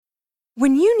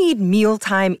When you need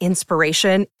mealtime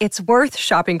inspiration, it's worth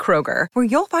shopping Kroger, where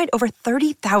you'll find over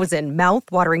 30,000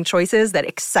 mouth-watering choices that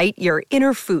excite your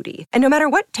inner foodie. And no matter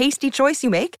what tasty choice you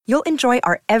make, you'll enjoy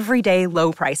our everyday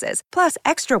low prices, plus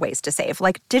extra ways to save,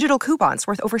 like digital coupons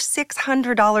worth over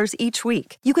 $600 each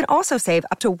week. You can also save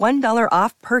up to $1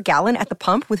 off per gallon at the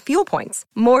pump with fuel points.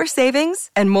 More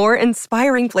savings and more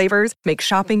inspiring flavors make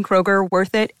shopping Kroger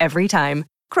worth it every time.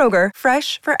 Kroger,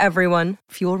 fresh for everyone.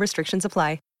 Fuel restrictions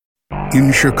apply.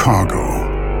 In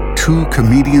Chicago, two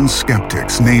comedian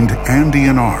skeptics named Andy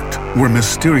and Art were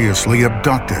mysteriously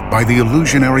abducted by the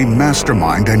illusionary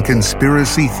mastermind and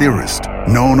conspiracy theorist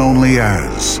known only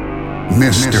as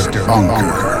Mr.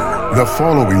 Bunker. The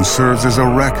following serves as a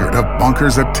record of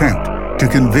Bunker's attempt to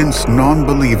convince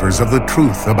non-believers of the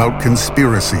truth about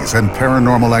conspiracies and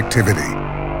paranormal activity.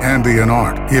 Andy and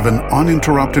Art give an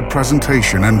uninterrupted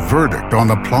presentation and verdict on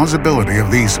the plausibility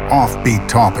of these offbeat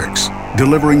topics,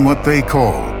 delivering what they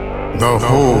call the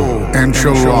whole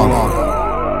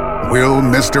enchilada. Will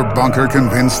Mr. Bunker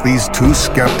convince these two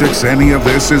skeptics any of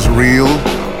this is real?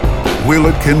 Will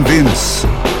it convince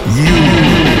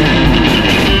you?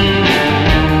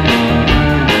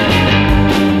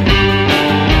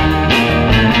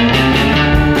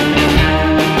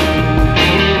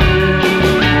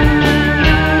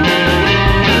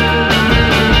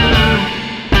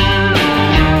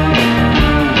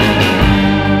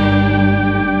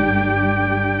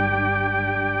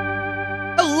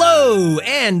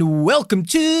 And welcome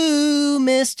to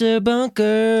Mr.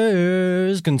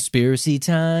 Bunker's Conspiracy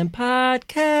Time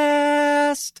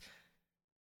podcast.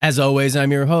 As always,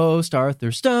 I'm your host,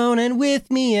 Arthur Stone, and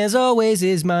with me, as always,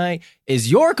 is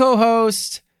your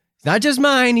co-host. It's not just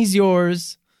mine, he's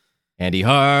yours, Andy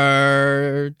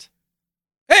Hart.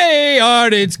 Hey,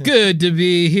 Art, it's good to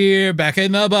be here, back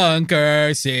in the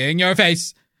bunker, seeing your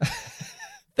face.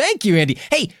 Thank you, Andy.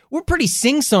 Hey, we're pretty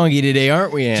sing-songy today,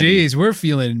 aren't we, Andy? Jeez, we're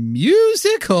feeling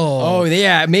musical. Oh,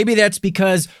 yeah. Maybe that's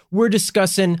because we're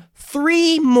discussing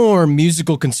 3 more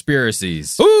musical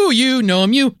conspiracies. Ooh, you know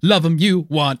them, you love them, you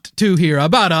want to hear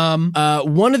about them.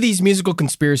 One of these musical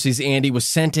conspiracies, Andy, was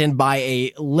sent in by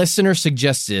a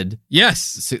listener-suggested...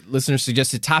 Yes.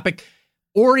 Listener-suggested topic.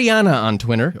 Oriana on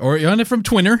Twitter. Oriana from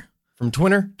Twinner. From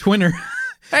Twinner? Twinner.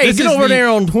 Hey, get over there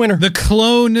on Twitter. The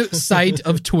clone site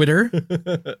of Twitter.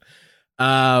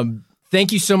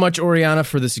 Thank you so much, Oriana,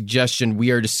 for the suggestion.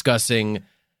 We are discussing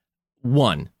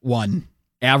one.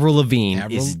 Avril Lavigne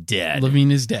is dead.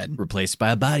 Lavigne is dead. Replaced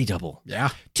by a body double. Yeah.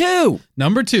 2.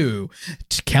 Number 2.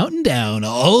 Counting down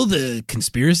all the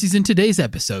conspiracies in today's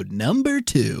episode. Number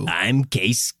 2. I'm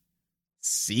Case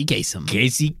Kasem.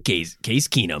 Case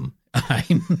Keenum.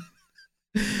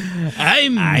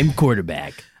 I'm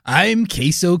quarterback. I'm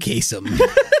Queso Kasem.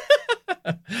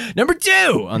 Number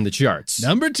 2 on the charts.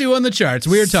 Number 2 on the charts.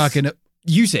 We are talking...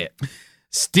 You say it.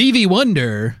 Stevie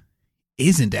Wonder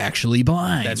isn't actually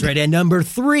blind. That's right. And number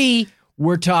 3,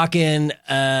 we're talking...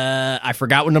 I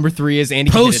forgot what number 3 is. Andy,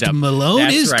 Post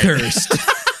Malone is right. Cursed.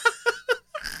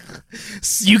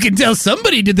 You can tell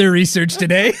somebody did their research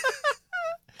today.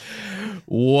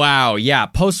 Wow, yeah,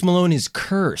 Post Malone is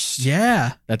cursed.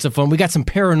 Yeah. That's a fun. We got some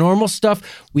paranormal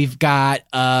stuff. We've got,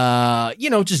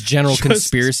 just general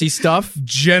conspiracy stuff.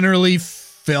 Generally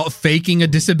faking a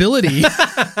disability.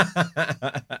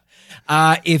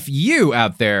 If you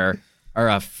out there are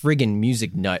a friggin'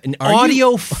 music nut, an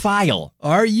audiophile.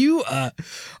 Are you a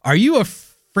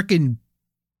frickin'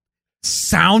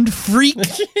 sound freak?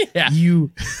 Yeah. You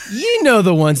know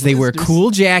the ones. They wear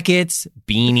cool jackets,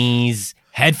 beanies,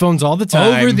 headphones all the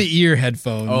time. Over the ear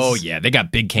headphones. Oh, yeah. They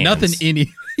got big cans. Nothing in it.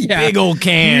 Yeah. Big old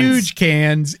cans. Huge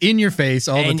cans in your face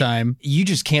all the time. You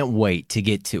just can't wait to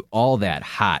get to all that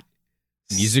hot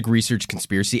music research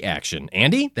conspiracy action.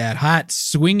 Andy? That hot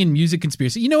swinging music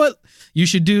conspiracy. You know what you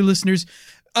should do, listeners?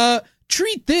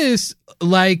 Treat this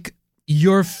like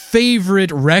your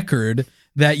favorite record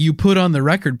that you put on the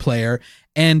record player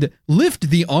and lift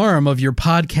the arm of your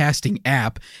podcasting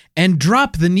app and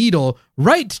drop the needle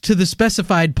right to the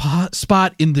specified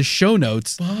spot in the show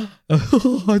notes.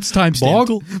 It's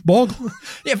timestamp. Boggle.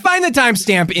 Yeah, find the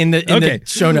timestamp in the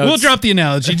show notes. We'll drop the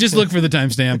analogy. Just look for the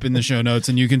timestamp in the show notes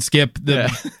and you can skip the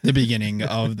beginning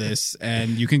of this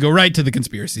and you can go right to the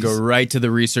conspiracies. Go right to the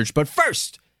research. But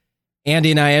first,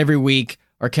 Andy and I every week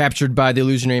are captured by the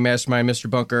illusionary mastermind, Mr.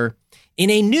 Bunker, in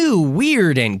a new,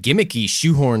 weird, and gimmicky,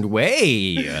 shoehorned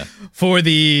way. For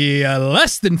the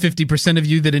less than 50% of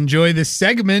you that enjoy this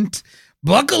segment,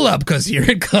 buckle up, because here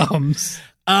it comes.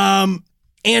 Andy,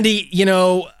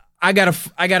 I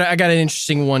got an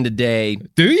interesting one today.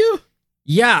 Do you?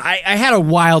 Yeah, I had a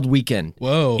wild weekend.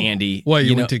 Whoa. Andy. What,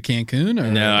 you went to Cancun?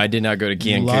 Or No, I did not go to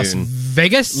Cancun. Las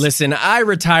Vegas? Listen, I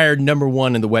retired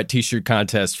 #1 in the wet t-shirt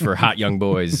contest for hot young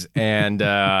boys and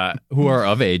who are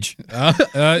of age.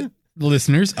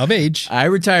 Listeners of age. I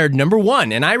retired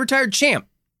 #1 and I retired champ.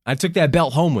 I took that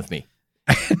belt home with me.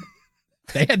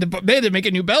 They had to make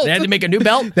a new belt. They had to make a new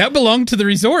belt. That belonged to the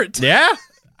resort. Yeah.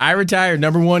 I retired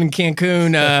 #1 in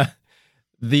Cancun,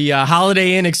 the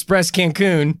Holiday Inn Express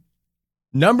Cancun.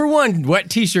 #1 wet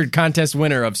t-shirt contest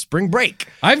winner of spring break.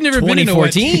 I've never been in a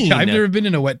wet 2014. I've never been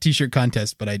in a wet t-shirt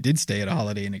contest, but I did stay at a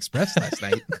Holiday Inn Express last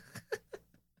night.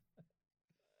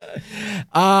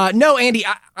 No, Andy,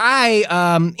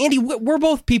 Andy, we're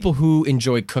both people who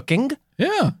enjoy cooking.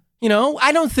 Yeah. You know,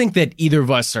 I don't think that either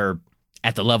of us are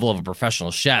at the level of a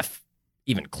professional chef,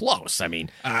 even close. I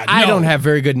mean, I don't have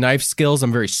very good knife skills.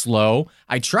 I'm very slow.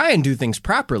 I try and do things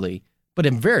properly, but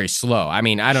I'm very slow. I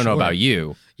mean, I don't know about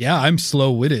you. Yeah, I'm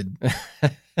slow-witted.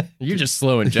 You're just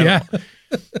slow in general.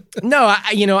 Yeah. No,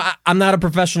 I'm not a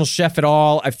professional chef at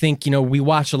all. I think, we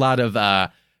watch a lot of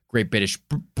Great British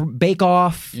Bake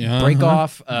Off, Break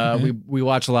Off. We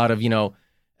watch a lot of,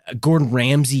 Gordon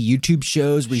Ramsay YouTube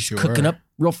shows where he's cooking up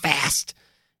real fast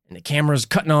and the camera's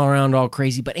cutting all around all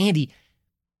crazy. But Andy,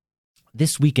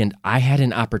 this weekend I had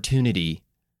an opportunity,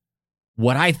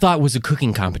 what I thought was a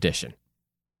cooking competition.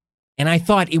 And I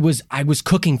thought I was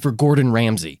cooking for Gordon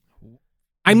Ramsay.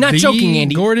 I'm not joking,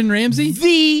 Andy. Gordon Ramsay?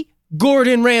 The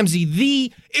Gordon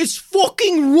Ramsay. It's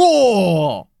fucking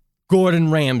raw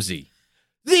Gordon Ramsay.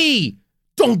 The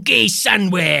donkey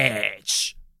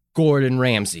sandwich Gordon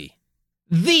Ramsay.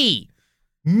 The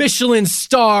Michelin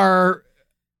star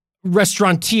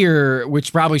restaurateur,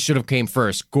 which probably should have came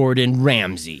first, Gordon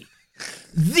Ramsay.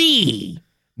 The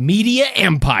media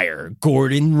empire,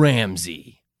 Gordon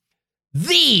Ramsay.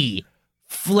 The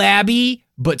flabby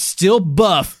but still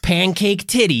buff pancake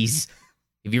titties.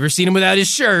 Have you ever seen him without his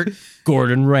shirt?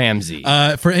 Gordon Ramsay.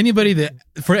 For anybody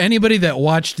that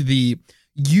watched the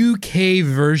UK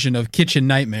version of Kitchen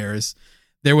Nightmares,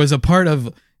 there was a part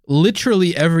of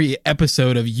literally every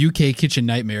episode of UK Kitchen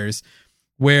Nightmares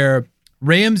where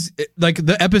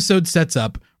the episode sets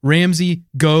up, Ramsay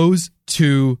goes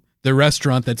to the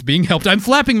restaurant that's being helped. I'm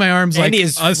flapping my arms like a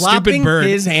stupid bird.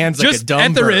 His hands just like a dumb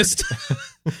at the bird. wrist,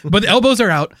 but the elbows are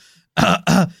out.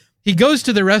 He goes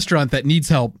to the restaurant that needs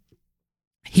help.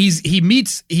 He's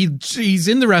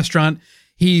in the restaurant.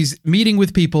 He's meeting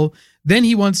with people. Then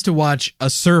he wants to watch a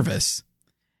service.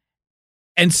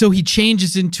 And so he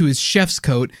changes into his chef's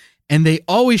coat, and they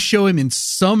always show him in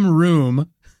some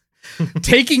room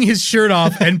taking his shirt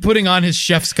off and putting on his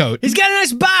chef's coat. He's got a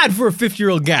nice bod for a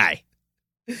 50-year-old guy.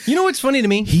 You know what's funny to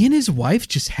me? He and his wife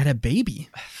just had a baby.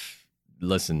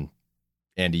 Listen,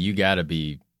 Andy, you gotta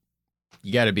be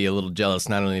a little jealous,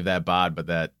 not only of that bod, but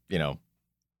that,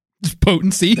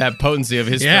 Potency. that potency of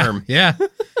his sperm. Yeah.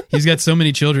 He's got so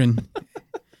many children.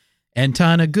 And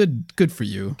Tana, good for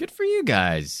you. Good for you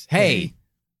guys. Hey,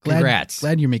 congrats.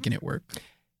 Glad you're making it work.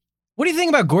 What do you think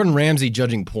about Gordon Ramsay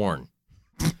judging porn?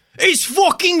 It's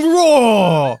fucking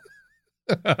raw.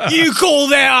 You call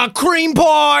that a cream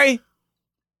pie?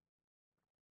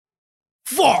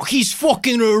 Fuck, he's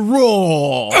fucking a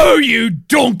raw. Oh, you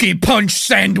donkey punch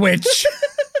sandwich.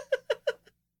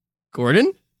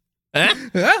 Gordon? Huh?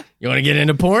 You want to get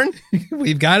into porn?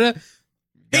 We've got to.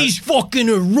 He's fucking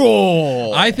a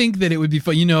raw. I think that it would be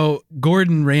fun.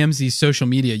 Gordon Ramsay's social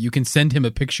media, you can send him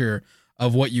a picture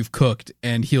of what you've cooked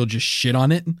and he'll just shit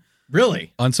on it.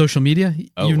 Really? On social media?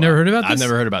 You've never heard about this? I've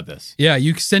never heard about this. Yeah,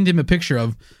 you send him a picture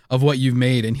of what you've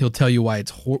made and he'll tell you why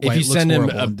it's If you send him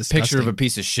a picture of a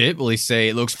piece of shit, will he say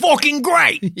it looks fucking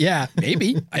great? Yeah,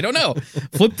 maybe. I don't know.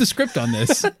 Flip the script on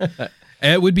this.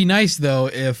 It would be nice, though,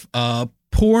 if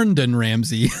Porndon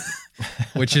Ramsay,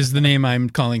 which is the name I'm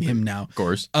calling him now. Of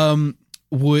course.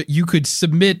 You could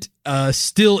submit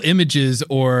still images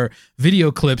or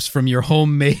video clips from your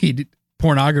homemade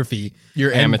pornography.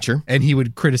 You're amateur. And he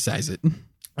would criticize it.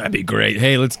 That'd be great.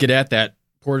 Hey, let's get at that.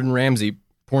 Porndon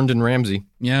Ramsay.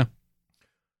 Yeah.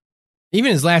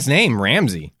 Even his last name,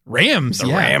 Ramsay. Rams. The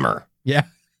Rammer. Yeah.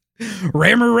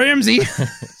 Rammer Ramsay.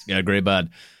 He's got a great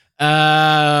bud.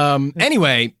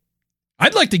 Anyway.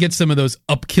 I'd like to get some of those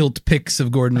up-kilt pics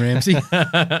of Gordon Ramsay.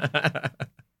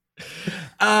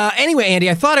 Anyway, Andy,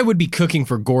 I thought I would be cooking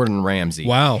for Gordon Ramsay.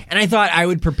 Wow. And I thought I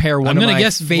would prepare one of my favorite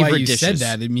dishes. I'm going to guess why you said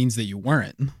that. It means that you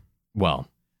weren't. Well,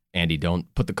 Andy,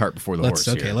 don't put the cart before the horse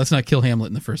Okay, here. let's not kill Hamlet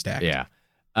in the first act. Yeah.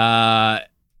 I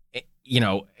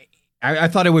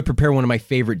thought I would prepare one of my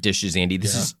favorite dishes, Andy.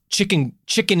 This is chicken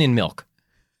and milk.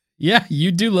 Yeah,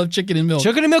 you do love chicken and milk.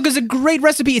 Chicken and milk is a great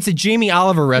recipe. It's a Jamie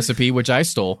Oliver recipe, which I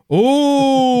stole.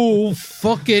 Oh,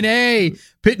 fucking A.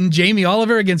 Pitting Jamie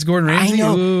Oliver against Gordon Ramsay. I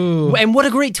know. Ooh. And what a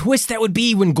great twist that would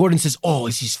be when Gordon says, oh,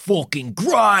 this is fucking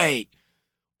great.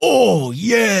 Oh,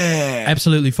 yeah.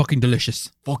 Absolutely fucking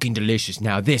delicious. Fucking delicious.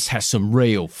 Now, this has some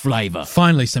real flavor.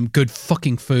 Finally, some good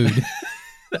fucking food.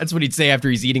 That's what he'd say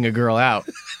after he's eating a girl out.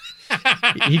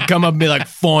 He'd come up and be like,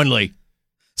 finally.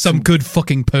 Some good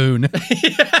fucking poon.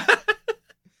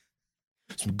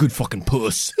 Some good fucking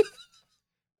puss.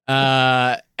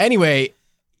 Anyway,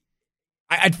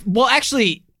 well,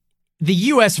 actually, the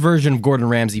U.S. version of Gordon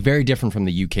Ramsay, very different from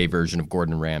the U.K. version of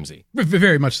Gordon Ramsay.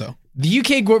 Very much so. The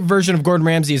U.K. version of Gordon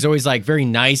Ramsay is always like very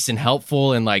nice and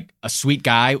helpful and like a sweet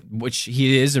guy, which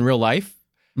he is in real life.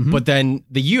 Mm-hmm. But then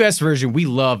the U.S. version, we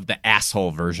love the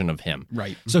asshole version of him.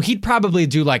 Right. So he'd probably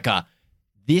do like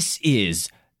this is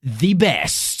the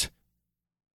best.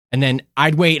 And then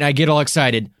I'd wait and I'd get all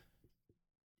excited.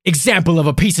 Example of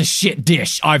a piece of shit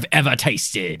dish I've ever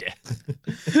tasted.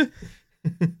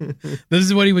 This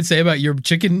is what he would say about your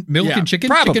chicken milk and chicken?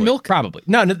 Probably, chicken milk? Probably.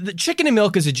 No, the chicken and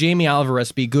milk is a Jamie Oliver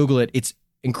recipe. Google it. It's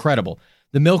incredible.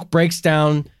 The milk breaks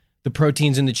down the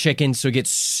proteins in the chicken, so it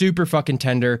gets super fucking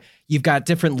tender. You've got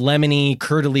different lemony,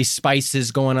 curdly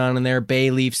spices going on in there. Bay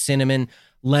leaf, cinnamon,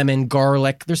 lemon,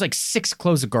 garlic. There's like 6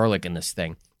 cloves of garlic in this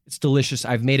thing. It's delicious.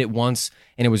 I've made it once,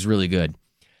 and it was really good.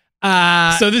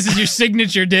 So this is your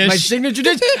signature dish? My signature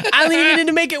dish? I only needed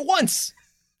to make it once.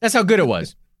 That's how good it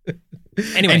was.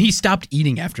 Anyway. And he stopped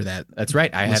eating after that. That's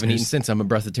right. I haven't eaten since. I'm a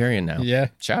breatharian now. Yeah.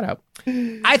 Shout out.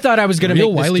 I thought I was going to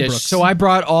make this dish, Brooks. so I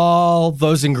brought all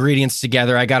those ingredients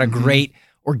together. I got a great,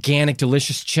 organic,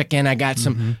 delicious chicken. I got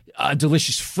some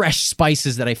delicious, fresh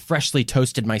spices that I freshly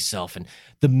toasted myself, and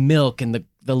the milk and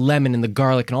the lemon and the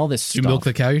garlic and all this stuff. Did you milk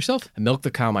the cow yourself? I milked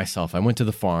the cow myself. I went to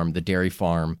the farm, the dairy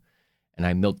farm, and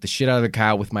I milked the shit out of the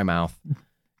cow with my mouth.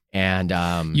 And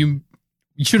You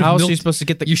should how have else are milked. you supposed to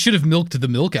get the? You should have milked the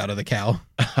milk out of the cow.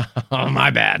 Oh,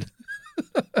 my bad.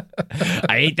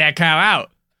 I ate that cow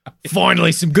out.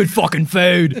 Finally, some good fucking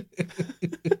food.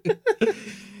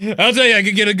 I'll tell you, I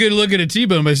could get a good look at a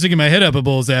T-bone by sticking my head up a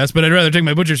bull's ass, but I'd rather take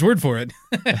my butcher's word for it.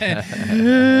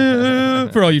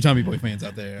 For all you Tommy Boy fans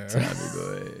out there.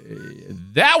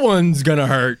 That one's gonna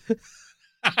hurt.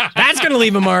 That's gonna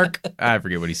leave a mark. I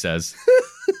forget what he says.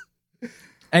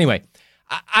 Anyway,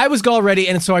 I was all ready,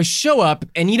 and so I show up,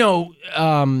 and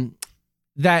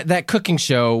that cooking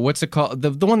show, what's it called?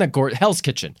 The one that Hell's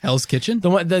Kitchen. Hell's Kitchen?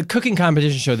 The cooking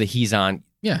competition show that he's on.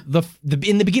 Yeah.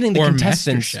 In the beginning, the or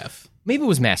contestants. MasterChef. Maybe it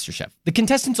was MasterChef. The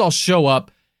contestants all show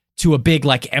up to a big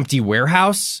like empty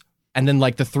warehouse, and then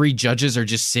like the 3 judges are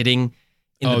just sitting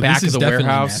in the back of the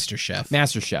warehouse.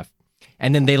 MasterChef.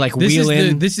 And then they like wheel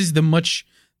in. This is the much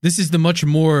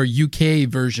more UK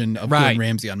version of Gordon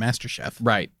Ramsay on MasterChef.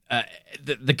 Right.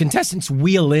 The contestants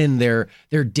wheel in their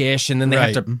dish, and then they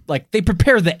have to they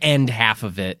prepare the end half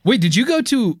of it. Wait, did you go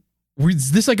to?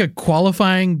 Was this like a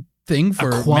qualifying thing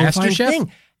for MasterChef?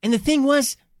 Thing. And the thing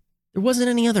was, there wasn't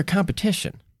any other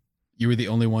competition. You were the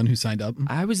only one who signed up.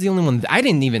 I was the only one. I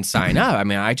didn't even sign up. I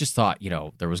mean, I just thought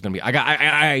there was going to be.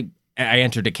 I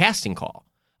entered a casting call,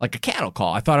 like a cattle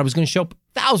call. I thought I was going to show up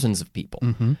thousands of people.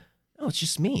 Mm-hmm. No, it's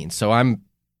just me. And so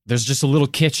there's just a little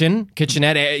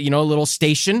kitchenette, a little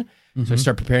station. Mm-hmm. So I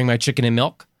start preparing my chicken and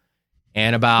milk.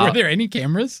 And were there any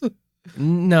cameras?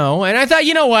 No. And I thought,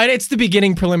 you know what? It's the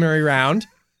beginning preliminary round.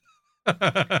 You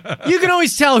can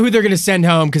always tell who they're going to send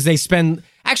home because they spend.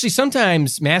 Actually,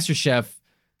 sometimes MasterChef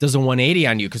does a 180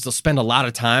 on you because they'll spend a lot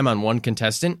of time on one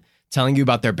contestant telling you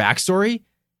about their backstory.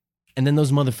 And then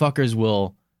those motherfuckers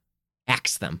will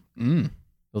axe them.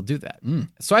 They'll do that.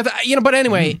 So I thought, but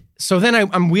anyway, so then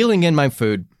I'm wheeling in my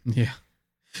food. Yeah.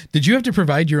 Did you have to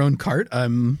provide your own cart?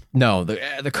 No,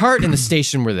 the cart and the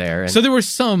station were there. And so there was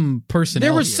some personnel.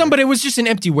 There was some, but it was just an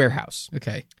empty warehouse.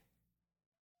 Okay.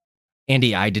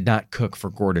 Andy, I did not cook for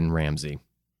Gordon Ramsay.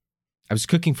 I was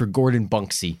cooking for Gordon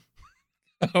Bunksy.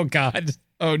 Oh, God.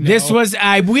 Oh, no.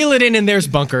 I wheel it in, and there's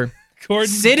Bunker. Gordon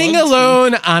sitting Bunksy.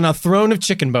 alone on a throne of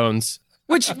chicken bones.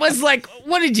 Which was like,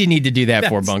 what did you need to do that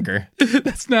for, Bunker?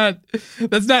 That's not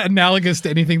analogous to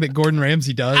anything that Gordon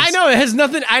Ramsay does. I know, it has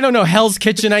nothing, I don't know, Hell's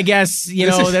Kitchen, I guess,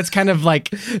 that's kind of like.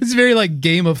 It's very like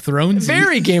Game of Thrones.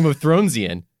 Very Game of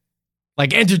Thronesian.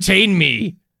 Like, entertain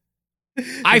me.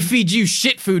 I feed you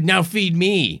shit food, now feed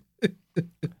me.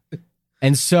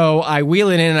 And so I wheel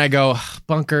it in and I go,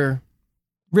 Bunker,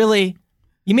 really?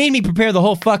 You made me prepare the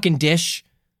whole fucking dish?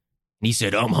 And he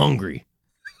said, I'm hungry.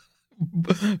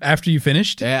 After you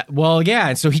finished? Well, yeah.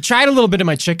 And so he tried a little bit of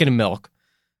my chicken and milk.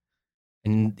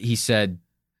 And he said,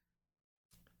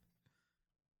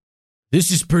 this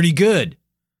is pretty good.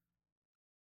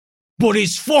 but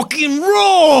it's fucking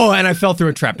raw. And I fell through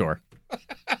a trapdoor.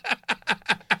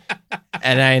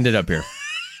 And I ended up here.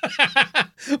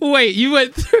 Wait, you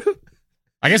went through?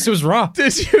 I guess it was raw.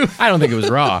 Did you? I don't think it was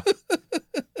raw.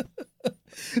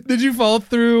 Did you fall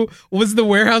through? Was the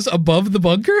warehouse above the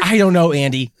bunker? I don't know,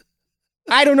 Andy.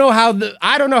 I don't know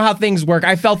how things work.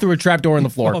 I fell through a trapdoor in the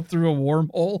floor. Fall through a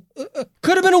wormhole.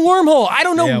 Could have been a wormhole. I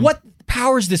don't know Damn. what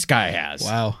powers this guy has.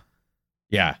 Wow.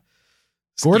 Yeah.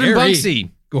 Gordon Scary. Bunksy.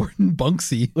 Gordon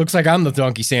Bunksy. Looks like I'm the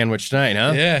donkey sandwich tonight,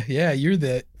 huh? Yeah, you're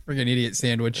the friggin' idiot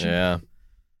sandwich. Yeah.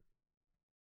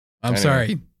 I'm Anyway.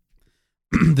 sorry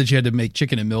that you had to make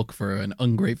chicken and milk for an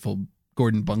ungrateful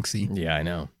Gordon Bunksy. Yeah, I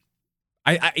know.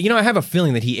 I have a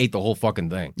feeling that he ate the whole fucking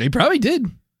thing. They probably did.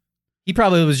 He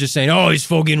probably was just saying, "Oh, he's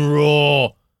fucking raw,"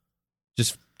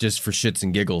 just for shits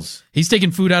and giggles. He's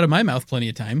taken food out of my mouth plenty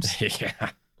of times.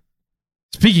 Yeah.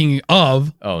 Speaking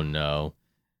of, Oh no.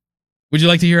 would you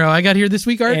like to hear how I got here this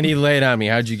week, Art? Andy, lay it on me.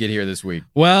 How'd you get here this week?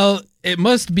 Well, it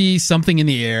must be something in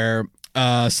the air,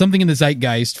 something in the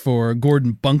zeitgeist for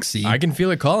Gordon Bunksy. I can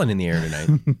feel it calling in the air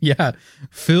tonight. Yeah,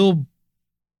 Phil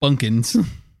Bunkins.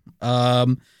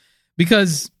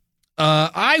 Because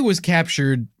I was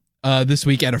captured this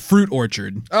week at a fruit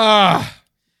orchard. A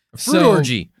fruit So-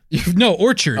 orgy. No,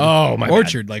 orchard. Oh, my bad.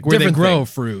 orchard, like where Different they grow thing.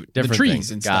 fruit, Different the trees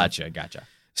thing. and stuff. Gotcha.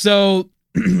 So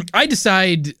I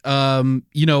decide, let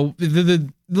me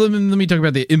talk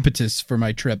about the impetus for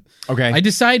my trip. Okay. I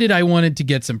decided I wanted to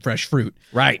get some fresh fruit.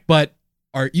 Right. But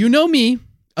Art, you know me.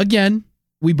 Again,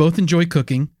 we both enjoy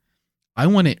cooking. I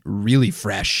want it really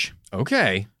fresh.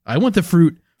 Okay. I want the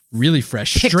fruit really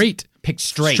fresh, Picked straight.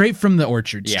 straight from the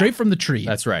orchard, Yeah. straight from the tree.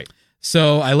 That's right.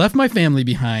 So I left my family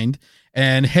behind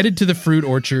and headed to the fruit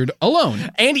orchard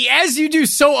alone. Andy, as you do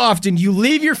so often, you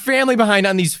leave your family behind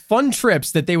on these fun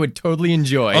trips that they would totally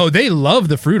enjoy. Oh, they love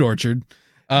the fruit orchard.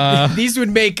 These would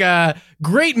make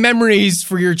great memories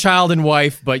for your child and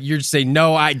wife, but you're just saying,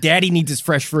 no, Daddy needs his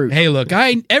fresh fruit. Hey, look,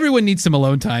 everyone needs some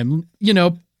alone time. You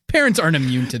know, parents aren't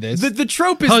immune to this. The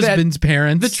trope is Husbands,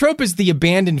 parents. The trope is the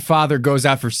abandoned father goes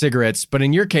out for cigarettes, but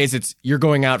in your case, it's you're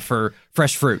going out for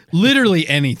fresh fruit. Literally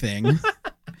anything.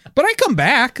 But I come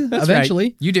back eventually.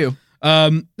 Right. You do.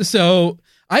 So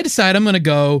I decide I'm going to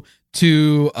go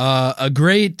to a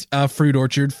great fruit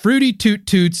orchard, Fruity Toot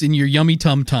Toots in your Yummy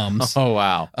Tum Tums, Oh,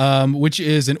 wow. which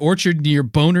is an orchard near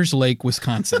Boners Lake,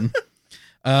 Wisconsin.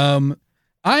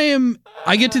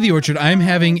 I get to the orchard. I'm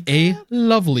having a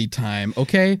lovely time.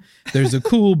 Okay. There's a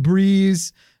cool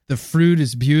breeze. The fruit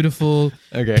is beautiful.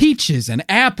 Okay. Peaches and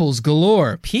apples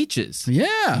galore. Peaches.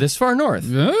 Yeah. This far north.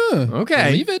 Yeah.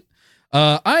 Okay. Believe it.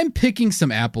 I'm picking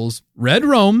some apples. Red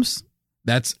Romes.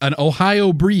 That's an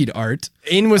Ohio breed, Art.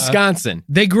 In Wisconsin.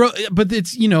 They grow, but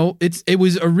it's, it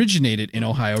was originated in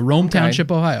Ohio, Rome Okay.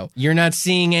 Township, Ohio. You're not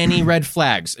seeing any red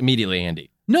flags immediately, Andy.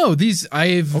 No,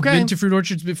 I've Okay. been to fruit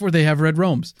orchards before. They have red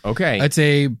Romes. Okay. It's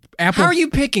a apple. How are you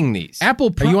picking these?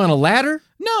 Apple. Are you on a ladder?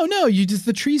 No.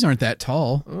 The trees aren't that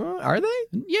tall. Are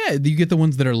they? Yeah, you get the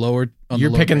ones that are lower. You're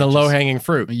picking the branches. low-hanging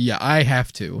fruit. Yeah, I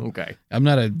have to. Okay. I'm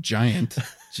not a giant.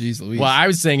 Jeez Louise. Well, I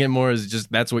was saying it more as just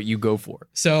that's what you go for.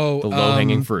 So The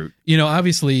low-hanging fruit.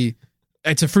 Obviously,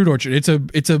 it's a fruit orchard.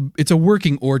 It's a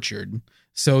working orchard.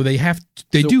 So they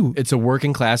do. It's a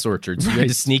working class orchard, so you had to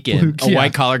Right. sneak in. A Yeah.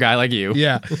 white collar guy like you.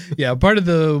 Yeah. Part of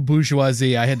the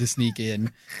bourgeoisie, I had to sneak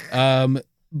in.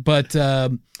 But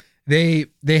they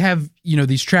have,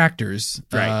 these tractors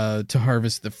Right. to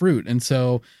harvest the fruit. And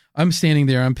so I'm standing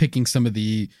there, I'm picking some of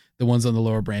the ones on the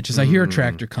lower branches. I hear a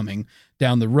tractor coming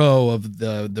down the row of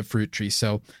the fruit tree.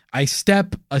 So I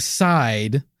step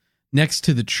aside next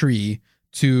to the tree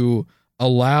to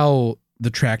allow the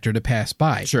tractor to pass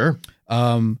by. Sure.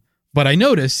 But I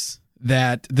notice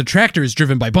that the tractor is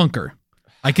driven by Bunker.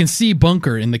 I can see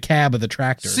Bunker in the cab of the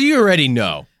tractor. So you already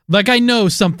know. Like I know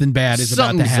something bad is about to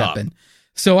Something's happen.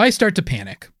 So I start to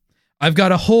panic. I've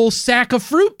got a whole sack of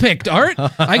fruit picked, Art.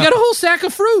 I got a whole sack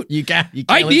of fruit. You can't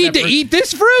I leave need that to fruit. eat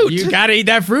this fruit. You gotta eat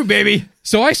that fruit, baby.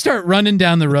 So I start running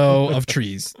down the row of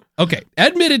trees. Okay,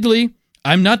 admittedly,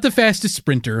 I'm not the fastest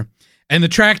sprinter, and the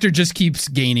tractor just keeps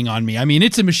gaining on me. I mean,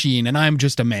 it's a machine, and I'm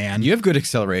just a man. You have good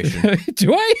acceleration.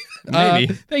 Do I?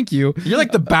 Maybe. Thank you. You're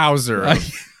like the Bowser.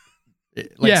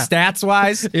 Yeah. Stats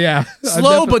wise. Yeah.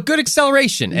 Slow, but good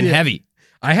acceleration and heavy.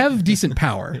 I have decent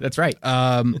power. That's right.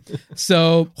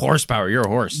 So Horsepower. You're a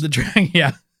horse. the track,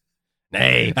 yeah.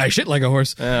 Nay. I shit like a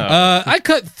horse. Oh. I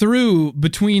cut through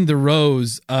between the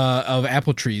rows of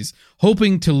apple trees,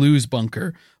 hoping to lose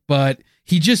Bunker, but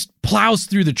he just plows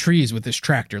through the trees with this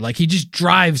tractor. Like he just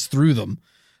drives through them.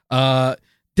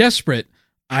 Desperate,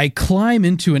 I climb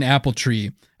into an apple tree,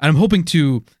 and I'm hoping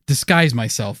to disguise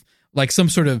myself. like some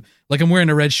sort of, like I'm wearing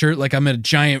a red shirt, like I'm a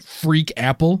giant freak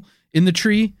apple in the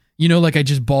tree. You know, like I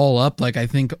just ball up, like I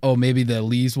think, oh, maybe the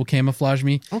leaves will camouflage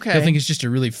me. Okay. I think it's just a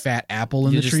really fat apple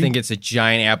in the You tree. just think it's a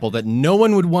giant apple that no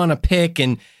one would want to pick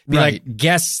and be Right. like,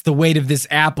 guess the weight of this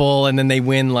apple, and then they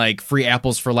win like free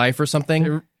apples for life or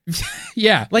something.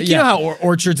 Yeah. Like, you know how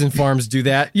orchards and farms do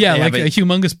that? Yeah, They like have a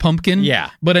humongous pumpkin. Yeah.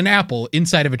 But an apple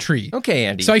inside of a tree. Okay,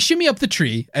 Andy. So I shimmy up the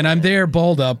tree, and I'm there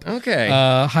balled up, Okay.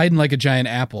 hiding like a giant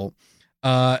apple.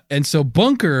 And so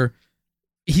Bunker,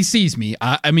 he sees me.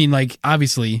 I mean, like,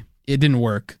 obviously, it didn't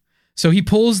work. So he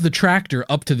pulls the tractor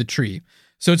up to the tree.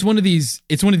 So it's one of these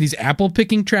apple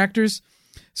picking tractors.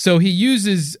 So he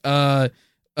uses the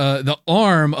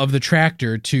arm of the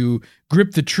tractor to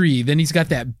grip the tree. Then he's got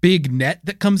that big net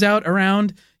that comes out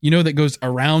around, that goes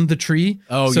around the tree.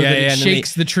 Oh, so yeah, that it yeah, and then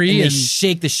shakes the tree. and they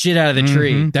shake the shit out of the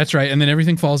tree. Mhm, that's right. And then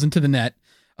everything falls into the net.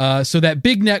 So that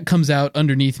big net comes out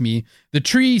underneath me. The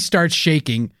tree starts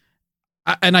shaking,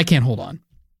 and I can't hold on.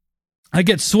 I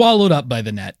get swallowed up by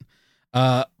the net.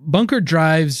 Bunker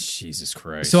drives. Jesus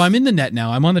Christ. So I'm in the net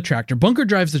now. I'm on the tractor. Bunker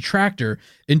drives the tractor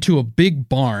into a big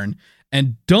barn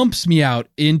and dumps me out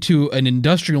into an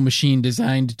industrial machine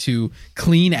designed to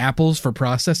clean apples for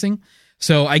processing.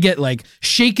 So I get like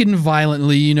shaken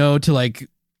violently, to like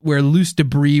where loose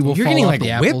debris will You're fall getting off like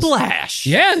the apples. whiplash.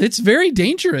 Yeah, it's very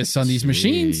dangerous on these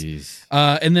machines. Jeez.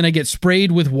 And then I get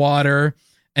sprayed with water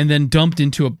and then dumped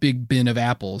into a big bin of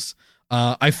apples.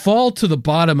 I fall to the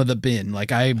bottom of the bin,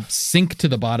 like I sink to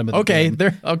the bottom of the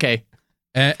bin. Okay.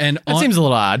 And That seems a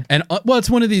little odd. And well, it's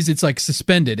one of these. It's like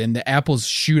suspended, and the apples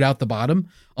shoot out the bottom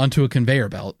onto a conveyor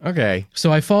belt. Okay.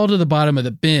 So I fall to the bottom of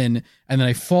the bin, and then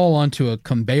I fall onto a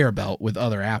conveyor belt with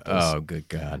other apples. Oh, good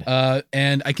God.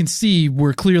 And I can see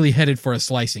we're clearly headed for a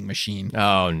slicing machine.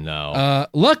 Oh, no.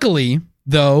 Luckily,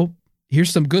 though,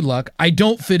 here's some good luck. I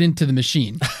don't fit into the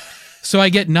machine. So I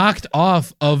get knocked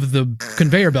off of the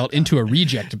conveyor belt into a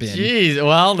reject bin. Jeez.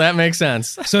 Well, that makes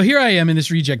sense. So here I am in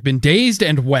this reject bin, dazed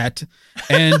and wet,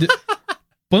 and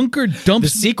Bunker The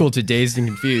dumps sequel to Dazed and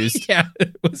Confused. Yeah,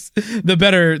 it was the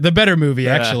better movie,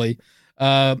 actually.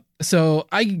 So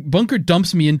Bunker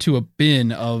dumps me into a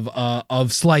bin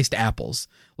of sliced apples,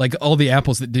 like all the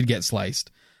apples that did get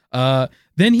sliced.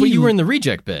 Then But you were in the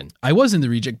reject bin. I was in the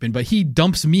reject bin, but he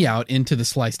dumps me out into the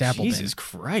sliced apple bin. Jesus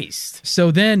Christ.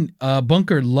 So then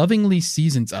Bunker lovingly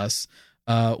seasons us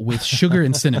with sugar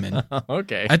and cinnamon.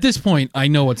 Okay. At this point, I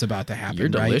know what's about to happen. You're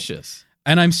right? delicious.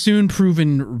 And I'm soon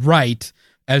proven right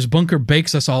as Bunker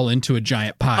bakes us all into a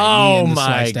giant pie. me Oh, and the my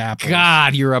sliced apples.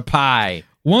 God. You're a pie.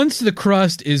 Once the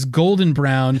crust is golden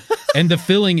brown and the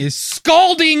filling is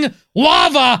scalding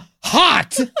lava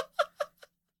hot,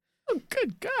 Oh,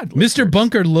 good God. Mr.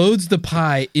 Bunker loads the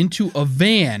pie into a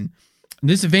van.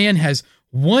 This van has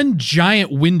one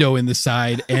giant window in the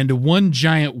side and one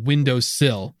giant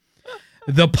windowsill.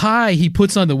 The pie he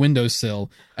puts on the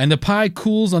windowsill, and the pie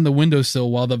cools on the windowsill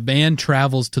while the van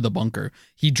travels to the bunker.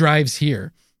 He drives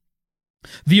here.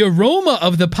 The aroma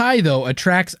of the pie, though,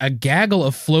 attracts a gaggle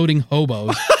of floating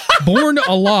hobos, borne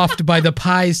aloft by the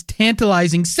pie's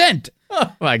tantalizing scent.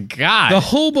 Oh, my God. The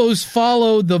hobos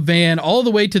follow the van all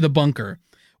the way to the bunker.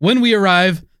 When we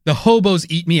arrive, the hobos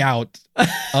eat me out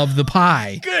of the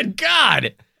pie. Good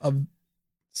God.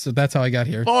 So that's how I got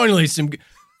here. Finally,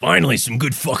 some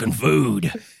good fucking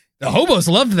food. The hobos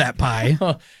loved that pie.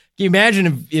 Can you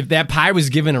imagine if that pie was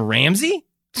given a Ramsey?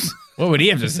 What would he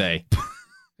have to say?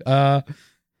 I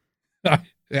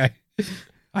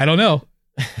don't know.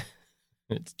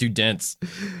 It's too dense.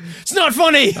 It's not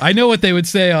funny. I know what they would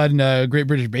say on Great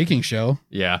British Baking Show.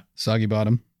 Yeah. Soggy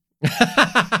bottom.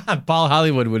 Paul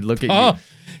Hollywood would look at Oh,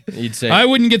 you. You'd say, I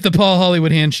wouldn't get the Paul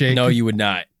Hollywood handshake. no, you would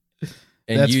not.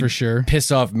 And That's you'd for sure.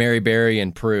 piss off Mary Berry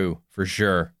and Prue, for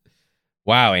sure.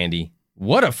 Wow, Andy.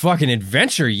 What a fucking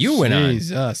adventure you went on.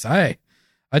 Jesus, I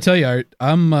tell you, Art,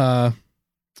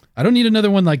 I don't need another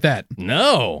one like that.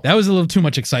 No. That was a little too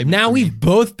much excitement. Now for me. we've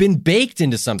both been baked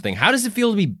into something. How does it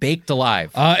feel to be baked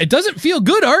alive? It doesn't feel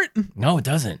good, Art. No, it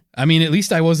doesn't. I mean, at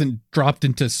least I wasn't dropped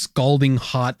into scalding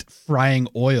hot frying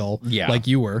oil like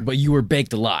you were. But you were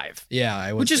baked alive. Yeah,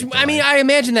 I was. Which is, baked I mean, alive. I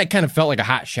imagine that kind of felt like a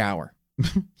hot shower.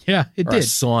 yeah, it Or a did.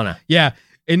 sauna. Yeah,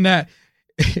 in that,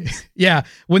 yeah,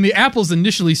 when the apples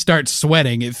initially start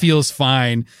sweating, it feels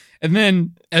fine. And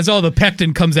then as all the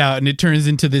pectin comes out and it turns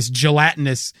into this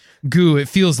gelatinous goo, it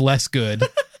feels less good.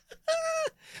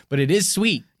 But it is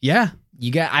sweet. Yeah,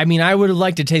 I would have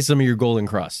liked to taste some of your golden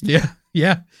crust.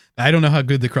 yeah. I don't know how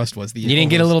good the crust was. You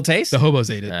didn't get a little taste? The hobos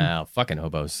ate it. Oh, fucking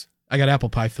hobos. I got apple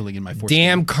pie filling in my fourth.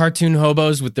 Damn cartoon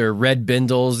hobos with their red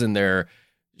bindles and their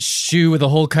shoe with a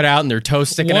hole cut out and their toe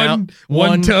sticking out.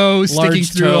 One toe sticking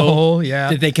large through a toe hole.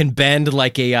 Yeah. that they can bend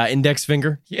like a index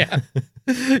finger. Yeah.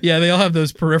 Yeah, they all have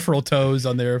those peripheral toes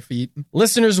on their feet.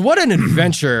 Listeners, what an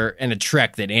adventure and a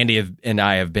trek that Andy and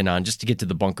I have been on just to get to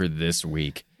the bunker this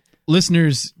week.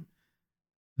 Listeners,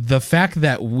 the fact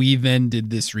that we then did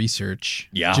this research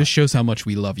just shows how much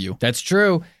we love you. That's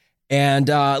true. And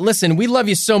listen, we love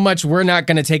you so much, we're not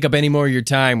going to take up any more of your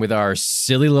time with our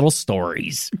silly little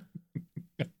stories.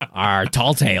 Our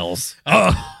tall tales.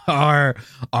 Oh,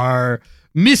 our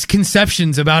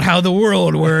misconceptions about how the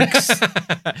world works.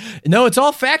 No, it's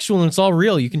all factual and it's all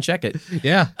real. You can check it.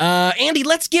 Yeah. Andy,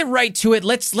 let's get right to it.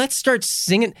 Let's start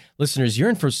singing. Listeners, you're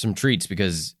in for some treats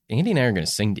because Andy and I are going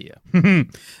to sing to you.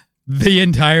 The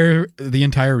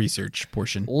entire research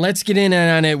portion. Let's get in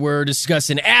on it. We're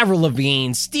discussing Avril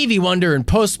Lavigne, Stevie Wonder, and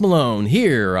Post Malone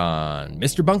here on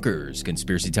Mr. Bunker's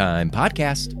Conspiracy Time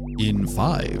podcast. In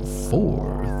 5,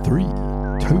 4, 3, 2,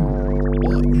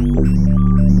 1.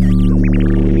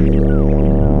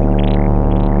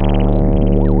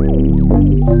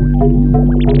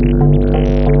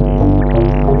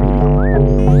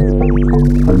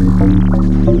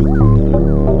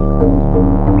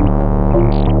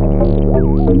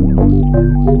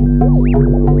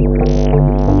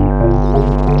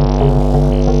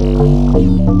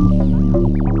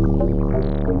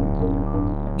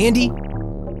 Andy,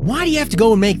 why do you have to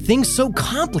go and make things so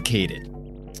complicated?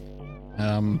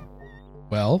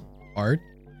 Well, Art,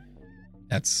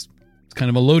 it's kind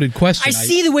of a loaded question. I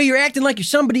see the way you're acting like you're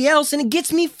somebody else, and it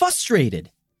gets me frustrated.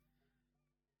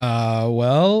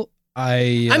 Well,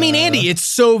 I mean, Andy, it's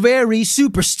so very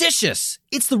superstitious.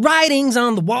 It's the writings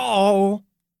on the wall.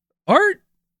 Art,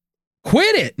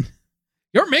 quit it.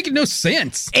 You're making no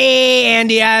sense. Hey,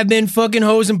 Andy, I've been fucking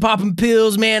hoes and popping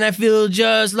pills, man. I feel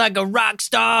just like a rock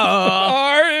star.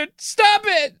 Art, stop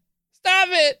it. Stop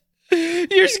it.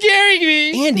 You're scaring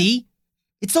me. Andy,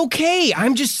 it's okay.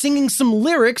 I'm just singing some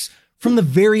lyrics from the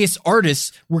various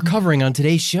artists we're covering on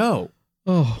today's show.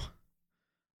 Oh,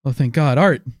 thank God.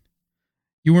 Art,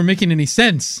 you weren't making any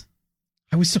sense.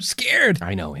 I was so scared.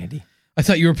 I know, Andy. I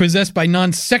thought you were possessed by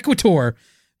Non Sequitur,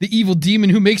 the evil demon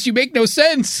who makes you make no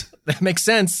sense. That makes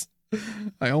sense.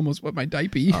 I almost wet my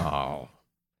diaper. Oh.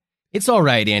 It's all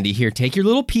right, Andy. Here, take your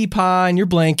little peepaw and your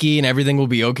blankie and everything will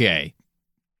be okay.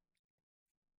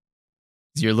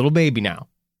 It's your little baby now.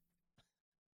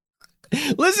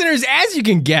 Listeners, as you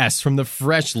can guess from the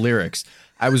fresh lyrics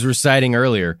I was reciting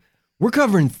earlier, we're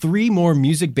covering 3 more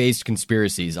music-based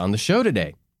conspiracies on the show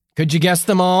today. Could you guess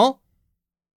them all?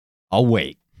 I'll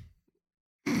wait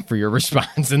for your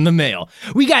response in the mail.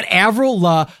 We got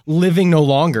Avril living no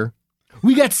longer.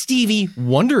 We got Stevie,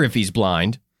 wonder if he's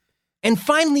blind. And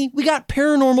finally, we got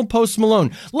paranormal Post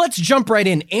Malone. Let's jump right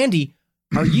in. Andy,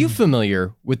 are you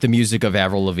familiar with the music of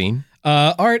Avril Lavigne?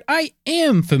 Art, I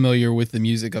am familiar with the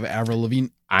music of Avril Lavigne.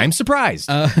 I'm surprised.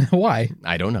 Why?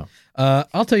 I don't know.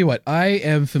 I'll tell you what. I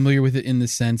am familiar with it in the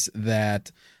sense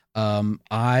that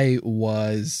I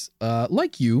was,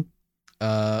 like you,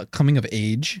 coming of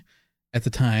age at the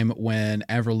time when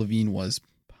Avril Lavigne was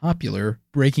popular,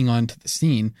 breaking onto the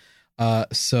scene.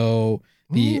 So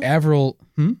the Avril...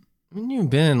 You've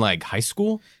been in like high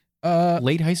school?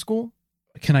 Late high school?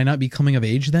 Can I not be coming of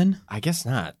age then? I guess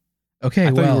not. Okay,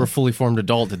 I thought you were a fully formed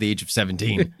adult at the age of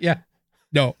 17. Yeah.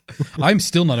 No, I'm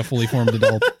still not a fully formed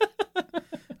adult.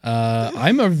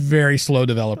 I'm a very slow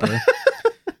developer.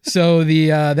 So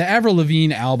the Avril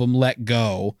Lavigne album, Let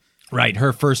Go. Right,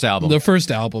 her first album. The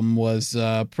first album was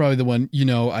probably the one,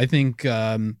 I think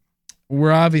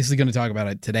we're obviously going to talk about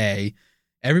it today.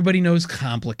 Everybody knows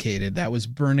Complicated. That was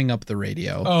burning up the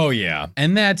radio. Oh, yeah.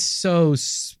 And that so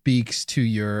speaks to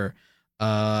your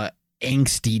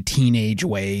angsty teenage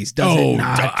ways, does it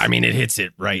not? I mean, it hits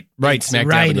it right smack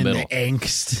right dab in the middle. The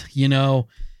angst,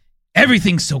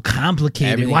 Everything's so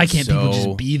complicated. Why can't people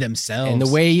just be themselves? And the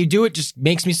way you do it just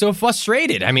makes me so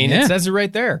frustrated. I mean, It says it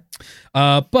right there.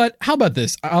 But how about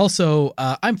this? Also,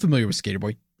 I'm familiar with Skater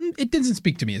Boy. It doesn't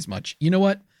speak to me as much. You know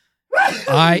what?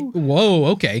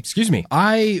 Okay. Excuse me.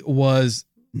 I was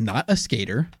not a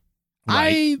skater.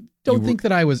 Right. I don't think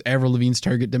that I was Avril Lavigne's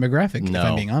target demographic, if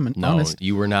I'm being honest. No,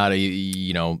 you were not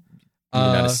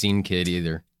not a scene kid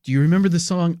either. Do you remember the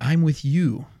song I'm With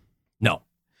You? No.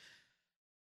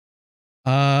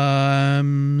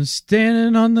 I'm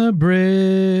standing on the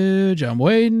bridge. I'm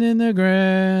waiting in the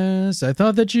grass. I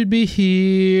thought that you'd be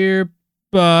here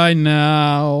by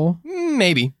now.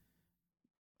 Maybe.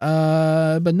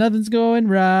 But nothing's going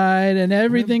right and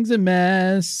everything's a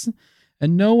mess.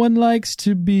 And no one likes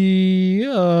to be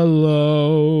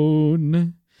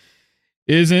alone.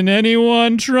 Isn't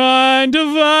anyone trying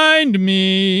to find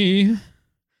me?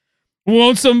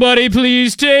 Won't somebody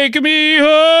please take me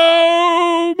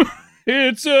home?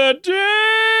 It's a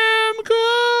damn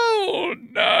cold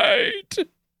night.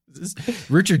 Is this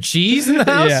Richard Cheese in the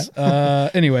house? Yeah.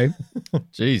 Anyway.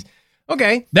 Jeez.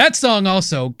 Okay. That song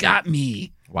also got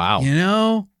me. Wow. You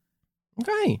know?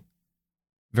 Okay.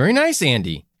 Very nice,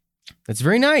 Andy. That's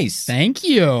very nice. Thank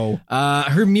you.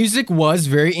 Her music was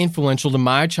very influential to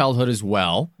my childhood as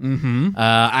well. Mm-hmm.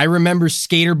 I remember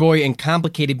Skater Boy and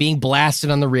Complicated being blasted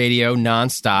on the radio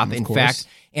nonstop. In fact,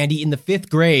 Andy, in the 5th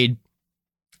grade,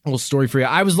 a little story for you.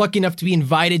 I was lucky enough to be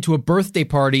invited to a birthday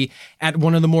party at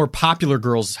one of the more popular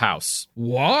girls' house.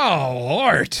 Wow,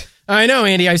 Art. I know,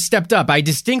 Andy. I stepped up. I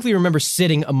distinctly remember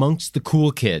sitting amongst the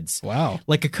cool kids. Wow.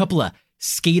 Like a couple of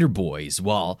skater boys,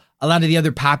 while a lot of the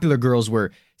other popular girls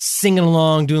were singing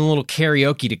along, doing a little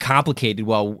karaoke to Complicated,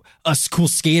 while us cool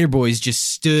skater boys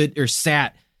just stood or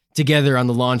sat together on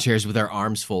the lawn chairs with our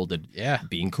arms folded. Yeah.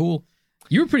 Being cool.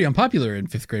 You were pretty unpopular in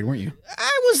 5th grade, weren't you?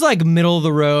 I was like middle of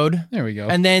the road. There we go.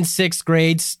 And then 6th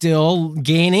grade still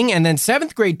gaining. And then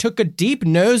 7th grade took a deep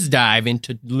nosedive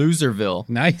into Loserville.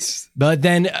 Nice. But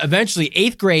then eventually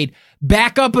 8th grade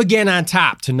back up again on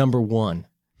top to number 1.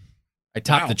 I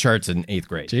topped the charts in 8th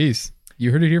grade. Jeez.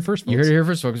 You heard it here first, folks. You heard it here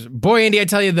first, folks. Boy, Andy, I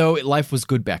tell you though, life was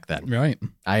good back then. Right.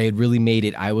 I had really made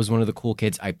it. I was one of the cool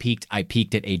kids. I peaked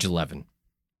at age 11.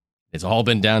 It's all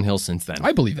been downhill since then.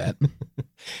 I believe that.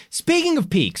 Speaking of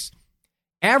peaks,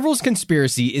 Avril's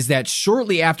conspiracy is that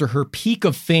shortly after her peak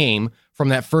of fame from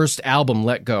that first album,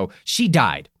 Let Go, she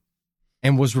died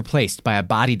and was replaced by a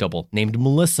body double named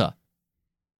Melissa.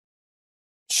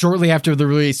 Shortly after the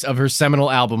release of her seminal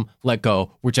album, Let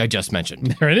Go, which I just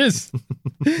mentioned. There it is.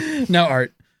 Now,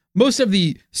 Art, most of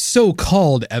the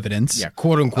so-called evidence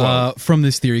quote unquote, from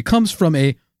this theory comes from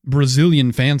a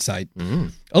Brazilian fan site.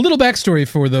 A little backstory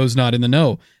for those not in the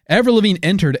know. Avril Lavigne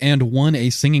entered and won a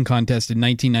singing contest in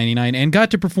 1999 and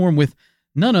got to perform with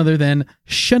none other than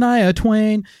Shania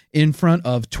Twain in front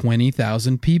of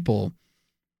 20,000 people.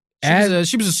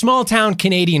 She was a small-town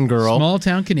Canadian girl.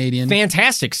 Small-town Canadian.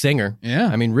 Fantastic singer. Yeah.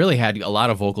 I mean, really had a lot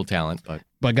of vocal talent.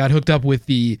 But got hooked up with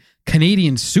the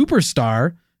Canadian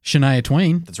superstar, Shania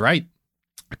Twain. That's right.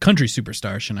 A country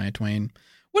superstar, Shania Twain.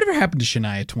 Whatever happened to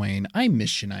Shania Twain? I miss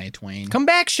Shania Twain. Come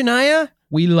back, Shania.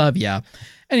 We love ya.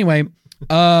 Anyway,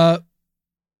 so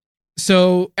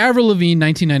Avril Lavigne,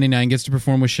 1999, gets to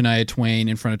perform with Shania Twain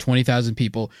in front of 20,000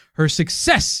 people. Her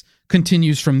success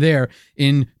continues from there.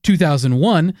 In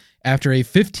 2001, after a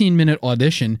 15-minute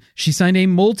audition, she signed a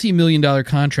multi-million-dollar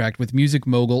contract with music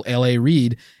mogul L.A.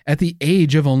 Reid at the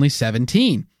age of only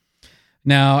 17.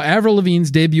 Now, Avril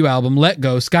Lavigne's debut album, Let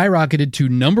Go, skyrocketed to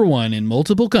number 1 in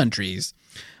multiple countries.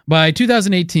 By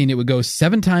 2018, it would go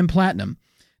 7-time platinum.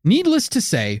 Needless to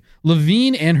say,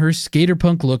 Lavigne and her skater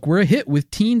punk look were a hit with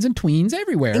teens and tweens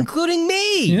everywhere. Including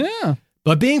me. Yeah.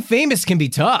 But being famous can be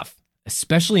tough,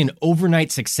 especially an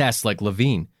overnight success like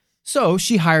Lavigne. So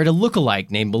she hired a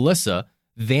lookalike named Melissa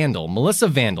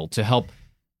Vandal, to help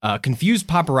confuse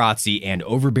paparazzi and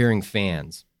overbearing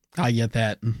fans. I get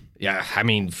that. Yeah, I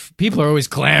mean, people are always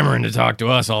clamoring to talk to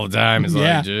us all the time. It's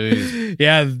like, geez.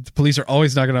 Yeah, the police are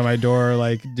always knocking on my door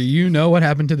like, do you know what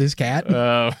happened to this cat?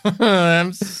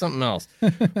 Something else.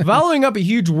 Following up a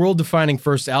huge world-defining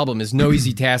first album is no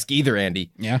easy task either,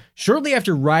 Andy. Yeah. Shortly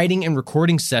after writing and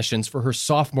recording sessions for her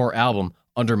sophomore album,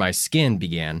 Under My Skin,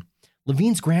 began,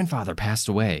 Lavigne's grandfather passed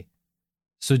away.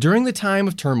 So during the time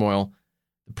of turmoil,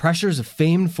 the pressures of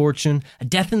fame and fortune, a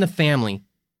death in the family,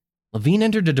 Lavigne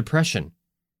entered a depression,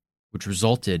 which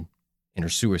resulted in her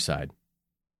suicide.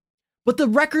 But the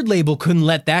record label couldn't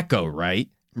let that go, right?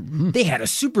 Mm-hmm. They had a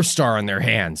superstar on their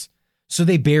hands. So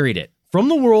they buried it from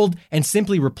the world and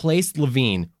simply replaced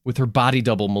Lavigne with her body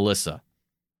double, Melissa.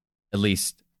 At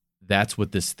least, that's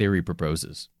what this theory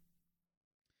proposes.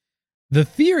 The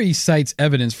theory cites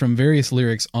evidence from various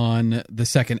lyrics on the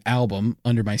second album,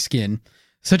 Under My Skin,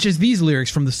 such as these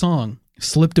lyrics from the song,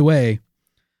 Slipped Away.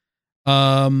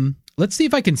 Let's see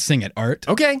if I can sing it, Art.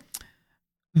 Okay.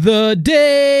 The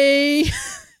day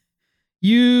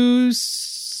you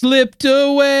slipped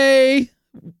away.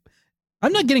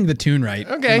 I'm not getting the tune right.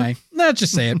 Okay. Let's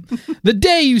just say it. The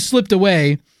day you slipped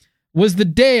away was the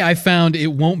day I found it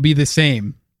won't be the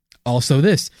same. Also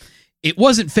this. It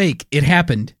wasn't fake. It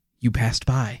happened. You passed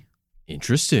by.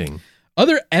 Interesting.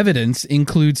 Other evidence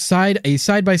includes a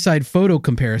side-by-side photo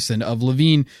comparison of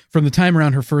Lavigne from the time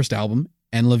around her first album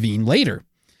and Lavigne later.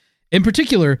 In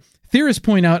particular, theorists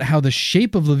point out how the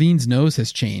shape of Lavigne's nose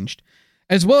has changed,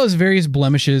 as well as various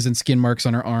blemishes and skin marks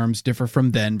on her arms differ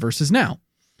from then versus now.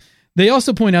 They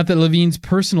also point out that Levine's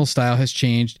personal style has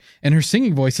changed, and her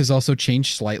singing voice has also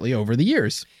changed slightly over the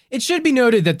years. It should be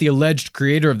noted that the alleged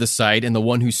creator of the site and the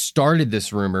one who started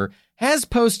this rumor has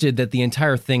posted that the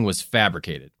entire thing was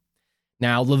fabricated.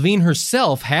 Now, Levine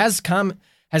herself has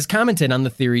commented on the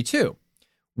theory too.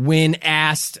 When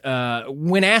asked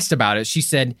about it, she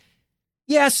said,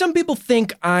 "Yeah, some people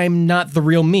think I'm not the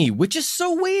real me, which is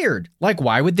so weird. Like,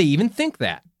 why would they even think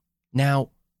that?"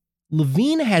 Now,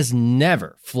 Levine has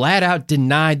never flat out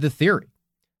denied the theory.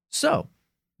 So,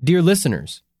 dear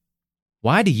listeners,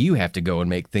 why do you have to go and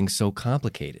make things so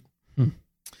complicated?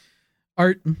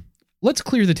 Art, let's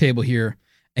clear the table here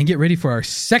and get ready for our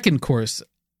second course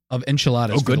of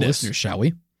enchiladas for the listeners, shall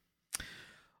we?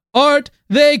 Art,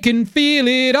 they can feel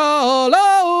it all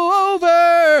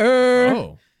over.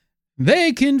 Oh.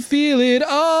 They can feel it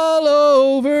all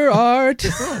over, Art.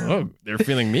 Oh, they're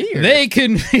feeling me? Or? They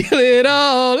can feel it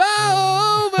all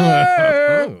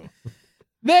over.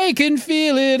 They can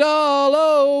feel it all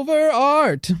over,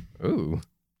 Art. Ooh.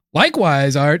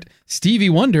 Likewise, Art, Stevie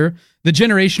Wonder, the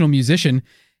generational musician,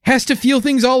 has to feel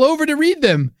things all over to read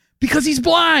them because he's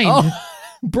blind. Oh,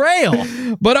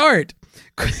 Braille. But Art,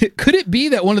 could it be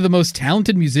that one of the most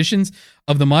talented musicians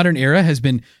of the modern era has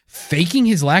been faking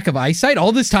his lack of eyesight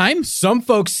all this time? Some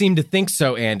folks seem to think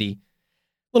so, Andy.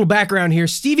 Little background here.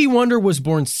 Stevie Wonder was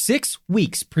born 6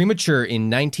 weeks premature in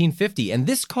 1950, and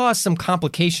this caused some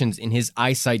complications in his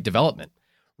eyesight development,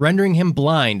 rendering him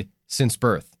blind since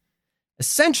birth.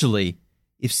 Essentially,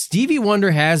 if Stevie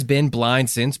Wonder has been blind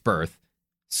since birth,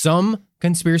 some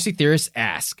conspiracy theorists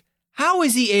ask, how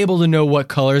is he able to know what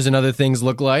colors and other things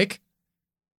look like?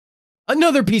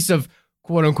 Another piece of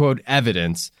quote-unquote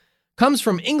evidence comes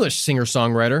from English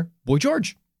singer-songwriter Boy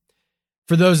George.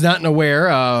 For those not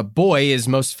aware, Boy is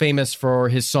most famous for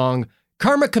his song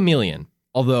Karma Chameleon,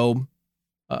 although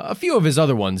a few of his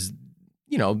other ones,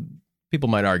 people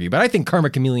might argue, but I think Karma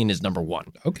Chameleon is number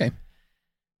one. Okay.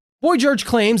 Boy George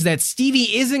claims that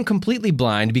Stevie isn't completely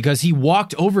blind because he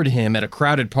walked over to him at a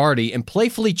crowded party and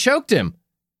playfully choked him.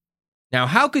 Now,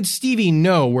 how could Stevie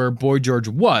know where Boy George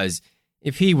was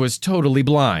if he was totally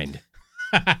blind?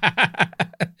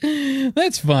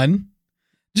 That's fun.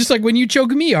 Just like when you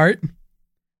choke me, Art.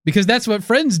 Because that's what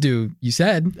friends do, you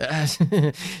said.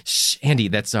 Shh, Andy,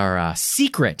 that's our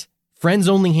secret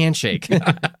friends-only handshake.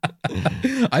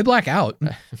 I black out.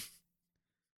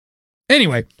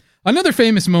 Anyway, another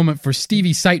famous moment for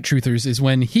Stevie sight truthers is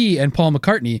when he and Paul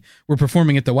McCartney were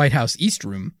performing at the White House East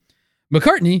Room.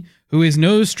 McCartney, who is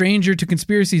no stranger to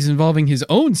conspiracies involving his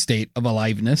own state of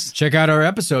aliveness. Check out our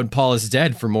episode, Paul is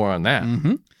Dead, for more on that.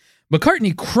 Mm-hmm.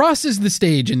 McCartney crosses the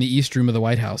stage in the East Room of the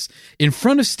White House in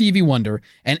front of Stevie Wonder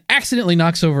and accidentally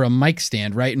knocks over a mic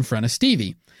stand right in front of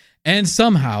Stevie. And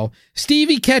somehow,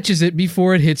 Stevie catches it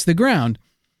before it hits the ground.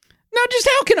 Now, just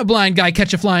how can a blind guy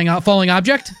catch a falling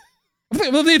object?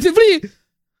 Jeez.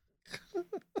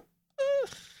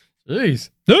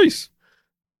 Nice.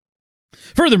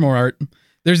 Furthermore, Art,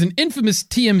 there's an infamous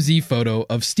TMZ photo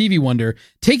of Stevie Wonder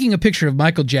taking a picture of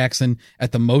Michael Jackson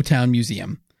at the Motown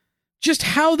Museum. Just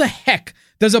how the heck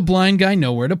does a blind guy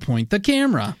know where to point the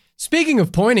camera? Speaking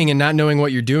of pointing and not knowing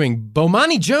what you're doing,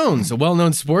 Bomani Jones, a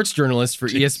well-known sports journalist for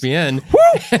ESPN.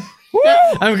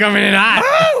 I'm coming in hot.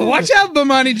 Oh, watch out,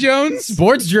 Bomani Jones.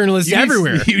 Sports journalists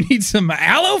everywhere. You need some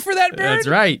aloe for that bird? That's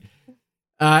right.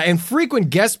 And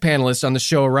frequent guest panelist on the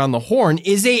show Around the Horn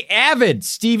is a avid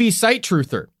Stevie sight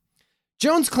truther.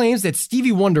 Jones claims that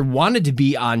Stevie Wonder wanted to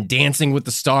be on Dancing with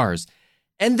the Stars,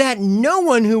 and that no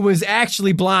one who was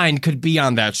actually blind could be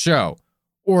on that show.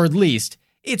 Or at least,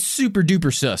 it's super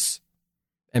duper sus.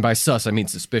 And by sus, I mean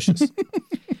suspicious.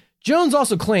 Jones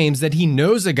also claims that he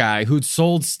knows a guy who'd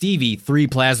sold Stevie 3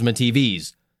 plasma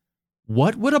TVs.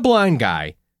 What would a blind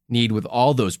guy need with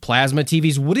all those plasma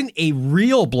TVs? Wouldn't a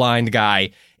real blind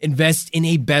guy invest in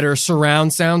a better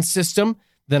surround sound system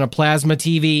than a plasma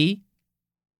TV?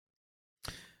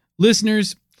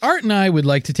 Listeners, Art and I would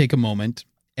like to take a moment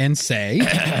and say,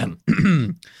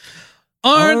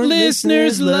 aren't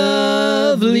listeners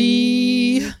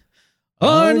lovely?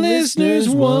 Aren't listeners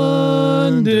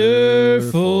wonderful?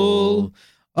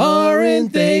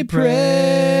 Aren't they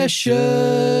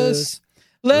precious?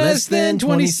 Less than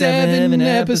 27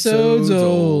 episodes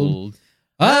old.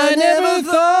 I never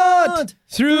thought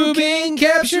through being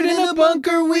captured in a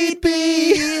bunker we'd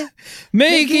be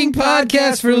making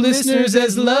podcasts for listeners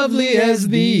as lovely as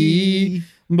thee.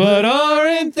 But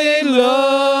aren't they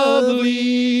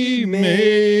lovely,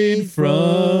 made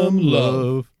from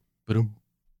love?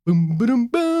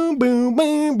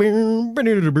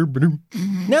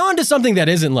 Now on to something that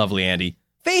isn't lovely, Andy.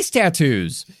 Face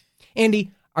tattoos.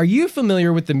 Andy, are you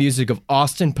familiar with the music of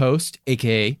Austin Post,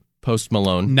 a.k.a. Post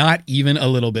Malone? Not even a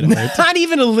little bit, Art. Not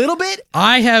even a little bit?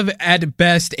 I have, at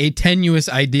best, a tenuous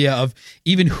idea of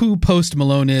even who Post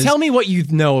Malone is. Tell me what you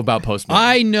know about Post Malone.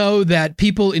 I know that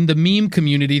people in the meme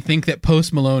community think that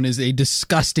Post Malone is a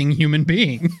disgusting human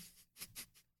being.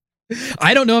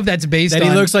 I don't know if that's based that on...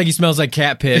 he looks like he smells like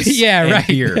cat piss. Yeah, and right.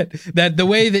 beer. That the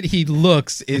way that he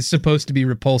looks is supposed to be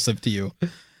repulsive to you.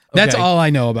 That's Okay. all I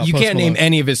know about You Post can't Malone. name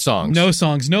any of his songs. No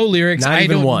songs, no lyrics. Not I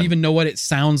even don't one. even know what it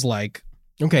sounds like.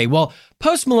 Okay, well,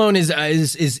 Post Malone is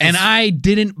And I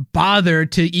didn't bother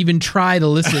to even try to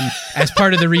listen as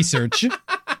part of the research.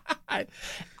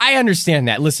 I understand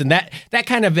that. Listen, that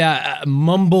kind of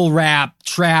mumble rap,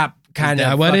 trap kind Is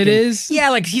that of what it is? Yeah,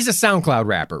 like he's a SoundCloud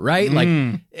rapper, right? Like,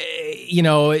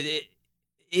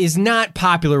 is not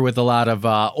popular with a lot of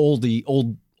old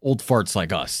farts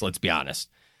like us. Let's be honest.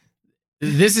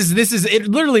 This is it.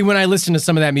 Literally, when I listen to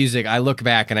some of that music, I look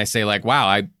back and I say, like, wow,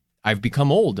 I've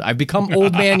become old. I've become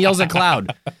old man yells at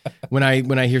cloud when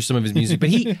I hear some of his music. But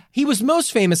he was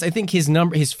most famous. I think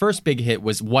his first big hit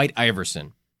was White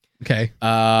Iverson. Okay.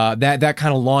 That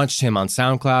kind of launched him on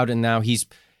SoundCloud, and now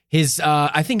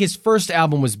I think his first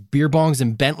album was Beer Bongs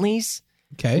and Bentleys.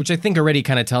 Okay. Which I think already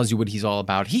kind of tells you what he's all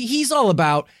about. He's all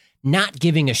about not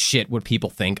giving a shit what people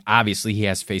think. Obviously, he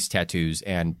has face tattoos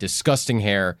and disgusting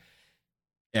hair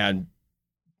and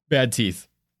bad teeth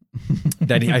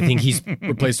that I think he's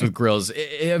replaced with grills.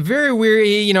 Very weird.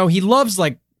 He loves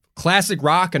like classic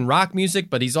rock and rock music,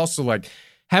 but he's also like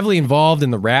heavily involved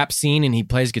in the rap scene, and he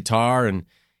plays guitar, and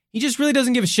he just really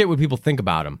doesn't give a shit what people think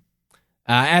about him,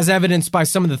 as evidenced by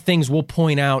some of the things we'll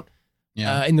point out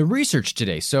in the research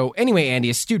today. So anyway, Andy,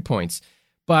 astute points.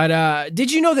 But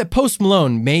did you know that Post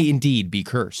Malone may indeed be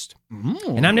cursed?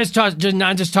 And I'm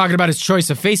not just talking about his choice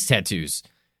of face tattoos.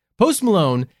 Post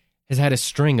Malone has had a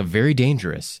string of very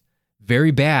dangerous,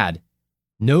 very bad,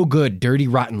 no good, dirty,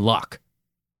 rotten luck.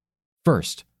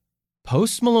 First,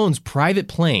 Post Malone's private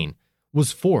plane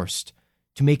was forced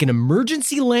to make an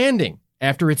emergency landing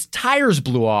after its tires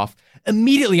blew off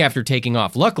immediately after taking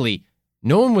off. Luckily,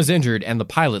 no one was injured and the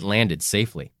pilot landed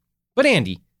safely. But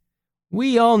Andy,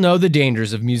 we all know the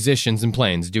dangers of musicians and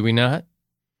planes, do we not?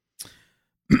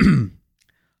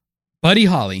 Buddy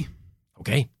Holly.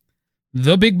 Okay.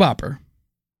 The Big Bopper.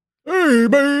 Hey,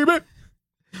 baby.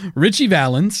 Richie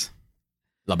Valens.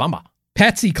 La Bamba.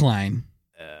 Patsy Cline.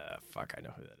 Fuck, I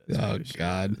know who that is. Oh,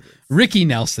 God. Ricky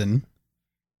Nelson.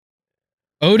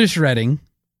 Otis Redding.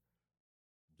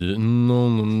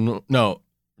 No.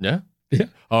 Yeah? Yeah.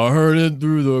 I heard it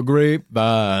through the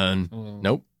grapevine. Oh.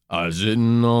 Nope. I was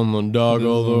sitting on the dock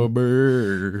of the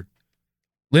bear.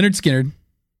 Leonard Skinner.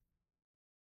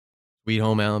 Sweet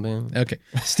Home Alabama. Okay.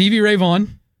 Stevie Ray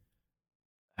Vaughan.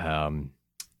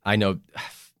 I know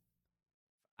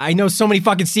so many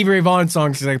fucking Stevie Ray Vaughan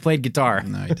songs because I played guitar.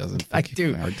 No, he doesn't. I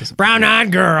do. No, he doesn't. Brown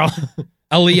Eyed Girl.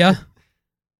 Aaliyah.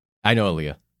 I know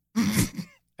Aaliyah.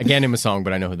 Again, in a song,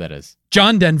 but I know who that is.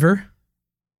 John Denver.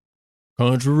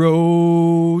 Country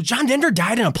Road. John Denver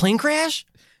died in a plane crash?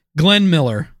 Glenn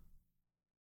Miller.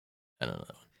 I don't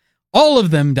know. All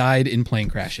of them died in plane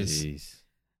crashes.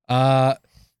 Jeez.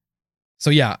 So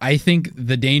yeah, I think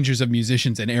the dangers of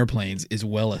musicians and airplanes is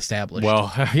well established.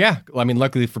 Well, yeah. I mean,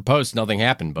 luckily for Post, nothing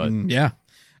happened, but yeah.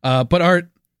 But Art,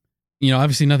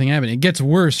 obviously nothing happened. It gets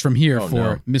worse from here for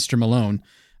no. Mr. Malone.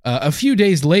 A few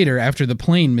days later, after the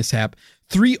plane mishap,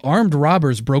 3 armed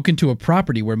robbers broke into a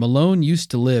property where Malone used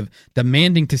to live,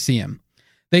 demanding to see him.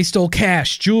 They stole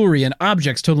cash, jewelry, and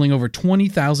objects totaling over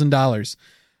 $20,000.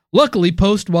 Luckily,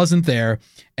 Post wasn't there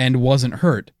and wasn't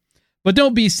hurt. But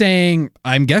don't be saying,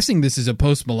 I'm guessing this is a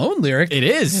Post Malone lyric. it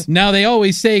is. Now, they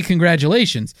always say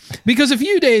congratulations, because a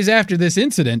few days after this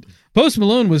incident, Post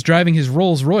Malone was driving his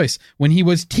Rolls Royce when he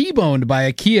was T-boned by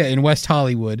a Kia in West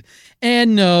Hollywood.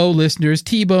 And no, listeners,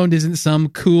 T-boned isn't some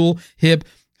cool, hip,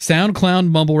 SoundCloud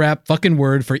mumble rap fucking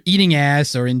word for eating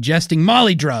ass or ingesting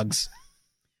Molly drugs.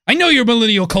 I know your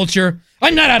millennial culture.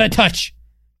 I'm not out of touch.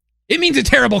 It means a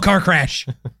terrible car crash.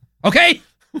 Okay?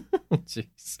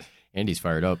 Jeez. Andy's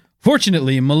fired up.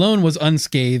 Fortunately, Malone was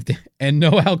unscathed and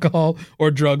no alcohol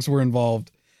or drugs were involved.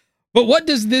 But what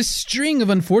does this string of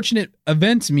unfortunate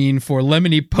events mean for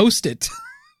Lemony Post-it?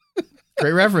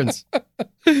 Great reference.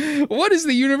 What is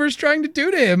the universe trying to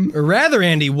do to him? Or rather,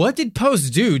 Andy, what did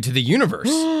Post do to the universe?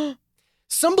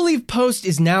 Some believe Post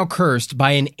is now cursed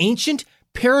by an ancient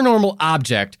paranormal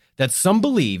object that some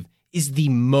believe is the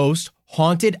most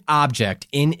haunted object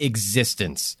in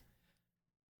existence.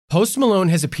 Post Malone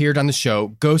has appeared on the show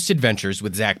Ghost Adventures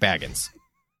with Zach Baggins.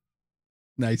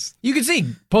 Nice. You can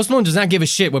see Post Malone does not give a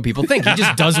shit what people think. He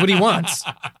just does what he wants,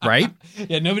 right?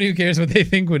 Yeah, nobody who cares what they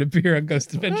think would appear on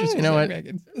Ghost Adventures. You know what?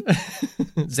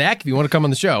 Zach, if you want to come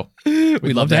on the show,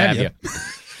 we'd love to have you.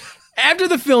 After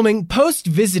the filming, Post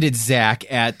visited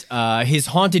Zach at his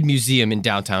haunted museum in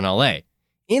downtown LA.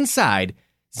 Inside,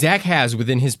 Zach has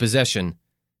within his possession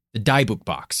the Dybbuk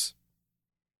box.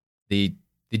 The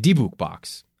Dybbuk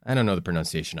box. I don't know the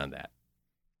pronunciation on that.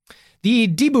 The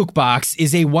Dybbuk box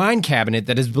is a wine cabinet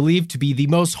that is believed to be the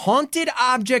most haunted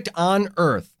object on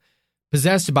Earth,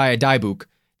 possessed by a Dybbuk,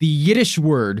 the Yiddish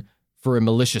word for a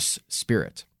malicious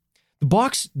spirit.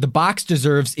 The box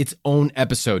deserves its own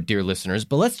episode, dear listeners,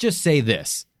 but let's just say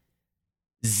this.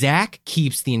 Zach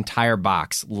keeps the entire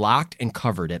box locked and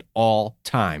covered at all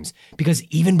times, because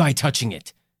even by touching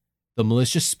it, the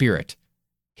malicious spirit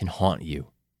can haunt you.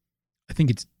 I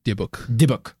think it's Dybbuk.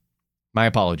 Dybbuk. My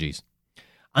apologies.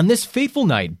 On this fateful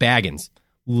night, Baggins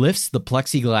lifts the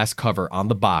plexiglass cover on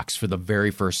the box for the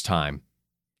very first time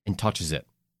and touches it.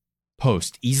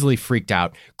 Post, easily freaked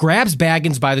out, grabs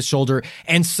Baggins by the shoulder,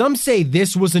 and some say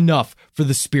this was enough for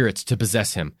the spirits to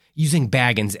possess him, using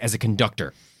Baggins as a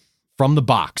conductor from the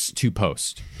box to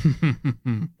Post.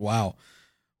 Wow.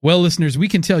 Well, listeners, we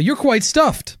can tell you're quite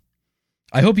stuffed.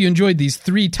 I hope you enjoyed these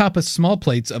 3 tapas small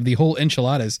plates of the whole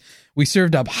enchiladas we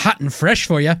served up hot and fresh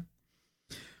for you.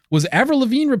 Was Avril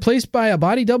Lavigne replaced by a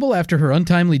body double after her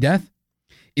untimely death?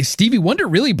 Is Stevie Wonder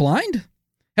really blind?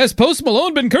 Has Post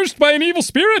Malone been cursed by an evil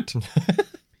spirit?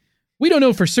 We don't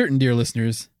know for certain, dear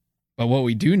listeners, but what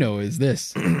we do know is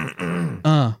this.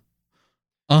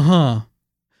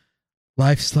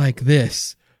 Life's like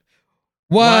this.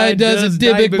 Why does a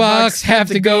Dybbuk box have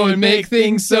to go and make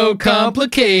things so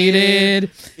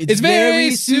complicated? It's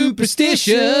very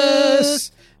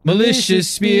superstitious. Malicious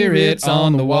spirit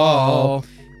on the wall.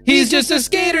 He's just a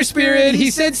skater spirit. He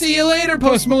said, see you later,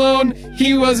 Post Malone.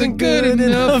 He wasn't good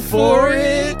enough for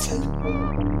it.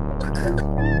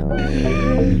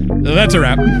 That's a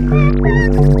wrap.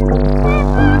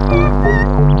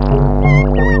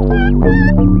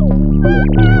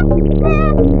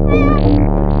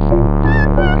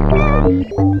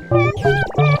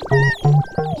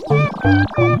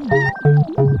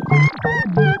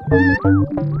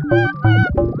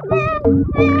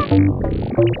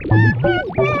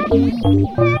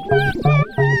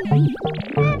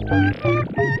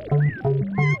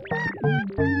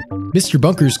 Mr.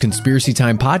 Bunker's Conspiracy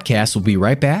Time podcast will be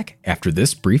right back after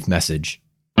this brief message.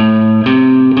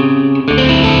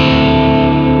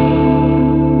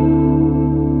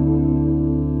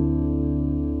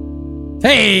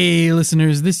 Hey,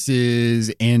 listeners, this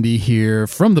is Andy here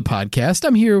from the podcast.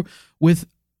 I'm here with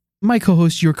my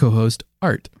co-host, your co-host,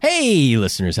 Art. Hey,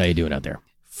 listeners, how you doing out there?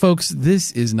 Folks,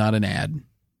 this is not an ad.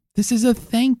 This is a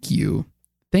thank you.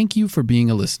 Thank you for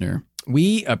being a listener.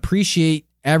 We appreciate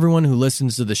everyone who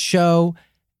listens to the show,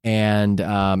 and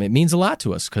it means a lot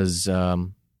to us because,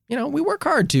 we work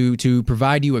hard to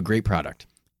provide you a great product.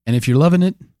 And if you're loving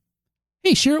it,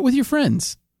 hey, share it with your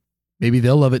friends. Maybe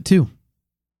they'll love it too.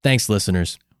 Thanks,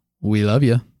 listeners. We love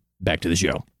you. Back to the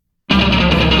show.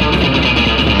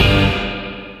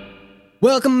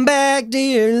 Welcome back,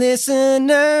 dear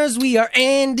listeners. We are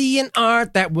Andy and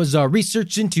Art. That was our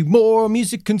research into more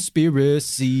music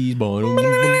conspiracies.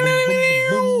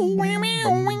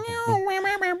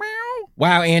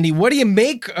 Wow, Andy, what do you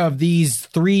make of these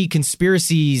 3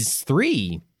 conspiracies?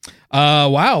 3?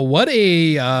 Wow, what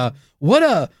a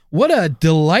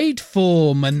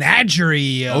delightful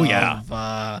menagerie of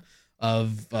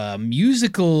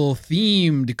musical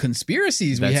themed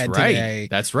conspiracies we had today.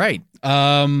 That's right.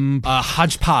 A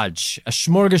hodgepodge, a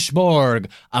smorgasbord,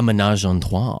 a menage en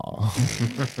trois.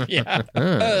 Yeah.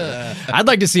 I'd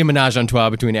like to see a menage en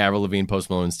trois between Avril Lavigne, Post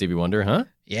Malone, and Stevie Wonder, huh?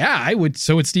 Yeah, I would.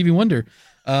 So would Stevie Wonder.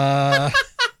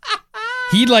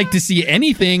 He'd like to see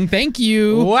anything. Thank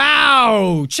you.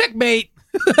 Wow. Checkmate.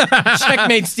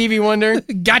 Checkmate, Stevie Wonder.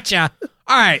 Gotcha.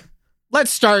 All right.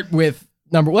 Let's start with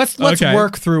let's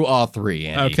work through all 3,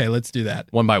 Andy. Okay, let's do that.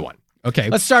 One by one. Okay.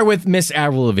 Let's start with Miss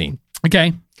Avril Lavigne.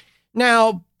 Okay.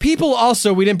 Now, people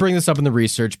also, we didn't bring this up in the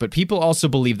research, but people also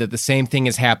believe that the same thing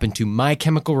has happened to My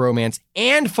Chemical Romance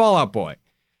and Fall Out Boy.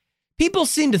 People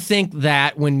seem to think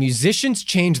that when musicians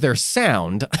change their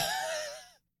sound,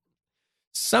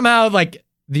 somehow, like,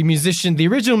 the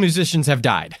original musicians have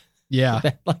died. Yeah.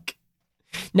 Like,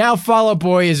 now Fall Out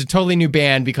Boy is a totally new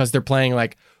band because they're playing,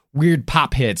 like, weird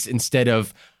pop hits instead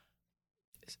of,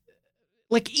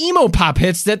 like, emo pop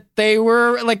hits that they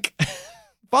were, like,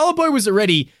 Fall Out Boy was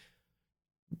already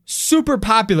super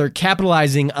popular,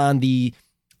 capitalizing on the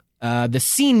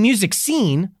music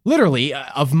scene, literally,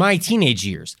 of my teenage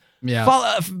years. Yeah.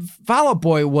 Fall Out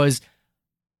Boy was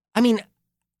I mean,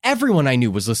 everyone I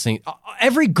knew was listening.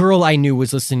 Every girl I knew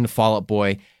was listening to Fall Out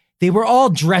Boy. They were all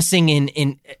dressing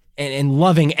in and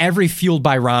loving every Fueled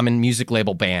by Ramen music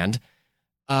label band.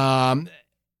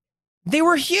 They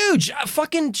were huge.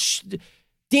 Fucking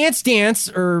Dance Dance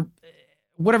or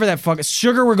whatever that fuck.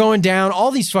 Sugar We're Going Down.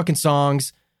 All these fucking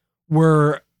songs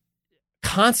were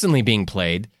constantly being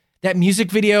played. That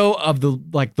music video of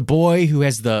the boy who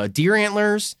has the deer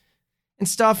antlers and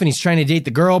stuff, and he's trying to date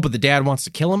the girl, but the dad wants to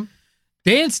kill him.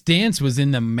 Dance Dance was in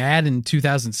the Madden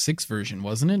 2006 version,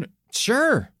 wasn't it?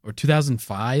 Sure. Or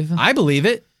 2005? I believe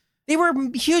it. They were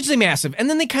hugely massive. And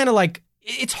then they kind of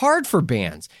it's hard for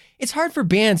bands. It's hard for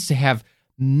bands to have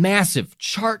massive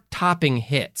chart-topping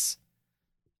hits.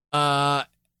 And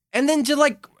then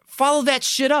to follow that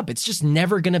shit up. It's just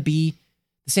never going to be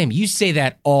the same. You say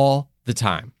that all the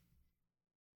time.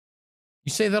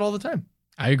 You say that all the time.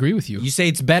 I agree with you. You say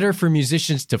it's better for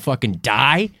musicians to fucking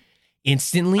die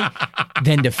instantly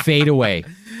than to fade away.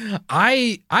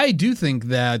 I do think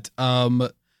that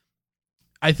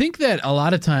I think that a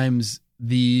lot of times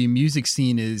the music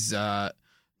scene is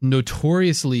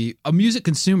notoriously music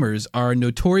consumers are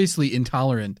notoriously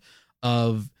intolerant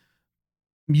of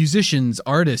musicians,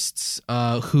 artists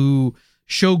who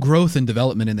show growth and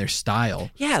development in their style.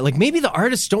 Yeah, maybe the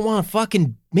artists don't want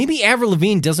to maybe Avril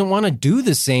Lavigne doesn't want to do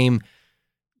the same,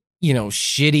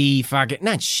 shitty fucking,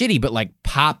 not shitty, but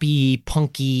poppy,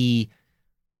 punky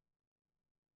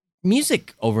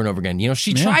music over and over again.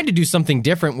 She tried to do something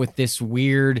different with this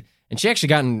weird, and she actually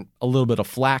gotten a little bit of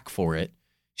flack for it.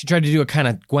 She tried to do a kind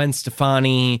of Gwen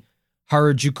Stefani,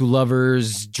 Harajuku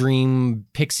Lovers, Dream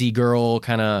Pixie Girl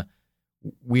kind of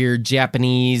weird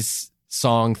Japanese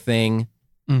song thing.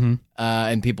 Mm-hmm.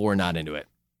 And people were not into it.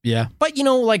 Yeah. But,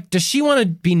 does she want to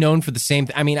be known for the same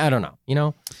thing? I mean, I don't know,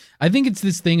 I think it's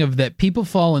this thing of that people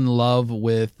fall in love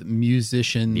with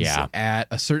musicians at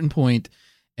a certain point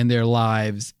in their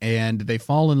lives, and they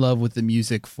fall in love with the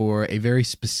music for a very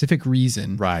specific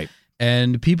reason. Right.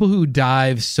 And people who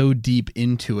dive so deep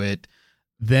into it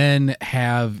then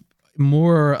have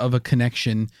more of a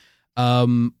connection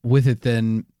with it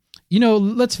than,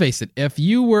 let's face it, if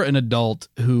you were an adult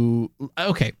who,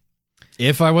 okay.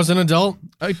 If I was an adult?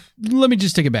 Let me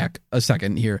just take it back a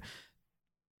second here.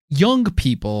 Young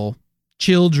people,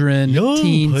 children,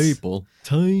 teens,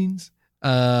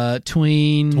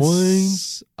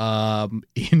 tweens,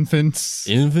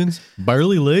 infants,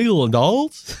 barely legal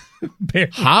adults,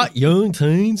 hot young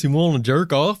teens who want to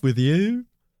jerk off with you.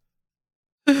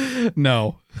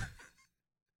 No,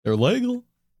 they're legal.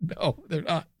 No, they're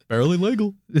not. Barely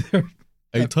legal.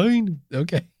 18.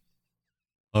 Okay.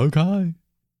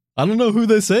 I don't know who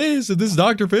this is. Is this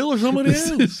Dr. Phil or somebody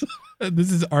else?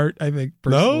 This is Art, I think.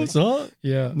 Personally. No, it's not.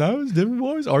 Yeah. No, it's different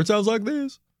voice. Art sounds like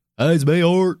this. Hey, it's me,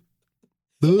 Art.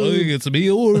 It's me,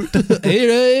 Art.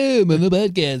 Here I am on the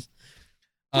podcast.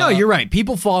 No, you're right.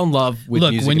 People fall in love with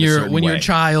music. Look, when you're a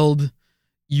child,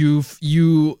 you're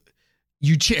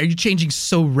changing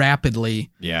so rapidly.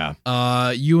 Yeah.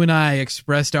 You and I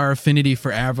expressed our affinity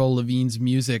for Avril Lavigne's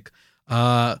music.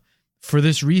 For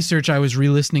this research, I was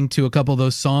re-listening to a couple of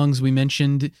those songs we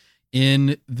mentioned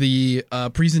in the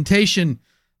presentation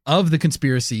of The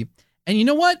Conspiracy. And you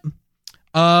know what?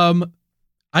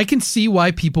 I can see why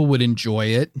people would enjoy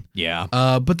it. Yeah.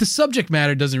 But the subject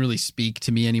matter doesn't really speak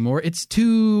to me anymore. It's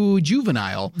too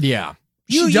juvenile. Yeah.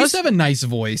 She does have a nice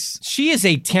voice. She is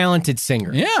a talented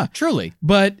singer. Yeah. Truly.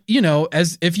 But,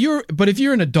 if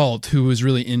you're an adult who is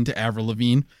really into Avril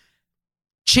Lavigne,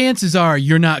 chances are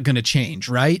you're not going to change,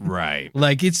 right? Right.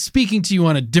 It's speaking to you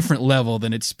on a different level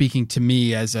than it's speaking to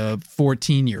me as a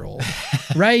 14-year-old,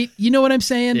 right? You know what I'm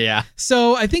saying? Yeah.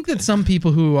 So I think that some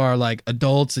people who are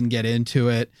adults and get into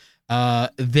it, I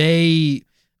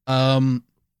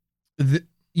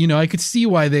could see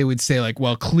why they would say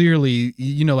well, clearly,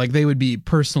 they would be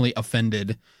personally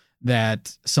offended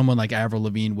that someone like Avril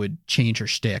Lavigne would change her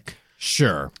shtick.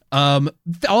 Sure.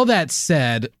 All that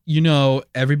said,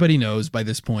 everybody knows by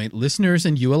this point, listeners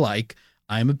and you alike,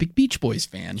 I'm a big Beach Boys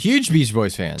fan. Huge Beach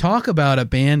Boys fan. Talk about a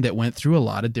band that went through a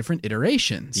lot of different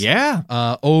iterations. Yeah.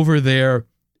 Over their,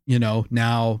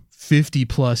 now 50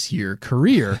 plus year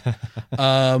career.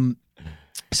 I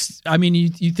mean,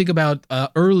 you think about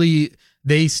early,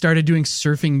 they started doing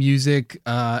surfing music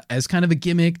as kind of a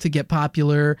gimmick to get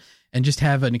popular and just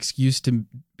have an excuse to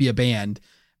be a band.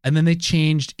 And then they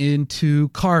changed into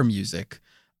car music.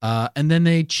 And then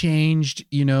they changed,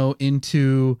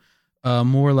 into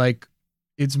more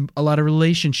it's a lot of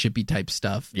relationship-y type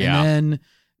stuff. Yeah. And then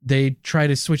they try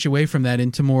to switch away from that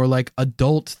into more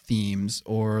adult themes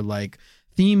or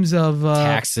themes of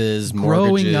taxes,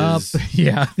 growing up. mortgages,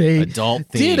 Yeah, they adult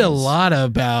did a themes. lot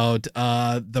about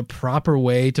the proper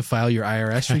way to file your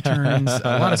IRS returns.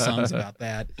 A lot of songs about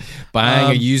that.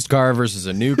 Buying a used car versus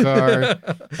a new car.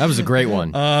 That was a great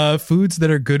one. Foods that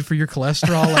are good for your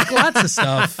cholesterol, like lots of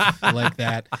stuff like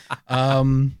that.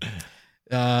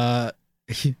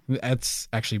 That's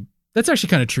actually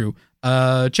kind of true.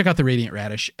 Check out the Radiant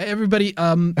Radish, everybody.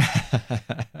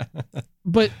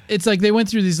 But it's like they went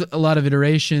through a lot of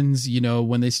iterations. You know,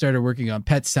 when they started working on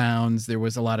Pet Sounds, there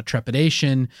was a lot of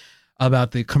trepidation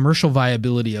about the commercial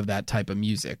viability of that type of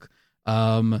music.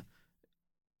 Good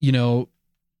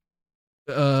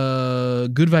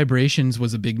Vibrations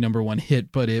was a big #1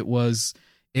 hit, but it was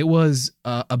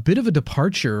a bit of a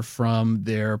departure from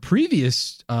their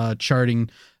previous charting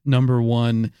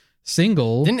 #1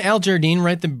 single. Didn't Al Jardine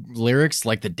write the lyrics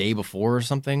like the day before or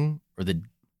something? Or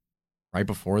right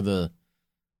before the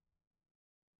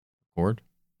record?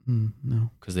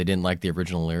 No. Because they didn't like the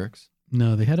original lyrics?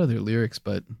 No, they had other lyrics,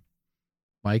 but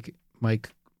Mike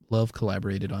Love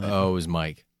collaborated on it. Oh, it was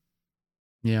Mike.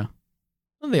 Yeah.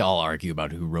 Well, they all argue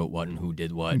about who wrote what and who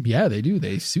did what. Yeah, they do.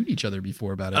 They sued each other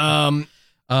before about it.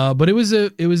 But it was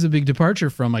a big departure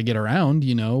from I Get Around,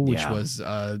 which was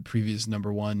previous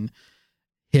 #1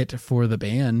 hit for the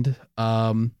band.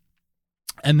 And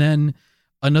then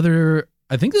another,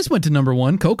 I think this went to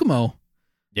 #1, Kokomo.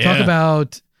 Yeah.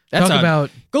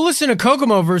 Go listen to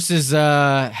Kokomo versus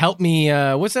Help Me,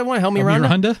 what's that one? Help Me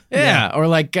Rhonda? Yeah. Or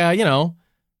like,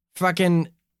 fucking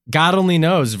God Only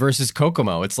Knows versus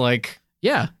Kokomo. It's like...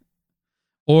 Yeah.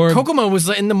 Or Kokomo was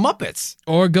in the Muppets.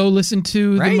 Or go listen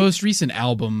to the most recent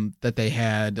album that they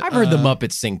had. I've heard the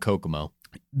Muppets sing Kokomo.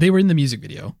 They were in the music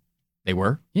video. They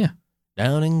were? Yeah.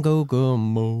 Down in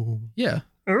Kokomo. Yeah.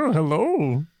 Oh,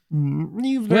 hello.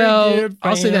 Well,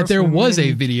 I'll say that there was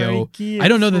a video. I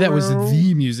don't know that was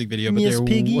the music video, but there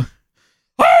Piggy.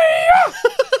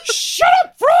 Shut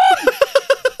up, frog!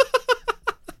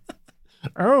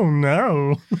 Oh,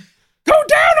 no. Go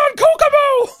down on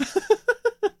Kokomo!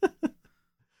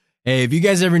 Hey, if you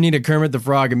guys ever need a Kermit the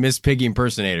Frog and Miss Piggy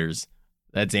impersonators,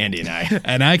 that's Andy and I.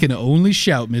 And I can only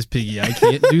shout Miss Piggy. I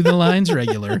can't do the lines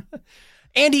regular.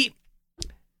 Andy,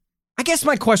 I guess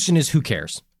my question is, who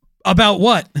cares? About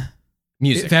what?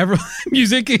 Music.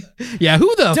 Music? Yeah,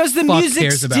 who the Does the fuck music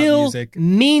cares about still music?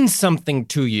 mean something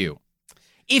to you?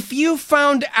 If you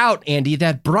found out, Andy,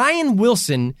 that Brian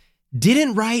Wilson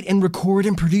didn't write and record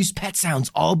and produce Pet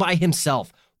Sounds all by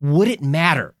himself, would it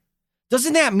matter?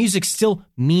 Doesn't that music still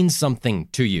mean something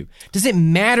to you? Does it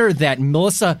matter that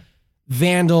Melissa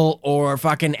Vandal or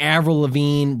fucking Avril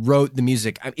Lavigne wrote the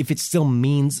music if it still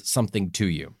means something to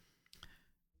you?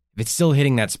 If it's still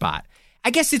hitting that spot? I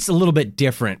guess it's a little bit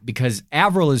different because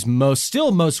Avril is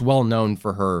still most well known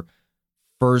for her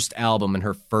first album and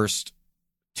her first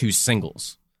 2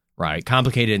 singles, right?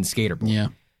 Complicated and Skater Boy. Yeah.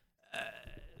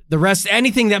 The rest,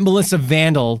 anything that Melissa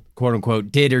Vandal, quote unquote,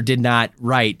 did or did not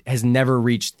write has never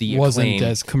reached the Wasn't acclaim.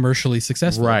 as commercially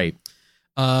successful. Right.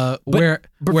 But But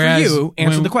whereas for you,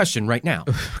 answer when- the question right now.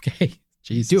 Okay.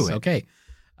 Jesus. Do it. Okay.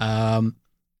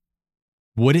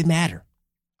 Would it matter?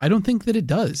 I don't think that it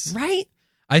does. Right?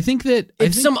 I think that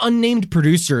If some unnamed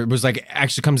producer was like,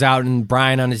 actually comes out and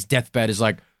Brian on his deathbed is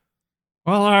like,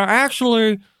 well,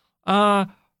 actually,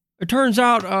 it turns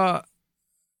out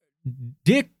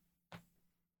Dick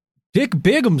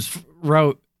Bigums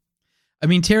wrote. I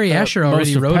mean, Terry Asher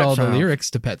already most of wrote Pet all the Sounds.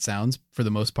 lyrics to Pet Sounds for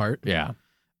the most part. Yeah.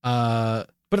 Uh,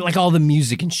 But like all the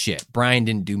music and shit, Brian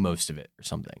didn't do most of it or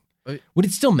something. Would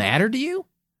it still matter to you?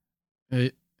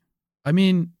 I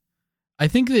mean, I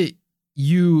think that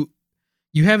you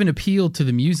have an appeal to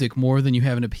the music more than you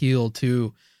have an appeal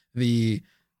to the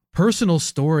personal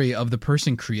story of the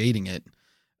person creating it.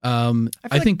 I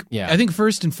think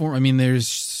first and foremost, I mean, there's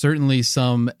certainly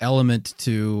some element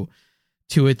to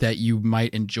it that you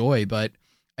might enjoy, but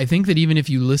I think that even if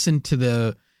you listen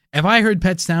to if I heard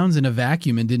Pet Sounds in a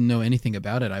vacuum and didn't know anything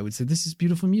about it, I would say this is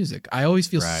beautiful music. I always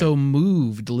feel so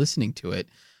moved listening to it.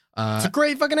 It's a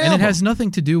great fucking album. And it has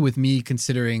nothing to do with me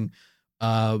considering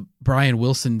Brian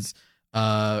Wilson's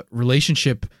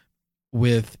relationship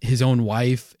with his own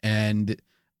wife and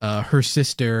her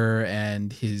sister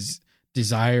and his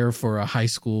desire for a high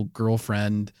school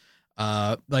girlfriend.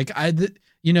 And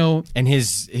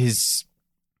his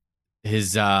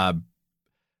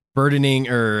burdening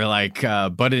or like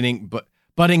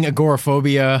budding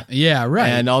agoraphobia. Yeah, right.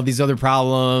 And all these other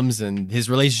problems and his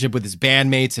relationship with his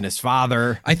bandmates and his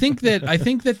father. I think that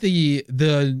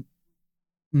the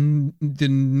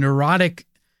neurotic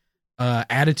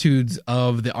attitudes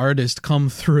of the artist come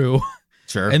through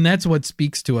Sure. And that's what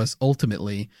speaks to us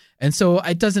ultimately. And so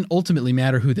it doesn't ultimately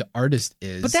matter who the artist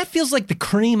is. But that feels like the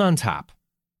cream on top.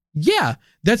 Yeah,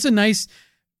 that's a nice,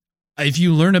 if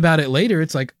you learn about it later,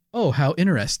 it's like, oh, how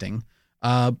interesting.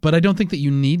 But I don't think that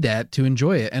you need that to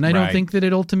enjoy it. And I don't think that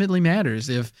it ultimately matters.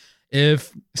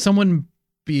 If someone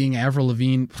being Avril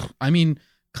Lavigne, I mean,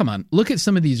 come on, look at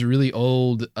some of these really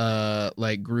old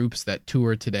like groups that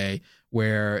tour today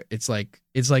where it's like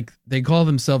they call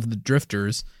themselves the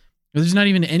Drifters. There's not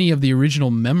even any of the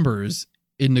original members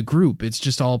in the group. It's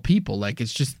just all people. Like,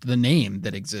 it's just the name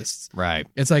that exists. Right.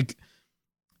 It's like,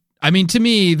 I mean, to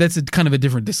me, that's a kind of a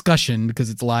different discussion because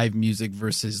it's live music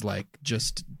versus like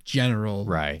just general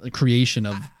creation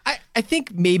of. I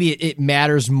think maybe it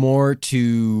matters more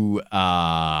to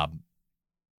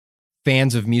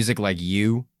fans of music like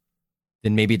you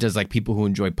than maybe it does like people who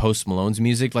enjoy Post Malone's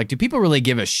music. Like, do people really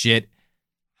give a shit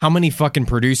how many fucking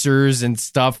producers and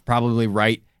stuff probably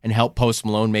write and help Post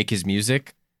Malone make his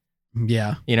music?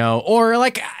 Yeah. You know, or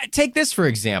like, take this for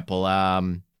example.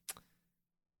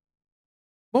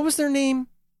 What was their name?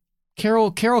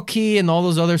 Carol Key and all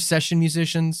those other session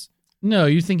musicians? No,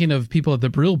 you're thinking of people at the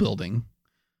Brill Building,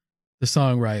 the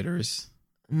songwriters.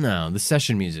 No, the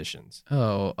session musicians.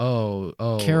 Oh.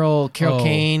 Carol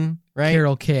Kane, right?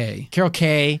 Carol Kay.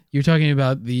 You're talking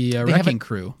about the Wrecking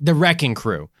Crew. The Wrecking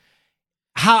Crew.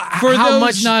 For how those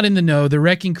much not in the know, the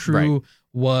Wrecking Crew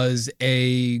was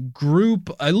a group,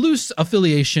 a loose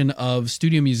affiliation of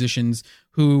studio musicians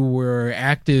who were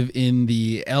active in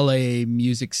the LA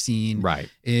music scene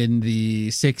in the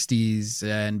 60s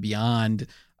and beyond.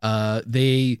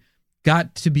 They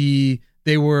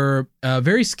were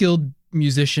very skilled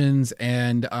musicians,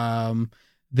 and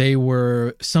they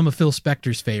were some of Phil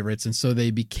Spector's favorites, and so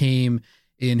they became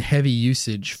in heavy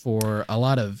usage for a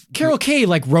lot of... Carol Kay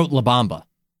wrote La Bamba.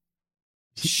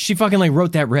 She fucking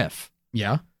wrote that riff.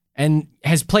 Yeah. And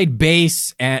has played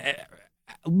bass and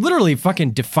literally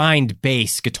fucking defined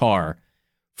bass guitar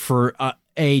for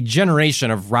a generation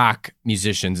of rock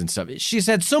musicians and stuff. She's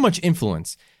had so much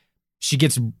influence. She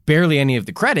gets barely any of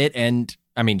the credit, and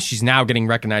I mean, she's now getting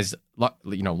recognized,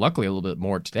 luckily a little bit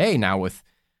more today now with,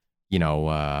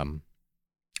 guitar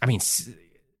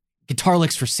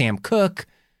licks for Sam Cooke.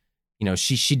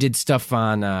 She did stuff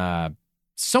on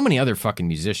so many other fucking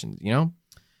musicians, Yeah,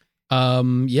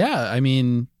 I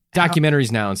mean,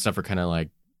 documentaries now and stuff are kind of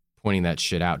pointing that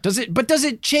shit out. Does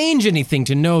it change anything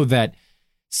to know that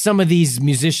some of these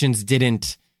musicians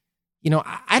didn't,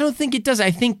 I don't think it does.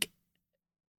 I think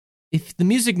if the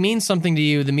music means something to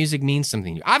you, the music means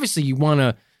something to you. Obviously you want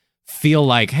to feel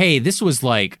like, hey, this was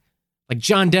like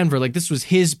John Denver, this was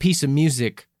his piece of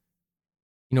music.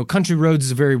 Country Roads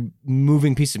is a very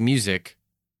moving piece of music.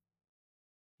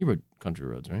 You wrote Country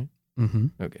Roads, right? Mm-hmm.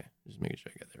 Okay. Just making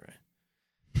sure I got that right.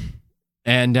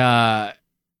 And,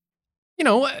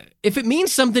 if it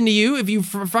means something to you, if you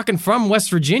fucking from West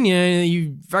Virginia,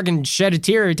 you fucking shed a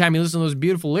tear every time you listen to those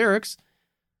beautiful lyrics,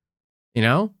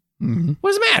 Mm-hmm. What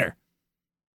does it matter?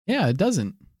 Yeah, it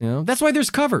doesn't. That's why there's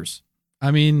covers.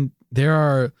 I mean, there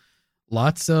are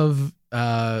lots of,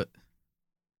 what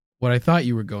I thought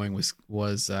you were going was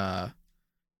Carole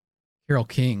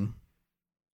King.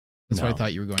 That's what I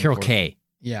thought you were going Carol for. Kay.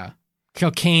 Yeah.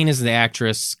 Carol Kane is the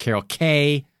actress. Carol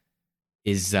Kay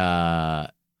is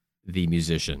the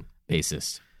musician,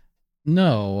 bassist.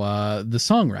 No, the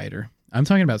songwriter. I'm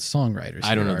talking about songwriters.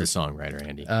 I don't know the songwriter,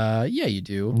 Andy. Yeah, you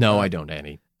do. No, I don't,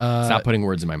 Andy. Stop putting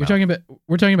words in my mouth.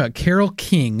 We're talking about Carole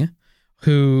King,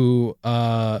 who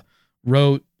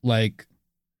wrote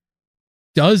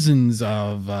dozens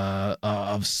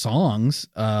of songs.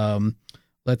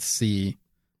 Let's see.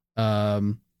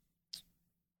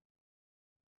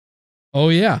 Oh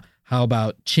yeah, how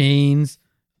about Chains,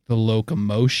 The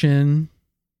Locomotion?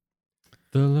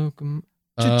 Chains.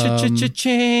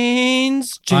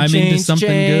 I'm into something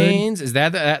chains. good. Is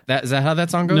that how that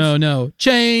song goes? No.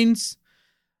 Chains.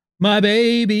 My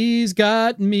baby's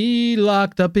got me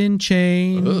locked up in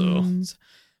chains.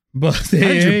 But how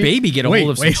did your baby get a hold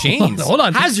of some chains? Hold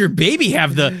on. How does your baby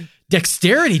have the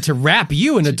dexterity to wrap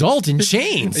you, an adult, in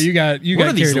chains? You got what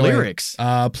are these away. lyrics?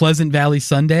 Pleasant Valley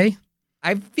Sunday.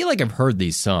 I feel like I've heard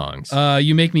these songs.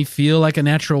 You make me feel like a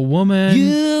natural woman.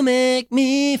 You make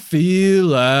me feel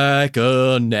like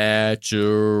a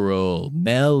natural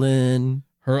melon.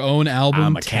 Her own album,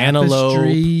 I'm a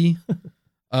cantaloupe.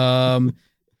 Tapestry.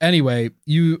 Anyway,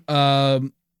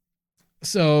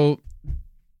 so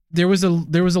there was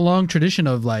a long tradition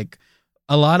of a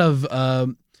lot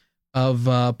of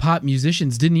pop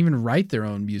musicians didn't even write their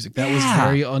own music. That was Yeah.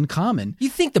 very uncommon. You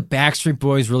think the Backstreet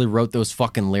Boys really wrote those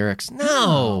fucking lyrics?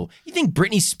 No. You think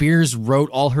Britney Spears wrote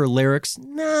all her lyrics?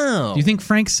 No. Do you think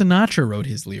Frank Sinatra wrote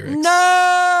his lyrics?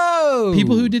 No.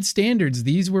 People who did standards,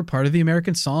 these were part of the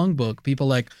American Songbook. People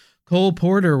like Cole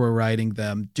Porter were writing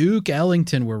them. Duke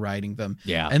Ellington were writing them.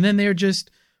 Yeah. And then they're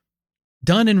just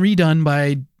done and redone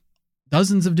by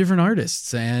dozens of different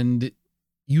artists. And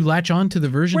you latch on to the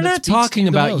version We're that not speaks to talking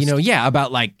you the about, most.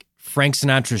 about like Frank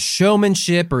Sinatra's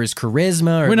showmanship or his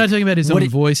charisma. Or We're not talking about his what own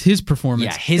voice, his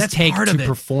performance. Yeah, his That's take part to of it.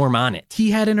 perform on it.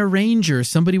 He had an arranger.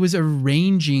 Somebody was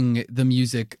arranging the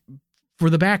music for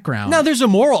the background. Now, there's a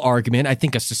moral argument, I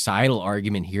think a societal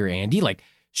argument here, Andy. Like,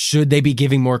 should they be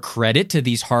giving more credit to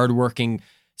these hardworking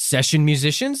session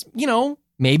musicians?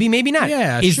 Maybe, maybe not.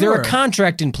 Yeah, Is there a sure.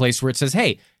 contract in place where it says,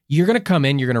 hey, you're going to come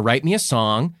in, you're going to write me a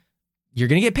song, you're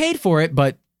going to get paid for it,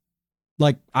 but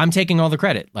like, I'm taking all the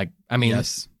credit. Like, I mean,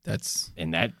 yes, that's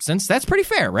in that sense, that's pretty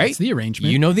fair, right? that's the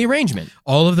arrangement. You know the arrangement.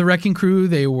 All of the Wrecking Crew,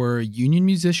 they were union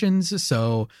musicians,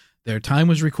 so their time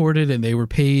was recorded and they were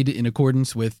paid in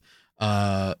accordance with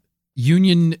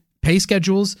union pay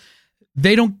schedules.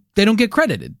 They don't get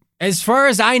credited. As far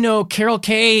as I know, Carol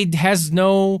Kay has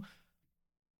no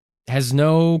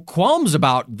qualms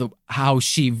about how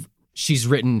she's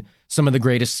written some of the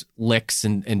greatest licks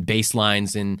and bass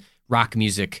lines in rock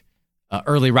music,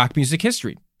 early rock music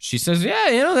history. She says,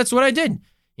 yeah, that's what I did.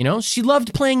 She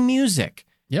loved playing music.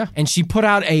 Yeah. And she put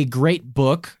out a great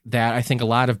book that I think a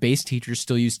lot of bass teachers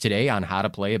still use today on how to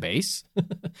play a bass,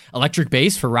 electric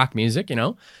bass for rock music,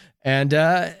 and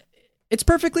it's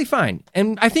perfectly fine.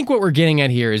 And I think what we're getting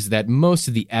at here is that most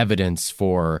of the evidence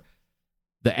for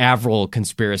the Avril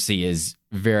conspiracy is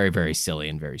very, very silly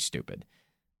and very stupid.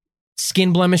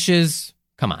 Skin blemishes,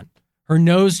 come on. Her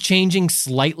nose changing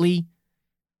slightly.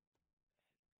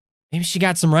 Maybe she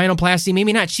got some rhinoplasty,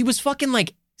 maybe not. She was fucking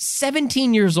like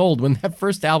 17 years old when that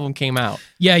first album came out.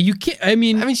 Yeah, you can't. I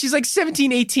mean, She's like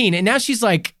 17, 18, and now she's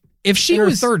like if she in her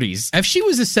was 30s. if she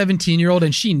was a 17-year-old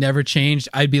and she never changed,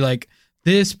 I'd be like,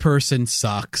 this person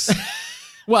sucks.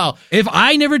 Well, If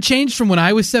I never changed from when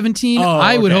I was 17, Oh,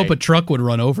 I would okay. hope a truck would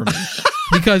run over me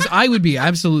because I would be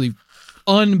absolutely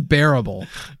unbearable.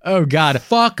 oh God.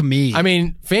 Fuck me. I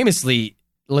mean, famously,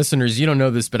 listeners, you don't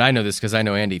know this, but I know this because I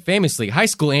know Andy. Famously, high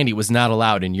school Andy was not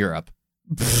allowed in Europe.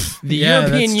 The Yeah,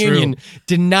 European that's Union true.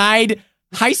 denied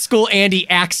high school Andy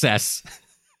access.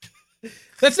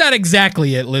 That's not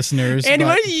exactly it, listeners. Andy,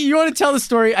 but, you want to tell the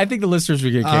story? I think the listeners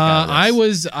would get a kick out of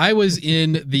this. I was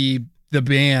in the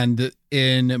band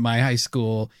in my high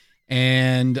school,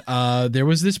 and there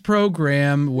was this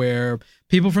program where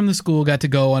people from the school got to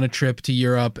go on a trip to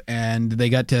Europe, and they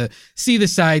got to see the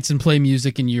sights and play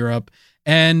music in Europe,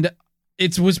 and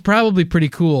it was probably pretty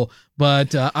cool.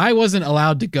 But I wasn't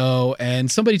allowed to go,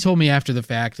 and somebody told me after the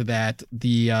fact that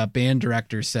the band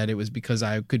director said it was because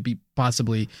I could be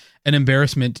possibly an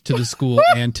embarrassment to the school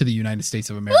and to the United States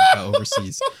of America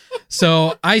overseas.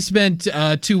 So I spent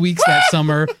 2 weeks that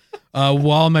summer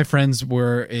while my friends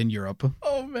were in Europe.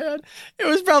 Oh, man. It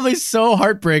was probably so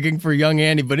heartbreaking for young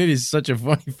Andy, but it is such a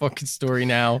funny fucking story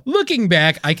now. Looking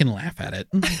back, I can laugh at it.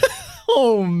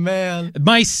 Oh, man.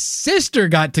 My sister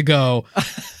got to go.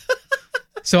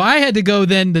 So I had to go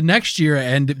then the next year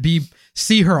and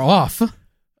see her off.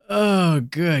 Oh,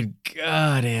 good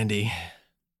God, Andy.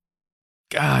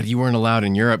 God, you weren't allowed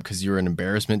in Europe because you were an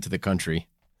embarrassment to the country.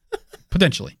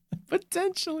 Potentially.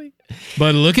 Potentially.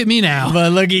 But look at me now.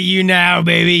 But look at you now,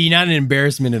 baby. You're not an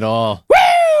embarrassment at all.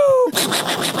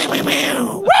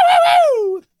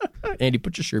 Andy,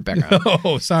 put your shirt back on.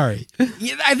 Oh, sorry.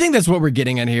 Yeah, I think that's what we're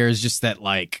getting at here is just that,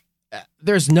 like,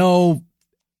 there's no...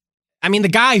 I mean, the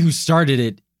guy who started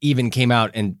it even came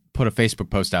out and put a Facebook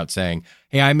post out saying,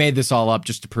 hey, I made this all up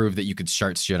just to prove that you could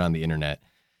start shit on the internet.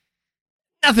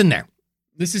 Nothing there.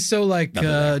 This is so like Nothing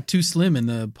there. Too Slim in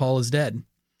the Paul is Dead.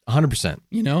 100%.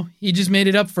 You know, he just made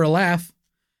it up for a laugh.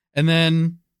 And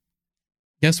then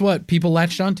guess what? People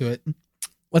latched onto it.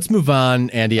 Let's move on,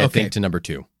 Andy, I Okay. think, to number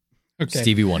 2. Okay.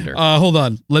 Stevie Wonder. Hold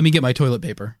on. Let me get my toilet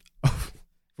paper.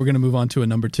 We're going to move on to a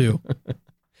number 2.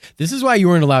 This is why you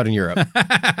weren't allowed in Europe.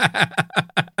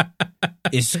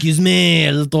 Excuse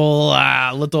me, little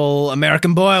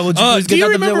American boy. Would you please do get you out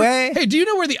of remember? the way? Hey, do you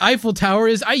know where the Eiffel Tower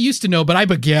is? I used to know, but I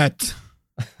baguette.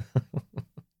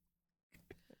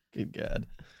 Good God.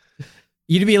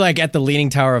 You'd be like at the Leaning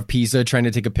Tower of Pisa trying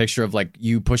to take a picture of like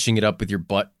you pushing it up with your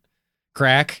butt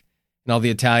crack. And all the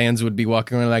Italians would be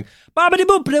walking around like, Babidi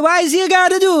boopidi, why is you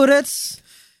gotta do this?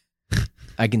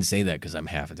 I can say that because I'm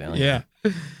half Italian.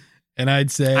 Yeah. And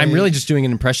I'd say... I'm really just doing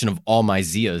an impression of all my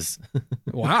Zias.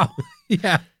 Wow.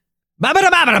 Yeah. Babidi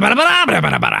babidi babidi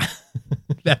babidi babidi.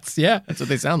 That's what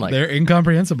they sound like. They're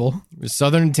incomprehensible.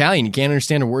 Southern Italian. You can't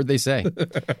understand a word they say.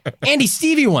 Andy,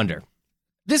 Stevie Wonder.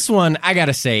 This one, I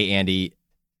gotta say, Andy,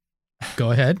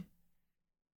 Go ahead.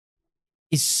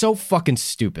 is so fucking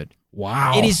stupid.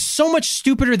 Wow. It is so much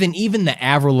stupider than even the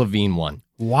Avril Lavigne one.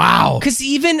 Wow. Because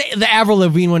even the Avril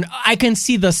Lavigne one, I can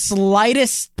see the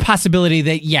slightest possibility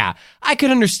that, yeah, I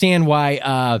could understand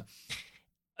why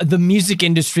the music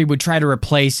industry would try to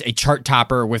replace a chart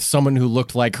topper with someone who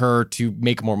looked like her to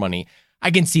make more money. I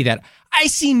can see that. I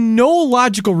see no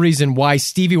logical reason why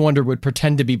Stevie Wonder would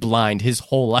pretend to be blind his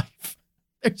whole life.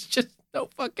 There's just no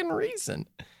fucking reason.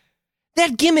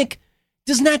 That gimmick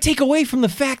does not take away from the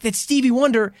fact that Stevie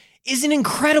Wonder is an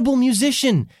incredible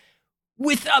musician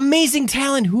with amazing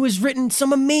talent who has written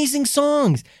some amazing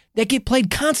songs that get played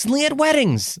constantly at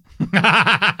weddings.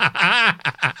 How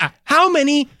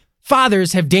many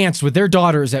fathers have danced with their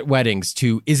daughters at weddings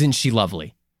to Isn't She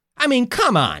Lovely? I mean,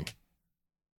 come on.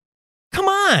 Come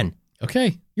on.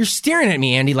 Okay. You're staring at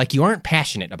me, Andy, like you aren't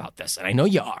passionate about this, and I know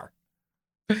you are.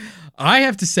 I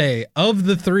have to say, of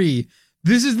the three,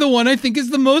 this is the one I think is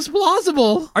the most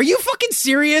plausible. Are you fucking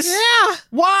serious? Yeah.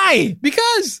 Why?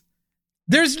 Because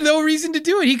there's no reason to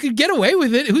do it. He could get away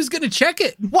with it. Who's going to check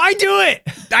it? Why do it?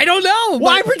 I don't know.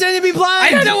 Why but pretend to be blind?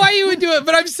 I don't know why you would do it,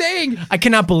 but I'm saying I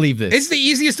cannot believe this. it's the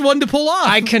easiest one to pull off.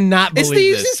 I cannot believe It's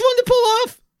the this. easiest one to pull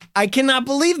off. I cannot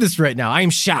believe this right now. I am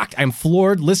shocked. I'm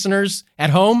floored. Listeners at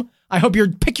home, I hope you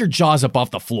pick your jaws up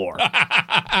off the floor.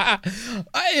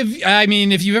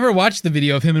 If you've ever watched the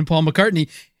video of him and Paul McCartney,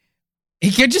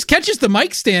 he just catches the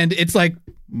mic stand. It's like,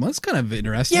 well, that's kind of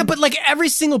interesting. Yeah, but like every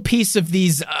single piece of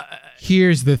these...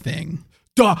 here's the thing.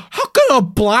 Duh, how can a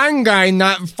blind guy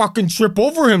not fucking trip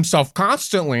over himself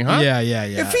constantly, huh? Yeah.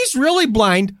 If he's really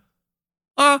blind,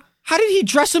 how did he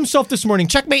dress himself this morning?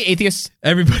 Checkmate, atheist.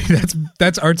 Everybody,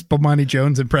 that's Art's Bomani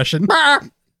Jones impression.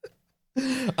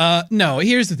 No,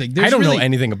 here's the thing. I don't know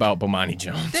anything about Bomani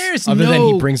Jones. There's other than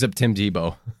no- he brings up Tim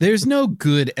Tebow. There's no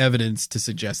good evidence to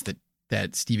suggest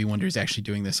that Stevie Wonder is actually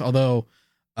doing this. Although,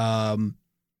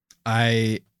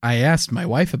 I asked my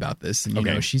wife about this, and you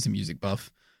know she's a music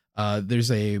buff. There's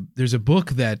a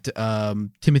book that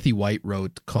Timothy White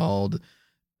wrote called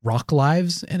Rock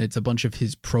Lives, and it's a bunch of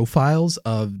his profiles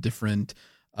of different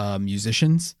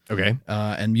musicians,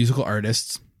 and musical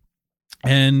artists.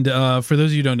 And for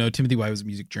those of you who don't know, Timothy White was a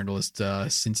music journalist,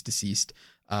 since deceased.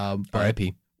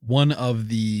 R.I.P. One of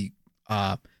the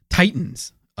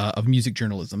titans of music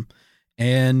journalism,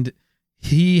 and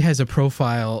he has a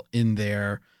profile in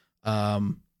there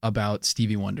about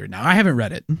Stevie Wonder. Now, I haven't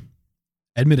read it,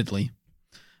 admittedly,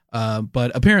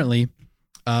 but apparently,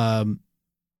 Amanda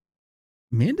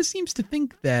seems to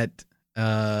think that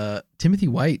Timothy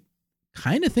White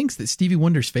kind of thinks that Stevie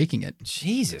Wonder's faking it.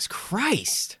 Jesus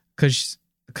Christ. Because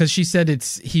she said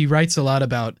he writes a lot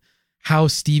about how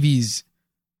Stevie's,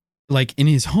 like, in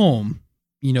his home,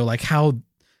 you know, like how,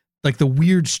 like, the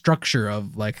weird structure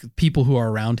of, like, people who are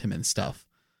around him and stuff.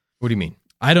 What do you mean?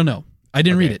 I don't know. I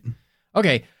didn't read it.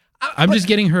 Okay. I'm just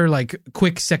getting her, like,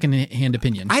 quick second-hand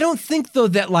opinion. I don't think, though,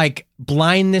 that, like,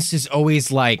 blindness is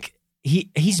always, like,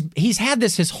 he's had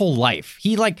this his whole life.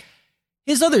 He, like,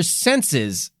 his other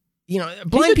senses... You know,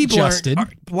 blind people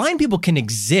can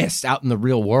exist out in the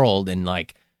real world and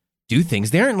like do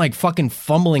things. They aren't like fucking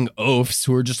fumbling oafs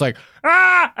who are just like,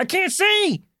 I can't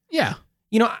see. Yeah.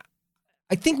 You know,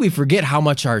 I think we forget how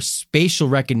much our spatial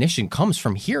recognition comes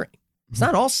from hearing. It's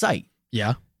not all sight.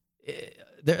 Yeah.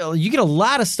 You get a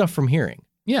lot of stuff from hearing.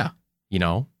 Yeah. You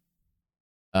know,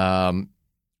 I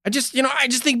just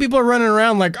think people are running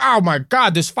around like, oh my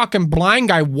God, this fucking blind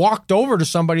guy walked over to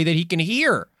somebody that he can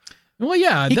hear. Well,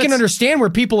 yeah, he can understand where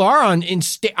people are in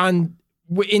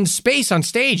space on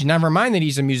stage. Never mind that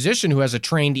he's a musician who has a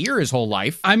trained ear his whole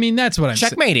life. I mean, that's what I'm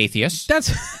saying. Checkmate, atheist. That's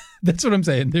what I'm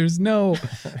saying. There's no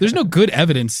good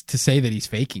evidence to say that he's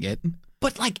faking it.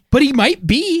 But he might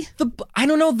be. I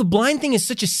don't know. The blind thing is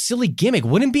such a silly gimmick.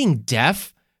 Wouldn't being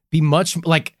deaf be much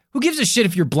like? Who gives a shit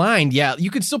if you're blind? Yeah,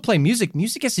 you can still play music.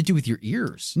 Music has to do with your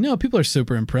ears. No, people are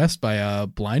super impressed by a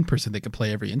blind person that can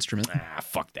play every instrument.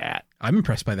 Fuck that. I'm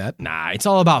impressed by that. Nah, it's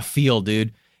all about feel,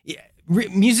 dude.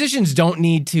 Musicians don't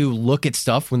need to look at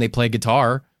stuff when they play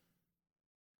guitar.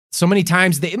 So many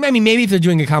times, maybe if they're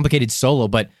doing a complicated solo,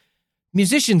 but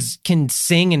musicians can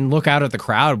sing and look out at the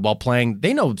crowd while playing.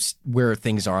 They know where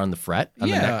things are on the fret.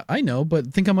 Yeah, I know, but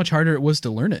think how much harder it was to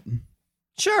learn it.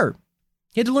 Sure.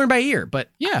 He had to learn by ear, but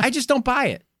yeah, I just don't buy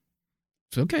it.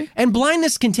 It's okay. And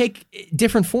blindness can take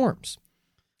different forms.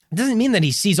 It doesn't mean that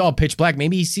he sees all pitch black.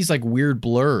 Maybe he sees like weird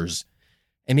blurs.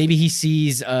 And maybe he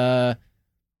sees, I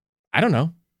don't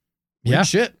know. Weird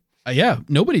shit. Yeah,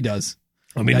 nobody does.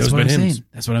 I mean, That's those what I'm been hymns. saying.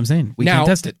 That's what I'm saying. We Now- can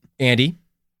test it. Andy,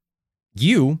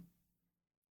 you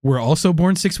We're also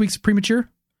born 6 weeks premature.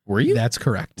 were you? That's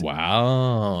correct.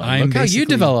 Wow. I'm Look how you basically-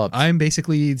 developed. I'm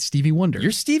basically Stevie Wonder.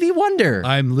 You're Stevie Wonder.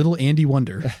 I'm little Andy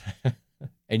Wonder.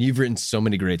 And you've written so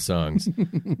many great songs.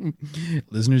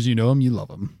 Listeners, you know him, you love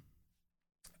him.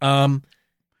 Andy,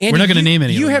 We're not gonna name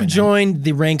any of You them have right now. joined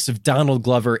the ranks of Donald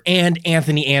Glover and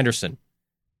Anthony Anderson,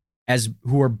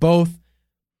 who are both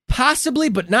possibly,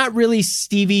 but not really,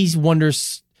 Stevie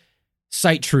Wonder's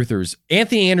sight truthers.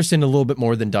 Anthony Anderson a little bit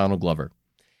more than Donald Glover.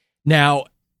 Now,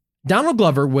 Donald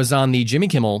Glover was on the Jimmy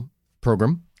Kimmel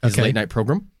program, his Okay. late night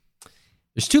program.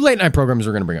 There's 2 late night programs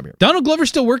we're going to bring up here. Donald Glover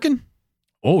still working?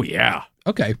 Oh, yeah.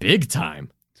 Okay. Big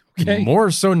time. Okay. More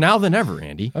so now than ever,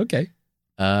 Andy. Okay.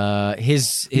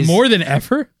 His More than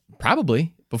ever?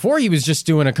 Probably. Before he was just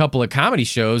doing a couple of comedy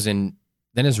shows, and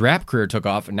then his rap career took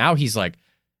off, and now he's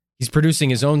producing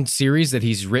his own series that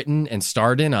he's written and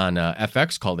starred in on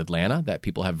FX called Atlanta that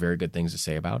people have very good things to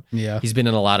say about. Yeah. He's been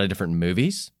in a lot of different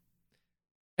movies.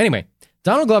 Anyway,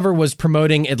 Donald Glover was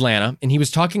promoting Atlanta, and he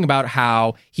was talking about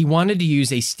how he wanted to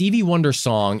use a Stevie Wonder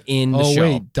song in the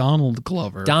show. Wait, Donald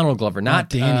Glover. Donald Glover, not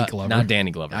Danny Glover. Not Danny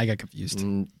Glover. I got confused.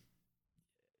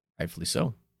 Rightfully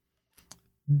so.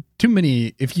 Too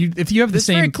many. If you have the It's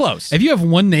same, very close. If you have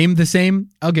one name the same,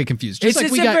 I'll get confused. Just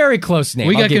It's like a very close name.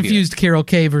 we I'll got give you confused. Carol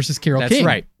K versus Carol That's King.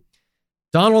 right.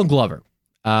 Donald Glover,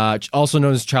 also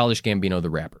known as Childish Gambino, the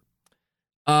rapper.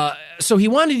 So he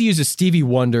wanted to use a Stevie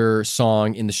Wonder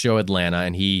song in the show Atlanta,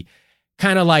 and he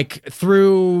kind of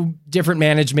through different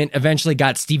management, eventually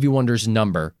got Stevie Wonder's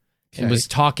number and was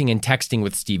talking and texting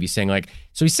with Stevie, saying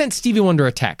so he sent Stevie Wonder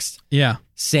a text Yeah.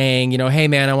 saying, hey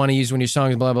man, I want to use one of your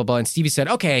songs, blah, blah, blah. And Stevie said,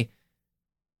 okay,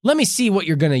 let me see what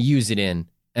you're going to use it in,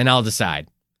 and I'll decide.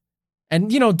 And,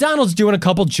 Donald's doing a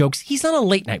couple jokes. He's on a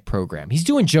late night program. He's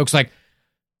doing jokes like,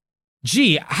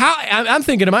 gee, I'm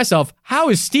thinking to myself, how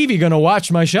is Stevie going to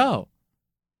watch my show?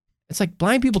 It's like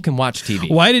blind people can watch TV.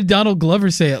 Why did Donald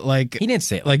Glover say it like He didn't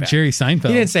say it like that. Jerry Seinfeld?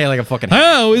 He didn't say it like a fucking...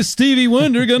 How is Stevie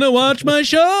Wonder gonna watch my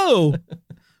show?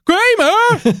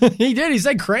 Kramer. He did. He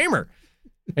said Kramer.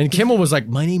 And Kimmel was like,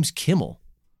 my name's Kimmel.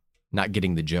 Not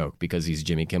getting the joke because he's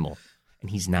Jimmy Kimmel. And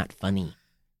he's not funny.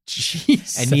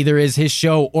 Jeez. And neither is his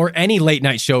show or any late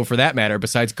night show for that matter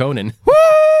besides Conan. Woo!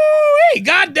 Hey,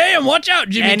 goddamn! Watch out,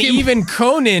 Jimmy. And Kimmel. even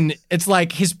Conan, it's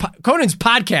like Conan's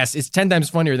podcast is 10 times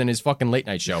funnier than his fucking late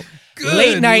night show. Good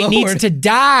Late night Lord. needs to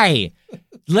die.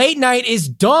 Late night is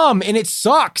dumb and it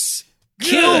sucks.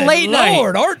 Kill Good late night.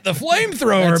 Lord, Art the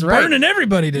flamethrower That's right. burning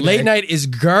everybody today. Late night is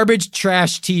garbage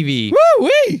trash TV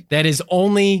Woo-wee. that is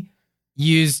only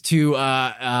used to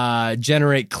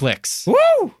generate clicks.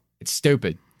 Woo! It's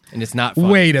stupid and it's not fun.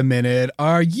 Wait a minute.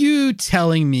 Are you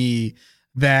telling me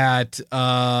that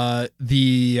the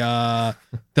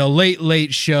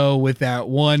late show with that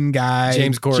one guy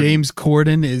James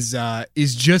Corden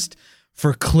is just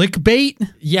for clickbait?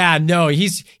 Yeah, no,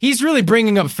 he's really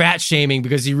bringing up fat shaming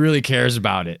because he really cares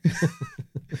about it.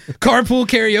 Carpool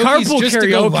karaoke just to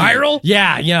go viral?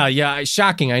 Yeah.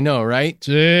 Shocking, I know, right?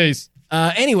 Jeez.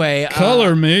 Anyway,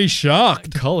 Color me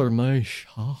shocked. color my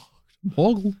shock.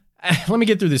 Let me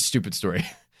get through this stupid story.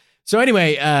 So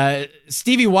anyway,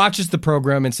 Stevie watches the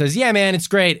program and says, yeah, man, it's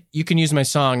great. You can use my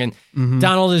song. And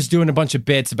Donald is doing a bunch of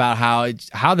bits about how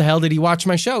the hell did he watch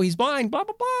my show? He's blind, blah,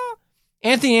 blah, blah.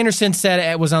 Anthony Anderson said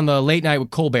it was on the Late Night with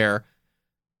Colbert,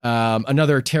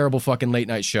 another terrible fucking late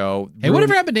night show. Hey,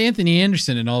 whatever happened to Anthony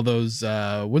Anderson and all those,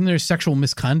 wasn't there sexual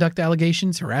misconduct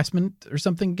allegations, harassment or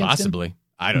something against him? Possibly.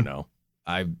 I don't know.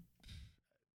 I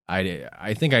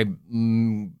think I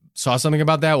saw something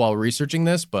about that while researching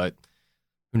this, but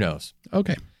who knows?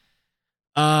 Okay.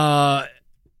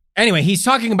 Anyway, he's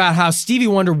talking about how Stevie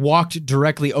Wonder walked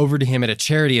directly over to him at a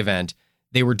charity event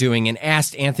they were doing and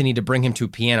asked Anthony to bring him to a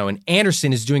piano. And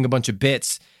Anderson is doing a bunch of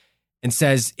bits and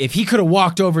says, if he could have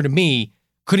walked over to me,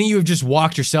 couldn't you have just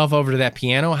walked yourself over to that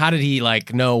piano? How did he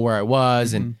know where I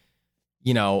was? And,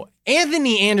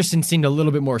 Anthony Anderson seemed a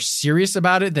little bit more serious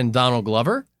about it than Donald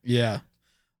Glover. Yeah.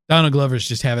 Donald Glover's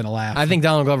just having a laugh. I think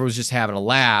Donald Glover was just having a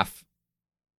laugh,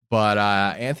 but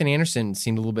Anthony Anderson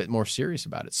seemed a little bit more serious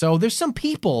about it. So there's some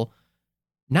people,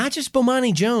 not just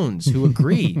Bomani Jones, who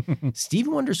agree Stevie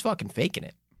Wonder's fucking faking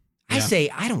it. I Yeah. say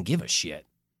I don't give a shit.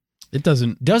 It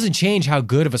doesn't. Doesn't change how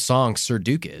good of a song Sir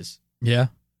Duke is. Yeah.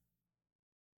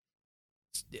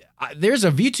 There's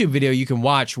a YouTube video you can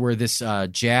watch where this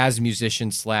jazz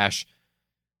musician / kid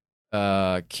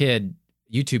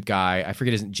YouTube guy, I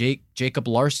forget his name, Jacob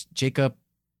Larson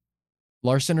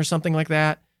or something like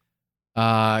that.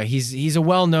 He's a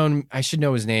well-known, I should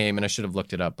know his name and I should have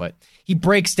looked it up, but he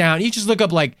breaks down. You just look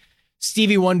up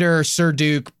Stevie Wonder, Sir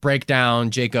Duke,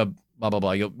 Breakdown, Jacob, blah, blah,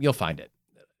 blah. You'll find it.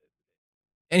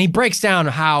 And he breaks down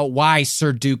why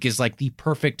Sir Duke is like the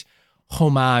perfect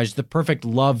homage, the perfect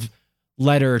love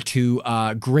letter to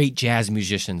great jazz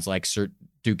musicians like Sir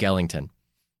Duke Ellington.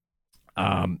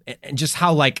 And just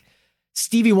how like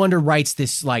Stevie Wonder writes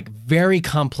this like very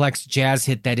complex jazz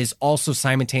hit that is also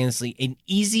simultaneously an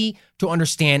easy to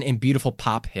understand and beautiful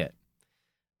pop hit.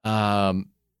 I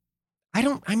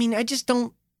just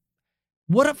don't.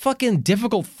 What a fucking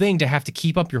difficult thing to have to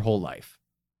keep up your whole life.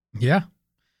 Yeah.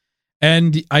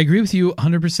 And I agree with you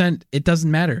 100%. It doesn't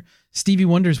matter. Stevie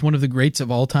Wonder is one of the greats of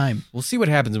all time. We'll see what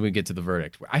happens when we get to the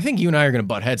verdict. I think you and I are going to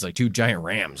butt heads like two giant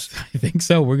Rams. I think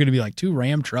so. We're going to be like two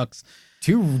Ram trucks.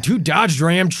 Two Dodge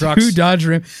Ram trucks. Two Dodge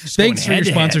Ram. Thanks for your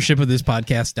head-to-head. sponsorship of this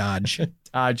podcast, Dodge.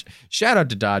 Dodge. Shout out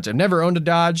to Dodge. I've never owned a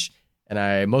Dodge, and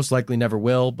I most likely never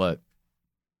will, but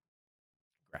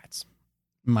congrats.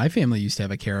 My family used to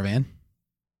have a Caravan.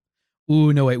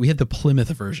 Ooh, no, wait. We had the Plymouth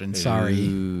version. Sorry.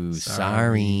 Ooh,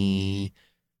 sorry.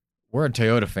 We're a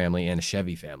Toyota family and a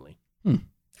Chevy family.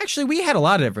 Actually, we had a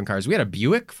lot of different cars. We had a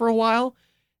Buick for a while,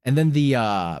 and then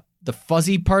the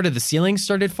fuzzy part of the ceiling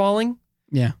started falling.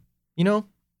 Yeah. You know?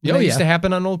 Oh, That used to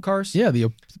happen on old cars. Yeah,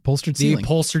 the upholstered ceiling. The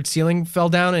upholstered ceiling fell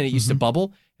down and it used to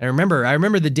bubble. And I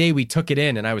remember the day we took it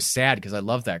in and I was sad because I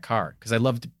loved that car because I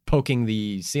loved poking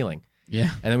the ceiling.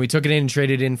 Yeah. And then we took it in and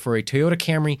traded in for a Toyota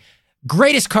Camry.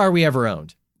 Greatest car we ever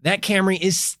owned. That Camry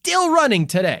is still running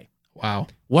today. Wow.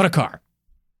 What a car.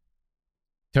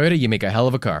 Toyota, you make a hell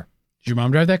of a car. Did your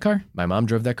mom drive that car? My mom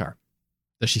drove that car.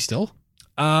 Does she still?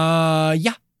 Yeah.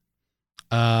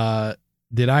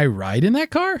 Did I ride in that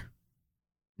car?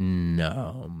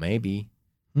 No, maybe.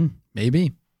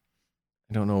 Maybe.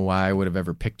 I don't know why I would have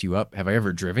ever picked you up. Have I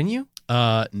ever driven you?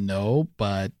 No,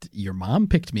 but your mom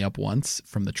picked me up once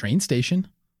from the train station.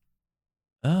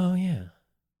 Oh, yeah.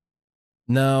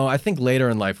 No, I think later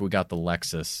in life we got the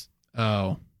Lexus,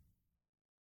 Oh.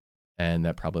 and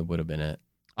that probably would have been it.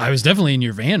 I was definitely in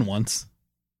your van once.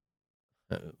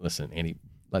 Listen, Andy,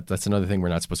 that's another thing we're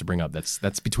not supposed to bring up.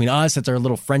 That's between us. That's our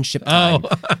little friendship time. Oh.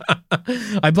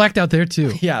 I blacked out there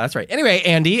too. Yeah, that's right. Anyway,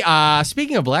 Andy,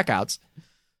 speaking of blackouts,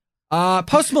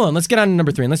 Post Malone, let's get on to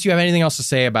number 3, unless you have anything else to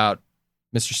say about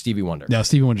Mr. Stevie Wonder. No,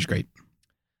 Stevie Wonder's great.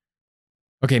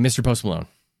 Okay, Mr. Post Malone.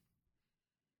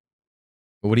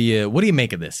 What do you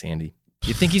make of this, Andy?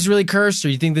 You think he's really cursed, or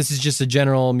you think this is just a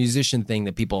general musician thing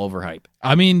that people overhype?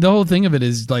 I mean, the whole thing of it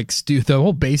is like the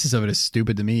whole basis of it is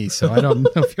stupid to me. So I don't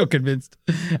feel convinced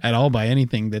at all by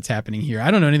anything that's happening here.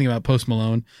 I don't know anything about Post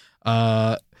Malone.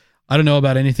 I don't know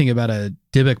about anything about a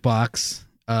Dybbuk box.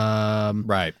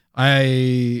 Right.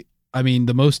 I mean,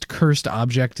 the most cursed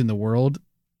object in the world,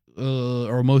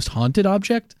 or most haunted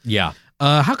object. Yeah.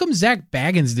 How come Zach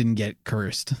Baggins didn't get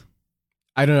cursed?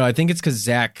 I don't know. I think it's because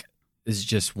Zach is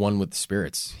just one with the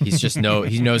spirits. He's just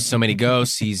he knows so many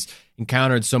ghosts. He's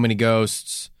encountered so many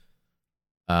ghosts.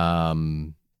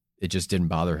 It just didn't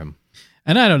bother him.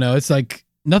 And I don't know. It's like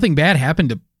nothing bad happened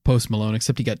to Post Malone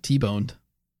except he got T-boned.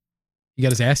 He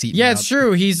got his ass eaten. Yeah, it's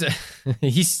true. He's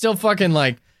still fucking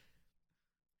like,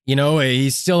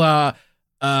 he's still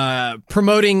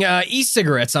promoting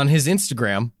e-cigarettes on his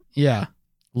Instagram. Yeah.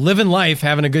 Living life,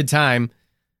 having a good time,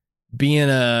 being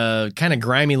a kind of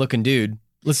grimy looking dude.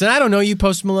 Listen, I don't know you,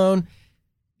 Post Malone.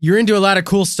 You're into a lot of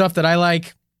cool stuff that I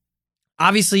like.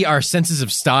 Obviously, our senses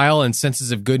of style and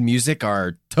senses of good music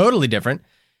are totally different.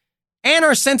 And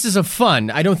our senses of fun,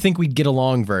 I don't think we'd get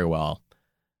along very well.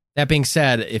 That being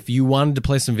said, if you wanted to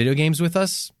play some video games with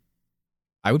us,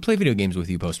 I would play video games with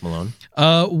you, Post Malone.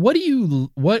 What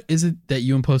is it that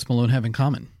you and Post Malone have in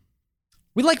common?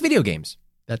 We like video games.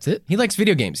 That's it? He likes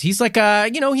video games. He's like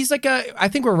I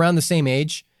think we're around the same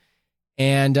age.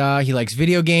 And he likes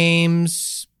video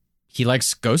games. He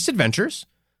likes Ghost Adventures.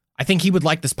 I think he would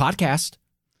like this podcast.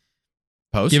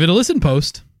 Post. Give it a listen,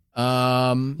 Post.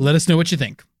 Let us know what you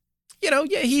think. Yeah,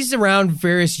 he's around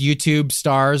various YouTube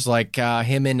stars like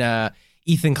him and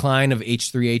Ethan Klein of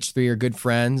H3H3 are good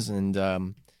friends. And,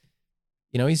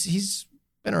 he's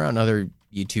been around other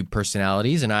YouTube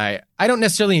personalities. And I don't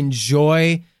necessarily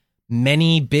enjoy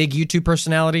many big YouTube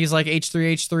personalities like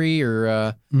H3H3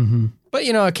 or... But,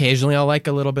 occasionally I'll like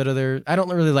a little bit of their... I don't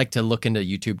really like to look into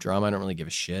YouTube drama. I don't really give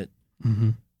a shit. Mm-hmm.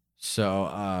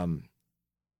 So,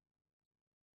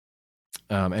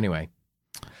 anyway.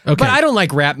 Okay. But I don't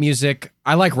like rap music.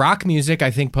 I like rock music.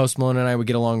 I think Post Malone and I would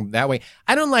get along that way.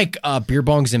 I don't like beer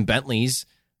bongs and Bentleys.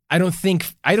 I don't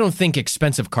think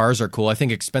expensive cars are cool. I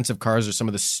think expensive cars are some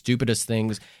of the stupidest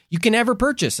things you can ever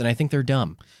purchase, and I think they're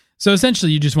dumb. So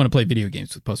essentially, you just want to play video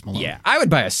games with Post Malone. Yeah, I would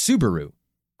buy a Subaru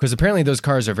because apparently those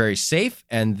cars are very safe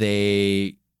and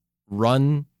they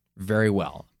run very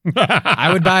well.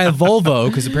 I would buy a Volvo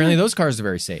because apparently those cars are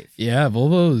very safe. Yeah,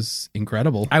 Volvo's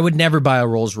incredible. I would never buy a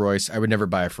Rolls Royce. I would never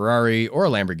buy a Ferrari or a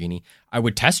Lamborghini. I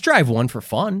would test drive one for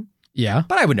fun, Yeah.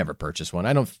 but I would never purchase one.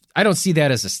 I don't see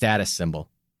that as a status symbol.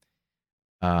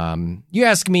 You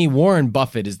ask me, Warren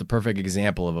Buffett is the perfect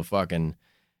example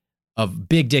of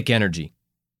big dick energy.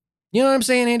 You know what I'm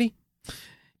saying, Andy?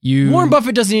 Warren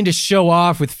Buffett doesn't need to show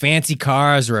off with fancy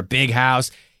cars or a big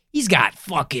house. He's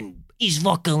fucking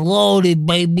loaded,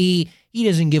 baby. He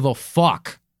doesn't give a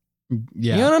fuck.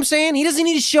 Yeah. You know what I'm saying? He doesn't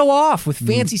need to show off with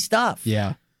fancy stuff.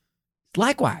 Yeah.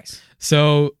 Likewise.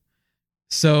 So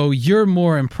you're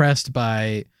more impressed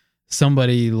by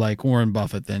somebody like Warren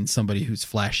Buffett than somebody who's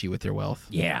flashy with their wealth.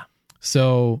 Yeah.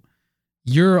 So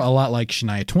you're a lot like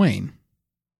Shania Twain.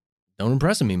 Don't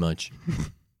impress me much.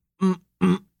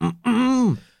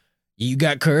 You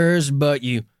got curves, but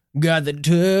you got the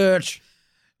touch.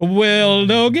 Well,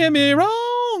 don't get me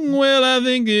wrong. Well, I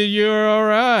think that you're all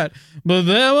right. But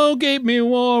that won't keep me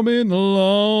warm in the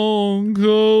long,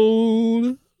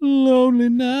 cold, lonely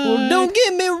night. Well, don't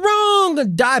get me wrong. The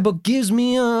die book gives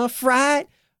me a fright,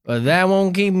 but that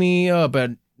won't keep me up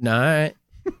at night.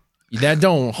 That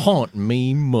don't haunt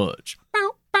me much.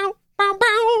 Bow, bow, bow,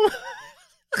 bow.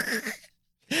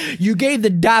 You gave the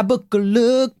die book a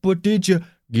look, but did you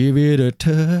give it a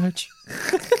touch?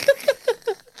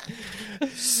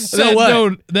 So that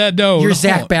what? That don't. You're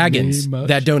Zach haunt me Baggins. much.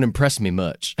 That don't impress me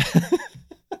much.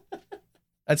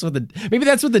 Maybe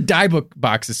that's what the die book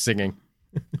box is singing.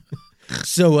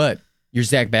 So what? You're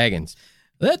Zach Baggins.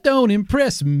 That don't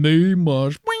impress me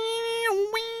much.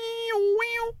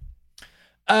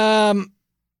 I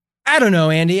don't know,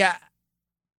 Andy.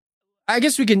 I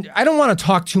guess we can. I don't want to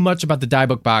talk too much about the die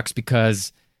book box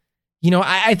because,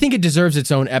 I think it deserves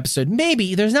its own episode.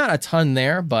 Maybe there's not a ton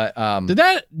there, but Did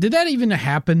that even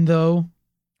happen though?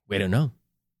 we don't know.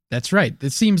 That's right.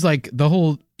 It seems like the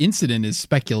whole incident is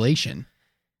speculation.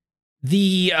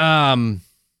 The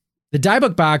die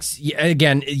book box,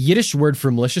 again, Yiddish word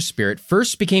for malicious spirit,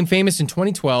 first became famous in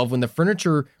 2012 when the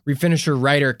furniture refinisher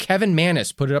writer Kevin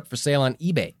Mannis put it up for sale on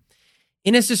eBay.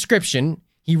 In his description,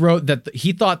 he wrote that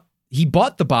he thought he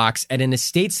bought the box at an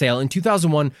estate sale in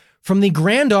 2001 from the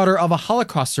granddaughter of a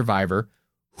Holocaust survivor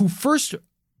who first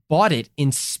bought it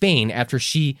in Spain after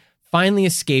she finally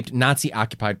escaped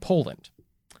Nazi-occupied Poland.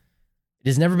 It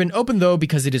has never been opened, though,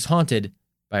 because it is haunted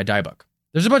by a die book.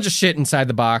 There's a bunch of shit inside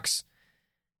the box.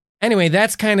 Anyway,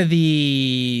 that's kind of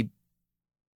the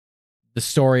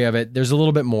story of it. There's a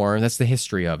little bit more. That's the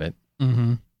history of it.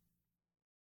 Mm-hmm.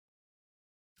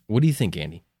 What do you think,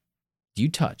 Andy? Do you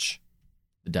touch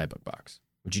the die book box?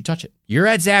 Would you touch it? You're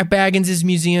at Zach Baggins'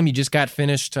 museum. You just got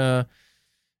finished throwing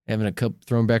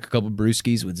back a couple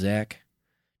brewskis with Zach,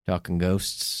 talking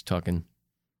ghosts, talking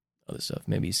other stuff.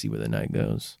 Maybe you see where the night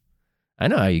goes. I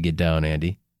know how you get down,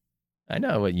 Andy. I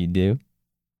know what you do.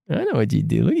 I know what you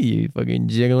do. Look at you fucking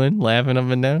jiggling, laughing up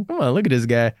and down. Come on, look at this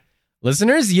guy.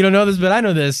 Listeners, you don't know this, but I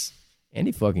know this.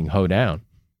 Andy fucking hoe down.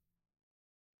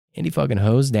 Andy fucking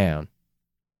hoes down.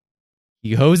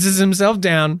 He hoses himself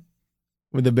down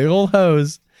with a big old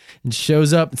hose and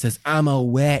shows up and says, I'm a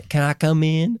wet. Can I come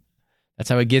in? That's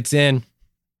how he gets in.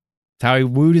 That's how he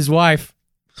wooed his wife.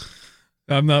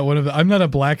 I'm not a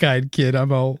black-eyed kid.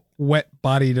 I'm a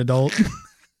wet-bodied adult.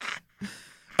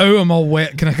 Oh, I'm all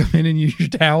wet. Can I come in and use your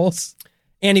towels?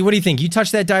 Andy, what do you think? You touch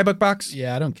that die book box?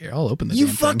 Yeah, I don't care. I'll open the You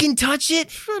damn fucking touch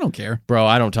it? thing. I don't care. Bro,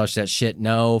 I don't touch that shit.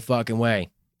 No fucking way.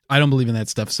 I don't believe in that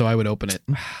stuff, so I would open it.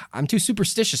 I'm too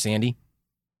superstitious, Andy.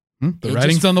 The It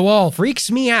writing's just on the wall. Freaks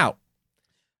me out.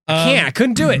 I can't. I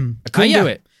couldn't do it. I couldn't do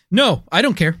it. No, I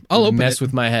don't care. I'll open Mess it.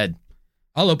 with my head.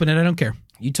 I'll open it. I don't care.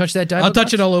 You touch that die book I'll touch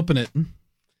box? it. I'll open it. You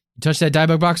touch that die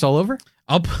book box all over?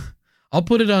 I'll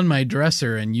put it on my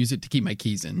dresser and use it to keep my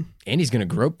keys in. Andy's going to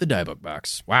grope the die book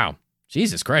box. Wow.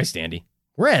 Jesus Christ, Andy.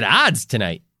 We're at odds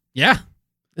tonight. Yeah.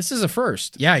 This is a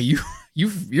first. Yeah,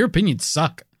 your opinions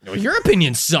suck. No, your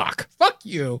opinions suck. Fuck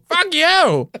you. Fuck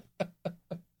you.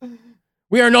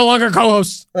 We are no longer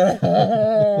co-hosts. I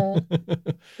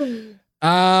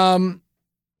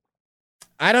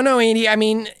don't know, Andy. I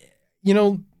mean,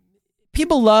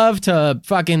 people love to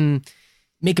fucking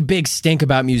make a big stink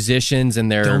about musicians and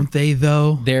Don't they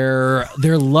though? their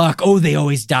luck. Oh, they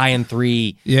always die in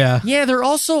 3. Yeah. Yeah, they're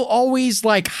also always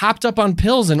like hopped up on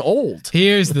pills and old.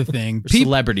 Here's the thing.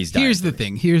 Celebrities die. Here's the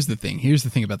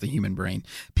thing about the human brain.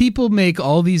 People make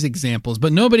all these examples,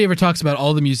 but nobody ever talks about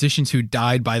all the musicians who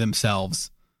died by themselves.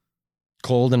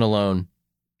 Cold and alone.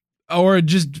 Or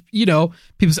just,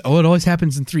 people say, oh, it always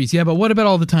happens in 3s. Yeah, but what about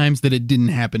all the times that it didn't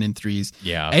happen in 3s?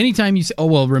 Yeah. Anytime you say, oh,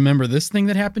 well, remember this thing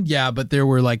that happened? Yeah, but there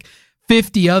were like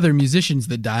 50 other musicians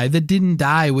that died that didn't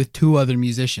die with 2 other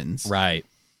musicians. Right.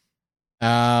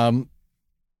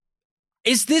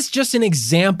 Is this just an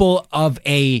example of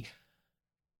a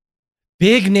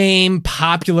big name,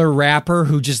 popular rapper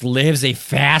who just lives a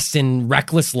fast and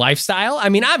reckless lifestyle? I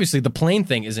mean, obviously the plane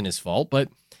thing isn't his fault, but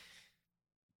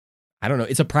I don't know.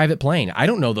 It's a private plane. I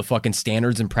don't know the fucking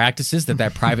standards and practices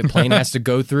that private plane has to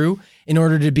go through in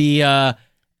order to be Airworthy?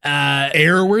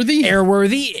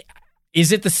 airworthy.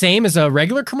 Is it the same as a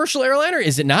regular commercial airliner?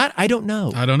 Is it not? I don't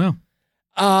know. I don't know.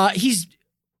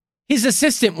 His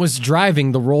assistant was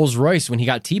driving the Rolls Royce when he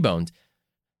got T-boned.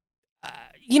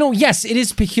 Yes, it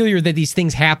is peculiar that these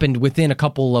things happened within a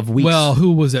couple of weeks. Well,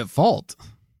 who was at fault?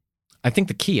 I think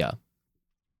the Kia.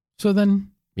 So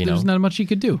then there's not much he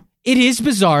could do. It is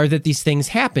bizarre that these things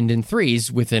happened in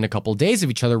threes within a couple days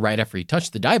of each other right after he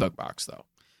touched the die-bug box, though.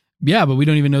 Yeah, but we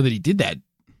don't even know that he did that.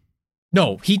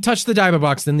 No, he touched the die-bug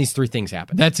box, then these 3 things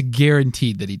happened. That's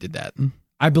guaranteed that he did that.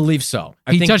 I believe so.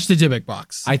 He touched the Dybbuk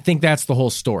box. I think that's the whole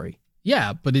story.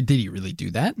 Yeah, but did he really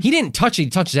do that? He didn't touch it. He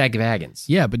touched Zach Baggins.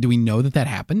 Yeah, but do we know that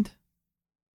happened?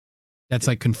 That's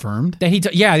like confirmed?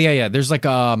 That yeah. There's like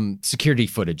security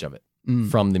footage of it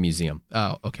from the museum.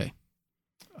 Oh, okay.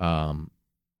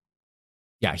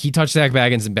 Yeah, he touched Zach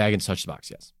Baggins and Baggins touched the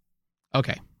box, yes.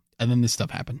 Okay. And then this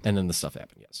stuff happened. And then the stuff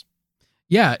happened, yes.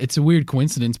 Yeah, it's a weird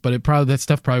coincidence, but that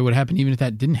stuff probably would happen even if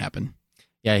that didn't happen.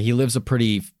 Yeah, he lives a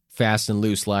pretty fast and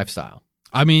loose lifestyle.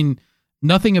 I mean,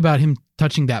 nothing about him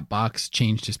touching that box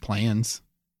changed his plans.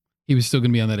 He was still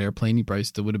going to be on that airplane. He probably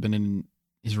still would have been in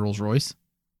his Rolls Royce.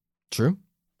 True.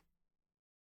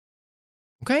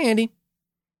 Okay, Andy.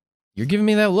 You're giving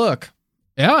me that look.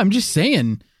 Yeah, I'm just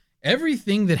saying,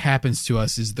 everything that happens to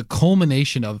us is the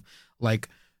culmination of like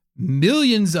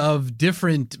millions of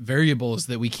different variables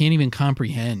that we can't even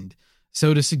comprehend.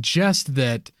 So to suggest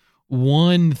that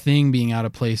one thing being out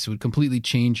of place would completely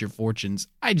change your fortunes,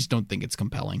 I just don't think it's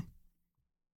compelling.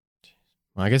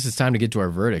 Well, I guess it's time to get to our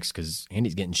verdicts because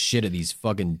Andy's getting shit at these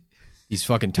fucking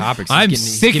topics. I'm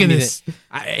sick of this.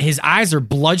 His eyes are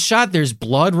bloodshot. There's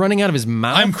blood running out of his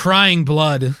mouth. I'm crying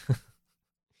blood.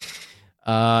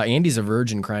 Andy's a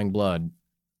virgin crying blood.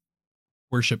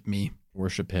 Worship me.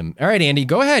 Worship him. All right, Andy,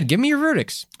 go ahead. Give me your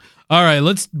verdicts. All right,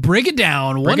 let's break it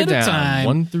down one at a time.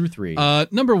 1 through 3.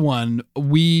 Number 1,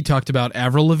 we talked about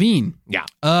Avril Lavigne. Yeah.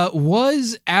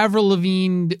 Was Avril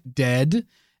Lavigne dead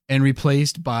and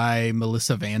replaced by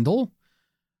Melissa Vandal?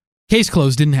 Case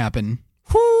closed, didn't happen.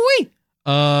 Hoo-wee!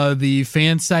 The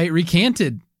fan site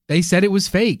recanted. They said it was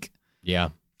fake. Yeah.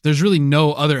 There's really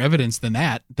no other evidence than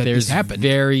that There's this happened.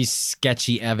 Very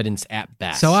sketchy evidence at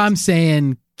best. So I'm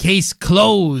saying case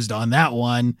closed on that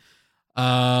one.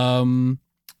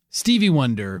 Stevie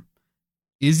Wonder,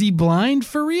 is he blind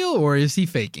for real or is he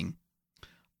faking?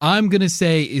 I'm going to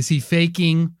say, is he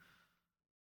faking?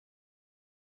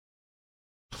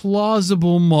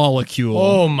 Plausible molecule.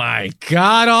 Oh my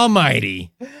God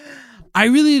almighty. I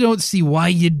really don't see why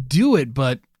you'd do it,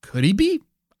 but could he be?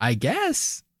 I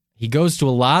guess. He goes to a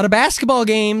lot of basketball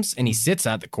games and he sits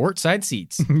at the courtside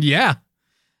seats. Yeah.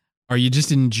 Are you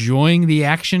just enjoying the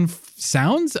action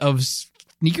sounds of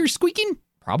sneakers squeaking?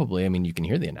 Probably. I mean, you can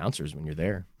hear the announcers when you're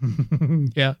there.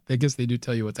 Yeah, I guess they do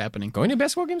tell you what's happening. Going to a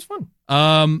basketball game is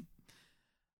fun.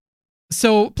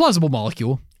 So, plausible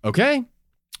molecule. Okay.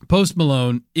 Post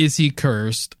Malone, is he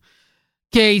cursed?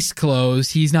 Case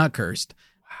closed. He's not cursed.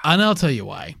 And I'll tell you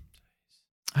why.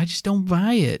 I just don't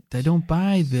buy it. I don't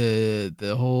buy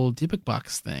the whole Dybbuk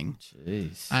box thing.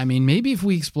 Jeez. I mean, maybe if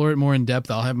we explore it more in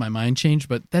depth, I'll have my mind changed,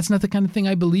 but that's not the kind of thing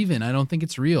I believe in. I don't think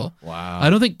it's real. Wow. I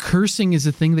don't think cursing is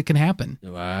a thing that can happen.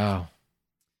 Wow.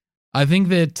 I think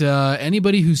that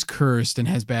anybody who's cursed and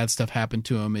has bad stuff happen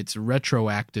to them, it's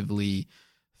retroactively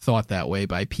thought that way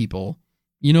by people.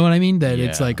 You know what I mean? That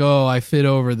it's like, oh, I fit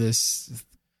over this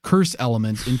curse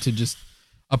element into just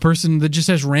a person that just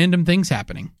has random things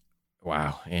happening.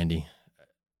 Wow, Andy.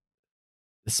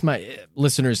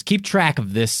 Listeners, keep track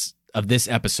of this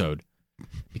episode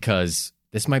because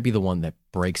this might be the one that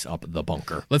breaks up the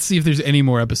bunker. Let's see if there's any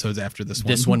more episodes after this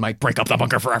one. This one might break up the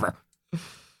bunker forever.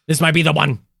 This might be the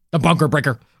one. The bunker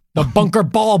breaker. The bunker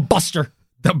ball buster.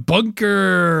 The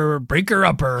bunker breaker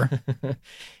upper.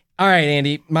 All right,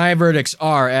 Andy. My verdicts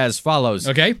are as follows.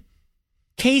 Okay.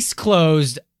 Case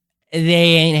closed. They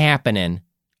ain't happening.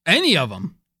 Any of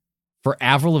them. For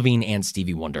Avril Lavigne and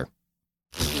Stevie Wonder.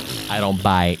 I don't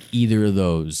buy either of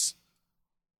those.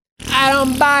 I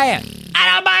don't buy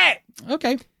it.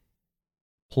 Okay.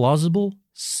 Plausible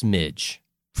smidge.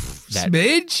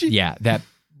 Smidge? Yeah,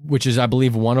 which is, I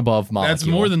believe, one above molecule. That's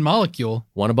more than molecule.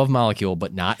 One above molecule,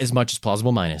 but not as much as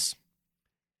plausible minus.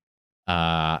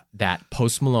 that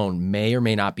Post Malone may or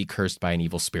may not be cursed by an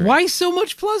evil spirit. Why so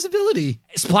much plausibility?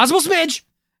 It's plausible smidge.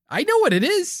 I know what it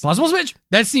is. Plausible smidge.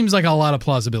 That seems like a lot of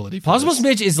plausibility. Plausible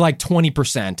smidge is like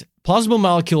 20%. Plausible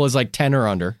molecule is like 10 or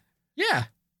under. Yeah.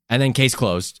 And then case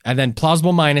closed. And then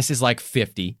plausible minus is like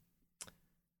 50.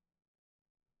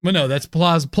 Well, no, that's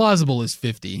plausible is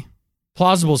 50.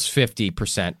 Plausible is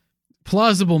 50%.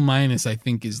 Plausible minus, I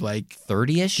think, is like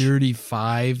 30-ish?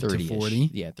 35 to 30-ish. 40.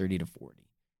 Yeah, 30 to 40.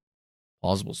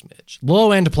 Plausible smidge.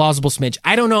 Low end plausible smidge.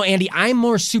 I don't know, Andy. I'm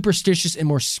more superstitious and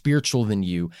more spiritual than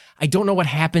you. I don't know what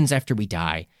happens after we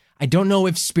die. I don't know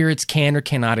if spirits can or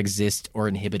cannot exist or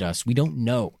inhibit us. We don't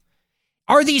know.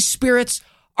 Are these spirits,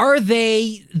 are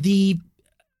they the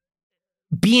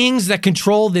beings that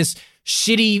control this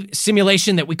shitty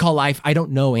simulation that we call life? I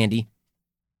don't know, Andy.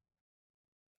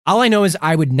 All I know is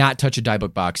I would not touch a die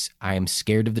book box. I am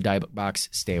scared of the die book box.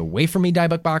 Stay away from me, die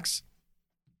book box.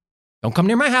 Don't come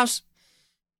near my house.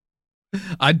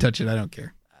 I'd touch it. I don't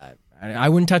care. I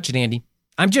wouldn't touch it, Andy.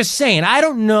 I'm just saying, I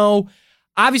don't know.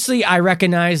 Obviously, I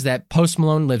recognize that Post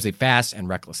Malone lives a fast and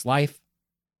reckless life.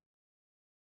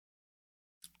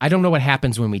 I don't know what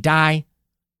happens when we die.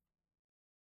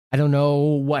 I don't know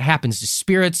what happens to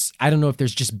spirits. I don't know if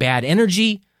there's just bad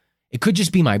energy. It could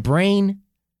just be my brain.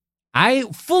 I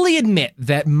fully admit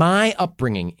that my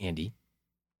upbringing, Andy,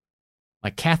 my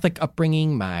Catholic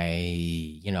upbringing,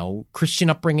 my, Christian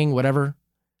upbringing, whatever,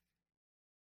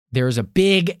 there's a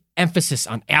big emphasis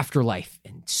on afterlife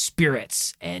and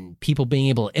spirits and people being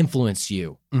able to influence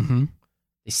you. Mm-hmm.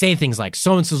 They say things like,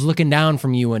 so-and-so's looking down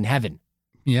from you in heaven.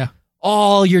 Yeah.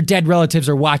 All your dead relatives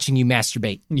are watching you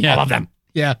masturbate. Yeah. All of them.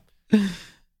 Yeah.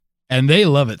 And they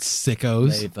love it,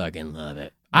 sickos. They fucking love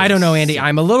it. I don't know, Andy.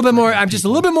 I'm just a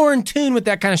little bit more in tune with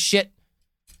that kind of shit.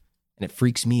 And it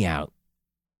freaks me out.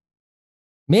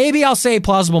 Maybe I'll say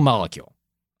plausible molecule.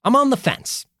 I'm on the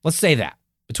fence. Let's say that.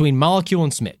 Between molecule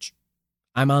and smidge.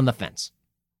 I'm on the fence.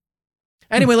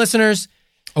 Anyway, listeners.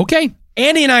 Okay.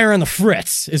 Andy and I are on the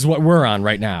fritz, is what we're on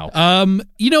right now.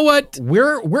 You know what?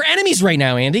 We're enemies right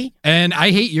now, Andy. And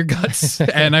I hate your guts,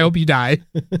 and I hope you die.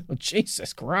 Oh,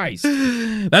 Jesus Christ.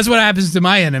 That's what happens to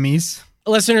my enemies.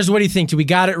 Listeners, what do you think? Do we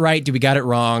got it right? Do we got it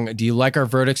wrong? Do you like our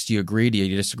verdicts? Do you agree? Do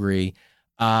you disagree?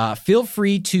 Feel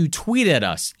free to tweet at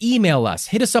us, email us,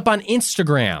 hit us up on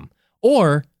Instagram,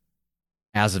 or,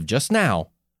 as of just now,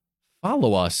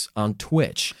 follow us on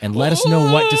Twitch and let us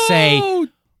know what to say.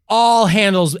 All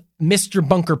handles Mr.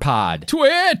 Bunker Pod.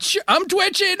 Twitch! I'm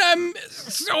twitching! I'm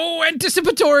so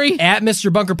anticipatory! At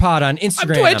Mr. Bunker Pod on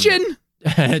Instagram. I'm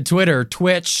twitching! Twitter,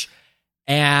 Twitch,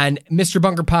 and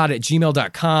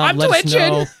MrBunkerPod@gmail.com. I'm Let twitching! us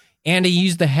know. Andy,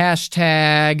 use the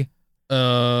hashtag.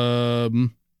 Oh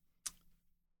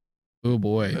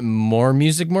boy. More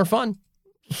music, more fun.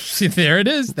 See, there it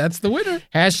is. That's the winner.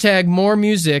 Hashtag more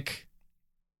music,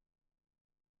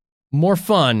 more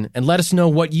fun, and let us know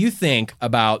what you think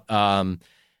about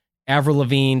Avril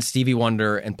Lavigne, Stevie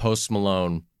Wonder, and Post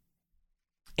Malone.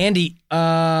 Andy,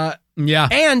 yeah.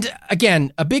 And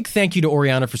again, a big thank you to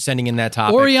Oriana for sending in that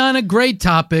topic. Oriana, great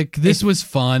topic. This was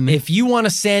fun. If you want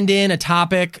to send in a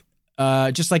topic,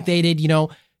 just like they did,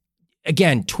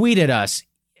 again, tweet at us,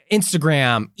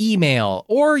 Instagram, email,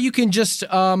 or you can just,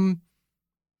 send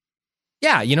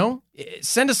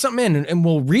us something in and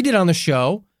we'll read it on the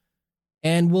show.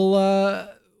 And we'll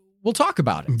talk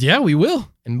about it. Yeah, we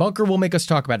will. And Bunker will make us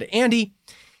talk about it. Andy,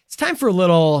 it's time for our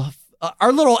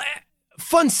little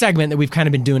fun segment that we've kind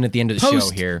of been doing at the end of the show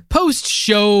here.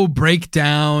 Post-show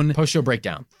breakdown. Post-show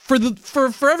breakdown. For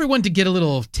everyone to get a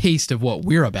little taste of what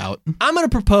we're about. I'm going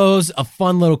to propose a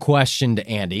fun little question to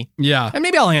Andy. Yeah. And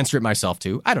maybe I'll answer it myself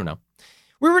too. I don't know.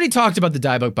 We already talked about the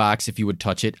die book box, if you would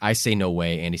touch it. I say no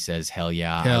way. Andy says, hell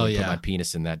yeah. Hell I would yeah. put my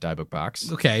penis in that die book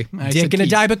box. Okay. Dick in a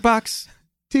die book box?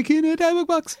 Dick in a die book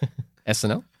box.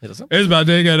 SNL? Hit us up. It's my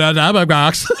dick in a die book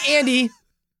box. Andy.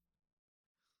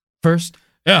 First.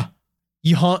 Yeah.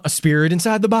 You haunt a spirit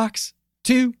inside the box.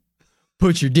 2,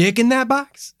 put your dick in that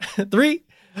box. 3,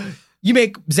 you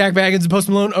make Zach Baggins and Post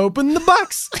Malone open the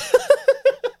box.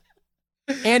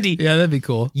 Andy. Yeah, that'd be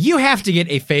cool. You have to get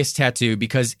a face tattoo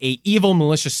because a evil,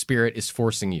 malicious spirit is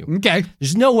forcing you. Okay.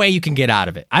 There's no way you can get out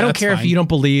of it. I don't care if you don't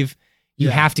believe. You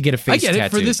have to get a face tattoo. I get it.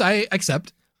 For this, I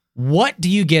accept. What do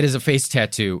you get as a face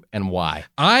tattoo and why?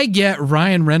 I get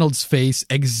Ryan Reynolds' face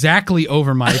exactly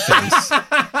over my face.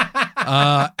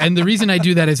 And the reason I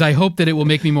do that is I hope that it will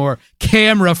make me more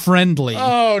camera friendly.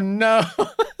 Oh, no.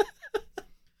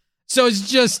 So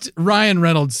it's just Ryan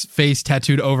Reynolds' face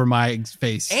tattooed over my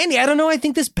face. Andy, I don't know. I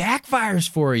think this backfires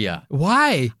for you.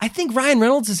 Why? I think Ryan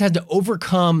Reynolds has had to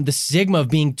overcome the stigma of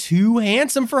being too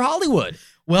handsome for Hollywood.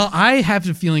 Well, I have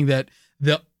the feeling that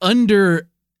the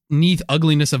underneath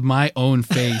ugliness of my own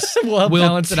face Will will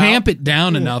balance it tamp out. it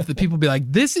down enough that people be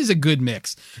like, this is a good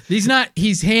mix.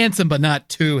 He's handsome, but not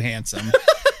too handsome.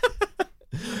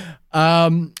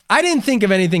 I didn't think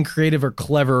of anything creative or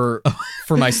clever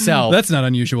for myself. That's not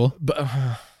unusual. But,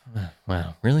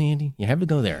 wow, really, Andy? You have to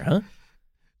go there, huh?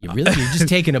 You're just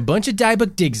taking a bunch of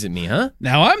dieback digs at me, huh?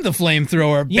 Now I'm the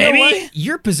flamethrower, You know baby. what?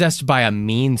 You're possessed by a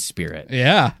mean spirit.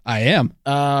 Yeah, I am.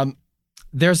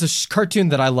 There's a cartoon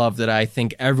that I love that I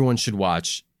think everyone should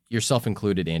watch, yourself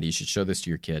included, Andy. You should show this to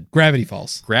your kid. Gravity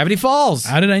Falls. Gravity Falls.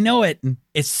 How did I know it?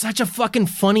 It's such a fucking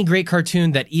funny, great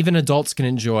cartoon that even adults can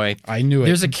enjoy. I knew it.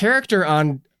 There's a character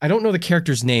on, I don't know the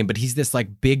character's name, but he's this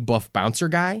like big buff bouncer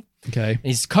guy. Okay. And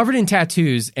he's covered in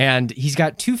tattoos, and he's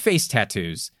got 2 face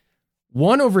tattoos.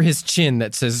 One over his chin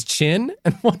that says chin,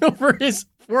 and one over his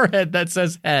forehead that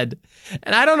says head.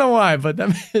 And I don't know why, but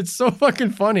it's so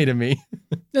fucking funny to me.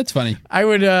 That's funny. I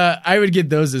would get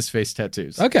those as face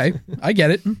tattoos. Okay, I get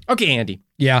it. Okay, Andy.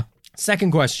 Yeah.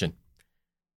 Second question.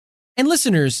 And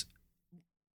listeners,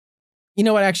 you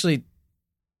know what? Actually,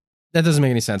 that doesn't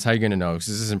make any sense. How are you going to know? Because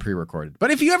this isn't pre-recorded.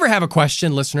 But if you ever have a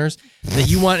question, listeners, that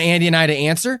you want Andy and I to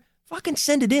answer, fucking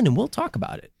send it in and we'll talk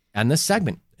about it on this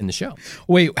segment in the show.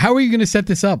 Wait, how are you going to set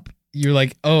this up? You're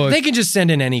like, They can just send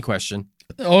in any question.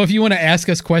 if you want to ask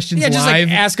us questions Yeah, just live,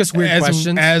 like ask us weird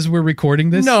questions. as we're recording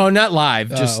this. No, not live.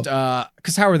 Just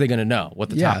because how are they going to know what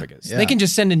the topic is? yeah. They can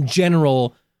just send in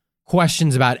general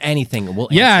questions about anything and we'll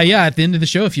answer Yeah, them. yeah. At the end of the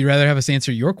show, if you'd rather have us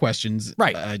answer your questions,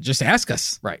 Right. just ask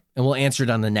us. Right. And we'll answer it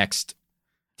on the next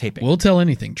taping. We'll tell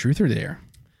anything, truth or dare.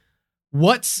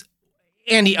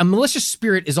 Andy, a malicious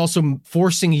spirit is also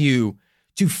forcing you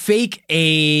to fake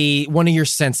one of your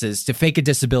senses, to fake a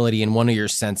disability in one of your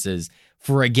senses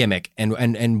for a gimmick.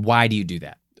 And why do you do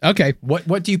that? Okay.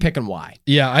 What do you pick and why?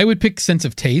 Yeah, I would pick sense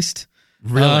of taste.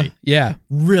 Really? Yeah.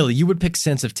 Really? You would pick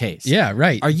sense of taste? Yeah,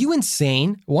 right. Are you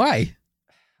insane? Why?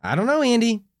 I don't know,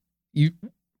 Andy.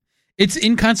 It's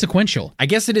inconsequential. I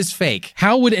guess it is fake.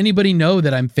 How would anybody know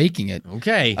that I'm faking it?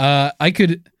 Okay. I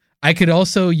could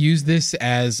also use this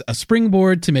as a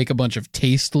springboard to make a bunch of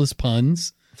tasteless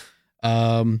puns.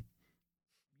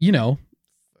 You know,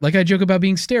 like I joke about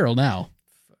being sterile now.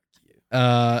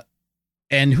 And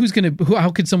how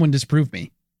could someone disprove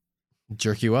me?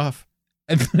 Jerk you off.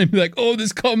 And then I'd be like, oh,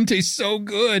 this cum tastes so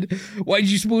good. Why did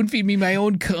you spoon feed me my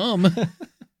own cum?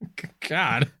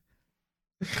 God.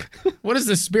 What is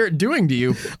the spirit doing to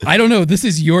you? I don't know. This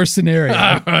is your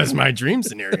scenario. It's my dream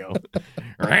scenario.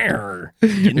 Get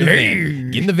in the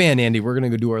van. Get in the van, Andy. We're going to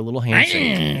go do our little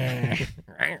handshake.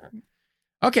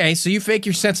 Okay, so you fake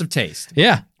your sense of taste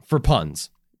Yeah. for puns.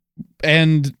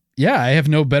 And yeah, I have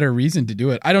no better reason to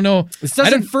do it. I don't know. This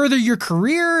doesn't further your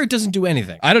career. It doesn't do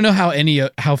anything. I don't know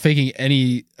how faking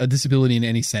a disability in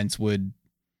any sense would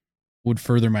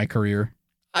further my career.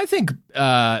 I think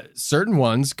certain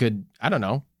ones could, I don't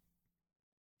know.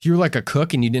 If you were like a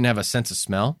cook and you didn't have a sense of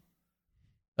smell,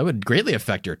 that would greatly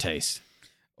affect your taste.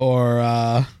 Or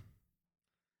I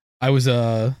was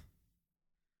I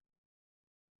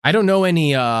don't know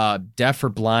any deaf or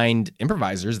blind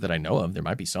improvisers that I know of. There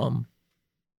might be some.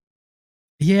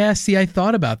 Yeah, see, I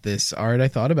thought about this, Art. I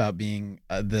thought about being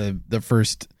the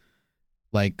first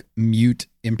like mute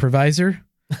improviser,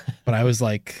 but I was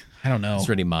like, I don't know. It's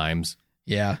already mimes.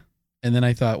 Yeah. And then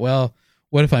I thought, well,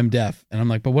 what if I'm deaf? And I'm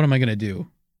like, but what am I going to do?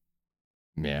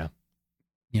 Yeah.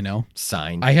 You know?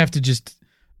 Sign. I have to just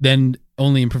then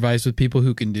only improvise with people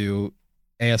who can do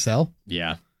ASL.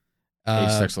 Yeah. Age,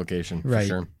 sex, location. For right.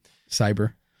 sure.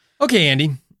 Cyber. Okay,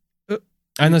 Andy.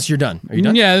 Unless you're done. Are you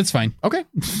done? Yeah, that's fine. Okay.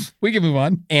 We can move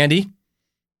on. Andy,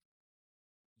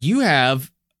 you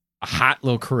have a hot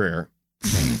little career.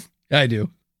 I do.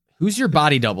 Who's your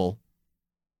body double?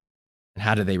 And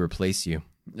how do they replace you?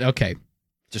 Okay.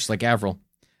 Just like Avril.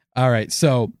 All right.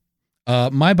 So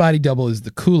my body double is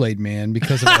the Kool-Aid Man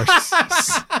because of our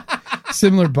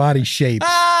similar body shapes.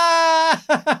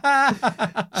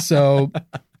 So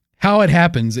how it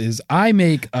happens is I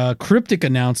make a cryptic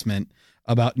announcement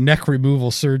about neck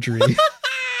removal surgery.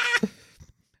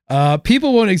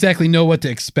 People won't exactly know what to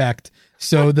expect.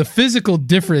 So the physical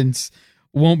difference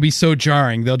won't be so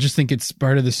jarring. They'll just think it's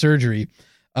part of the surgery.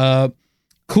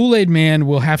 Kool-Aid Man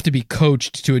will have to be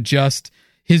coached to adjust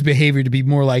his behavior to be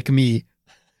more like me.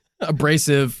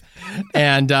 Abrasive.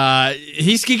 And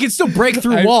he can still break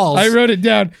through walls. I wrote it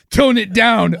down. Tone it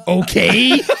down,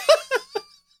 okay?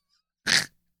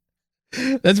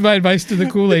 That's my advice to the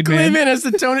Kool-Aid Man. Kool-Aid Man has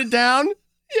to tone it down.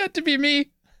 You have to be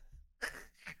me.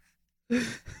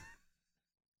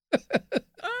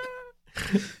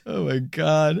 Oh my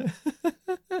God.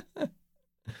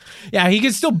 Yeah, he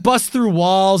can still bust through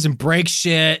walls and break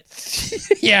shit.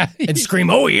 Yeah. And scream,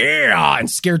 "Oh yeah," and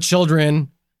scare children.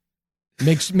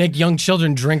 Make young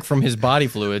children drink from his body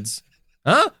fluids.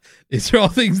 Huh? These are all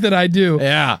things that I do.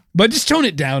 Yeah. But just tone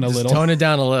it down a Just little. tone it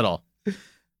down a little.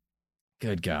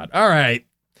 Good God. All right.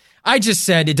 I just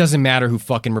said it doesn't matter who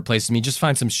fucking replaces me. Just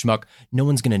find some schmuck. No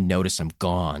one's going to notice I'm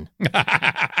gone.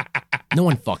 No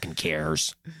one fucking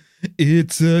cares.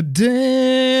 It's a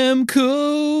damn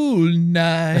cold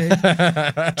night.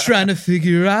 Trying to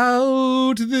figure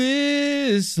out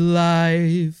this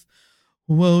life.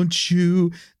 Won't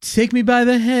you take me by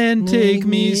the hand, take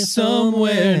me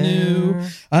somewhere new?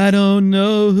 I don't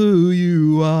know who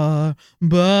you are,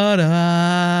 but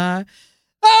I'm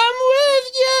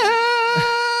with you.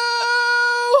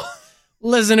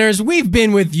 Listeners, we've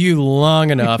been with you long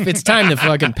enough. It's time to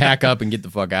fucking pack up and get the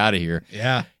fuck out of here.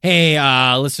 Yeah. Hey,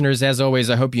 listeners, as always,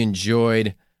 I hope you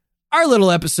enjoyed our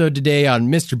little episode today on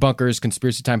Mr. Bunker's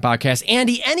Conspiracy Time Podcast.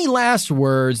 Andy, any last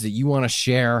words that you want to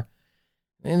share?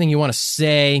 Anything you want to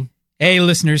say? Hey,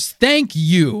 listeners, thank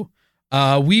you.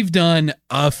 We've done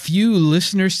a few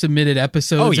listener-submitted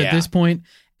episodes at this point,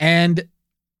 and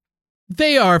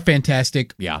they are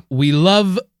fantastic. Yeah. We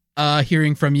love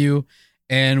hearing from you,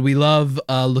 and we love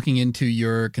looking into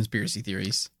your conspiracy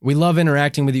theories. We love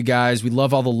interacting with you guys. We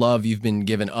love all the love you've been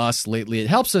giving us lately. It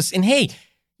helps us. And hey,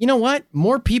 you know what?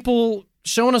 More people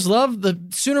showing us love, the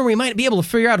sooner we might be able to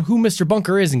figure out who Mr.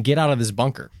 Bunker is and get out of this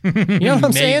bunker. You know what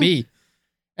I'm saying? Maybe.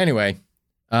 Anyway,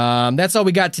 that's all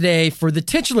we got today for the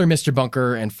titular Mr.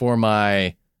 Bunker and for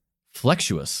my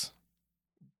flexuous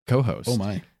co-host. Oh,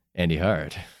 my. Andy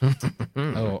Hart.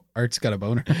 Oh, Art's got a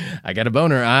boner. I got a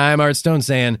boner. I'm Art Stone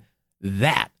saying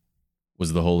that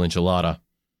was the whole enchilada.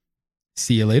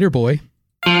 See you later, boy.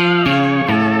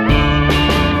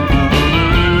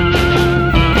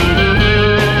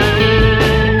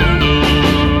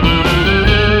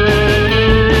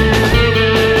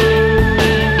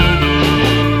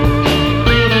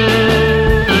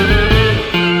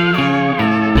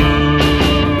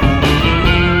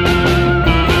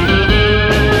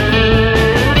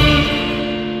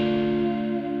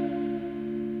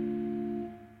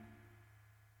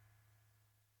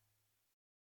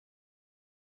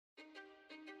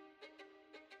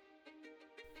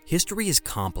 History is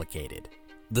complicated.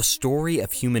 The story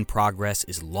of human progress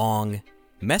is long,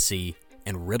 messy,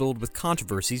 and riddled with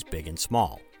controversies big and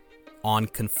small. On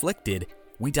Conflicted,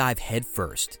 we dive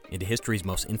headfirst into history's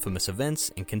most infamous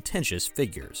events and contentious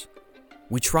figures.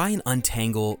 We try and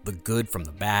untangle the good from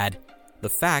the bad, the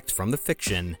fact from the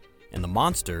fiction, and the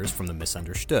monsters from the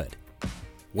misunderstood.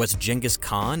 Was Genghis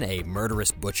Khan a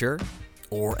murderous butcher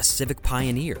or a civic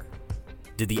pioneer?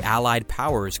 Did the Allied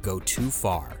powers go too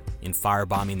far in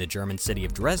firebombing the German city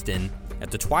of Dresden at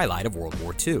the twilight of World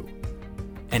War II?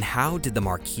 And how did the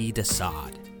Marquis de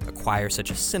Sade acquire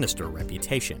such a sinister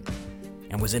reputation?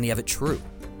 And was any of it true?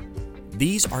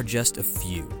 These are just a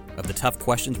few of the tough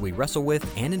questions we wrestle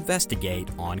with and investigate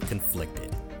on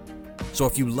Conflicted. So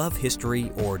if you love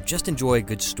history or just enjoy a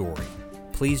good story,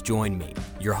 please join me,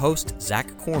 your host,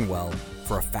 Zach Cornwell,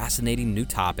 for a fascinating new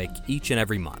topic each and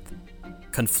every month.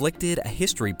 Conflicted, a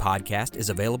history podcast, is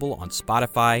available on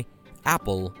Spotify,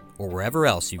 Apple, or wherever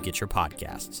else you get your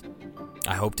podcasts.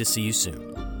 I hope to see you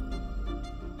soon.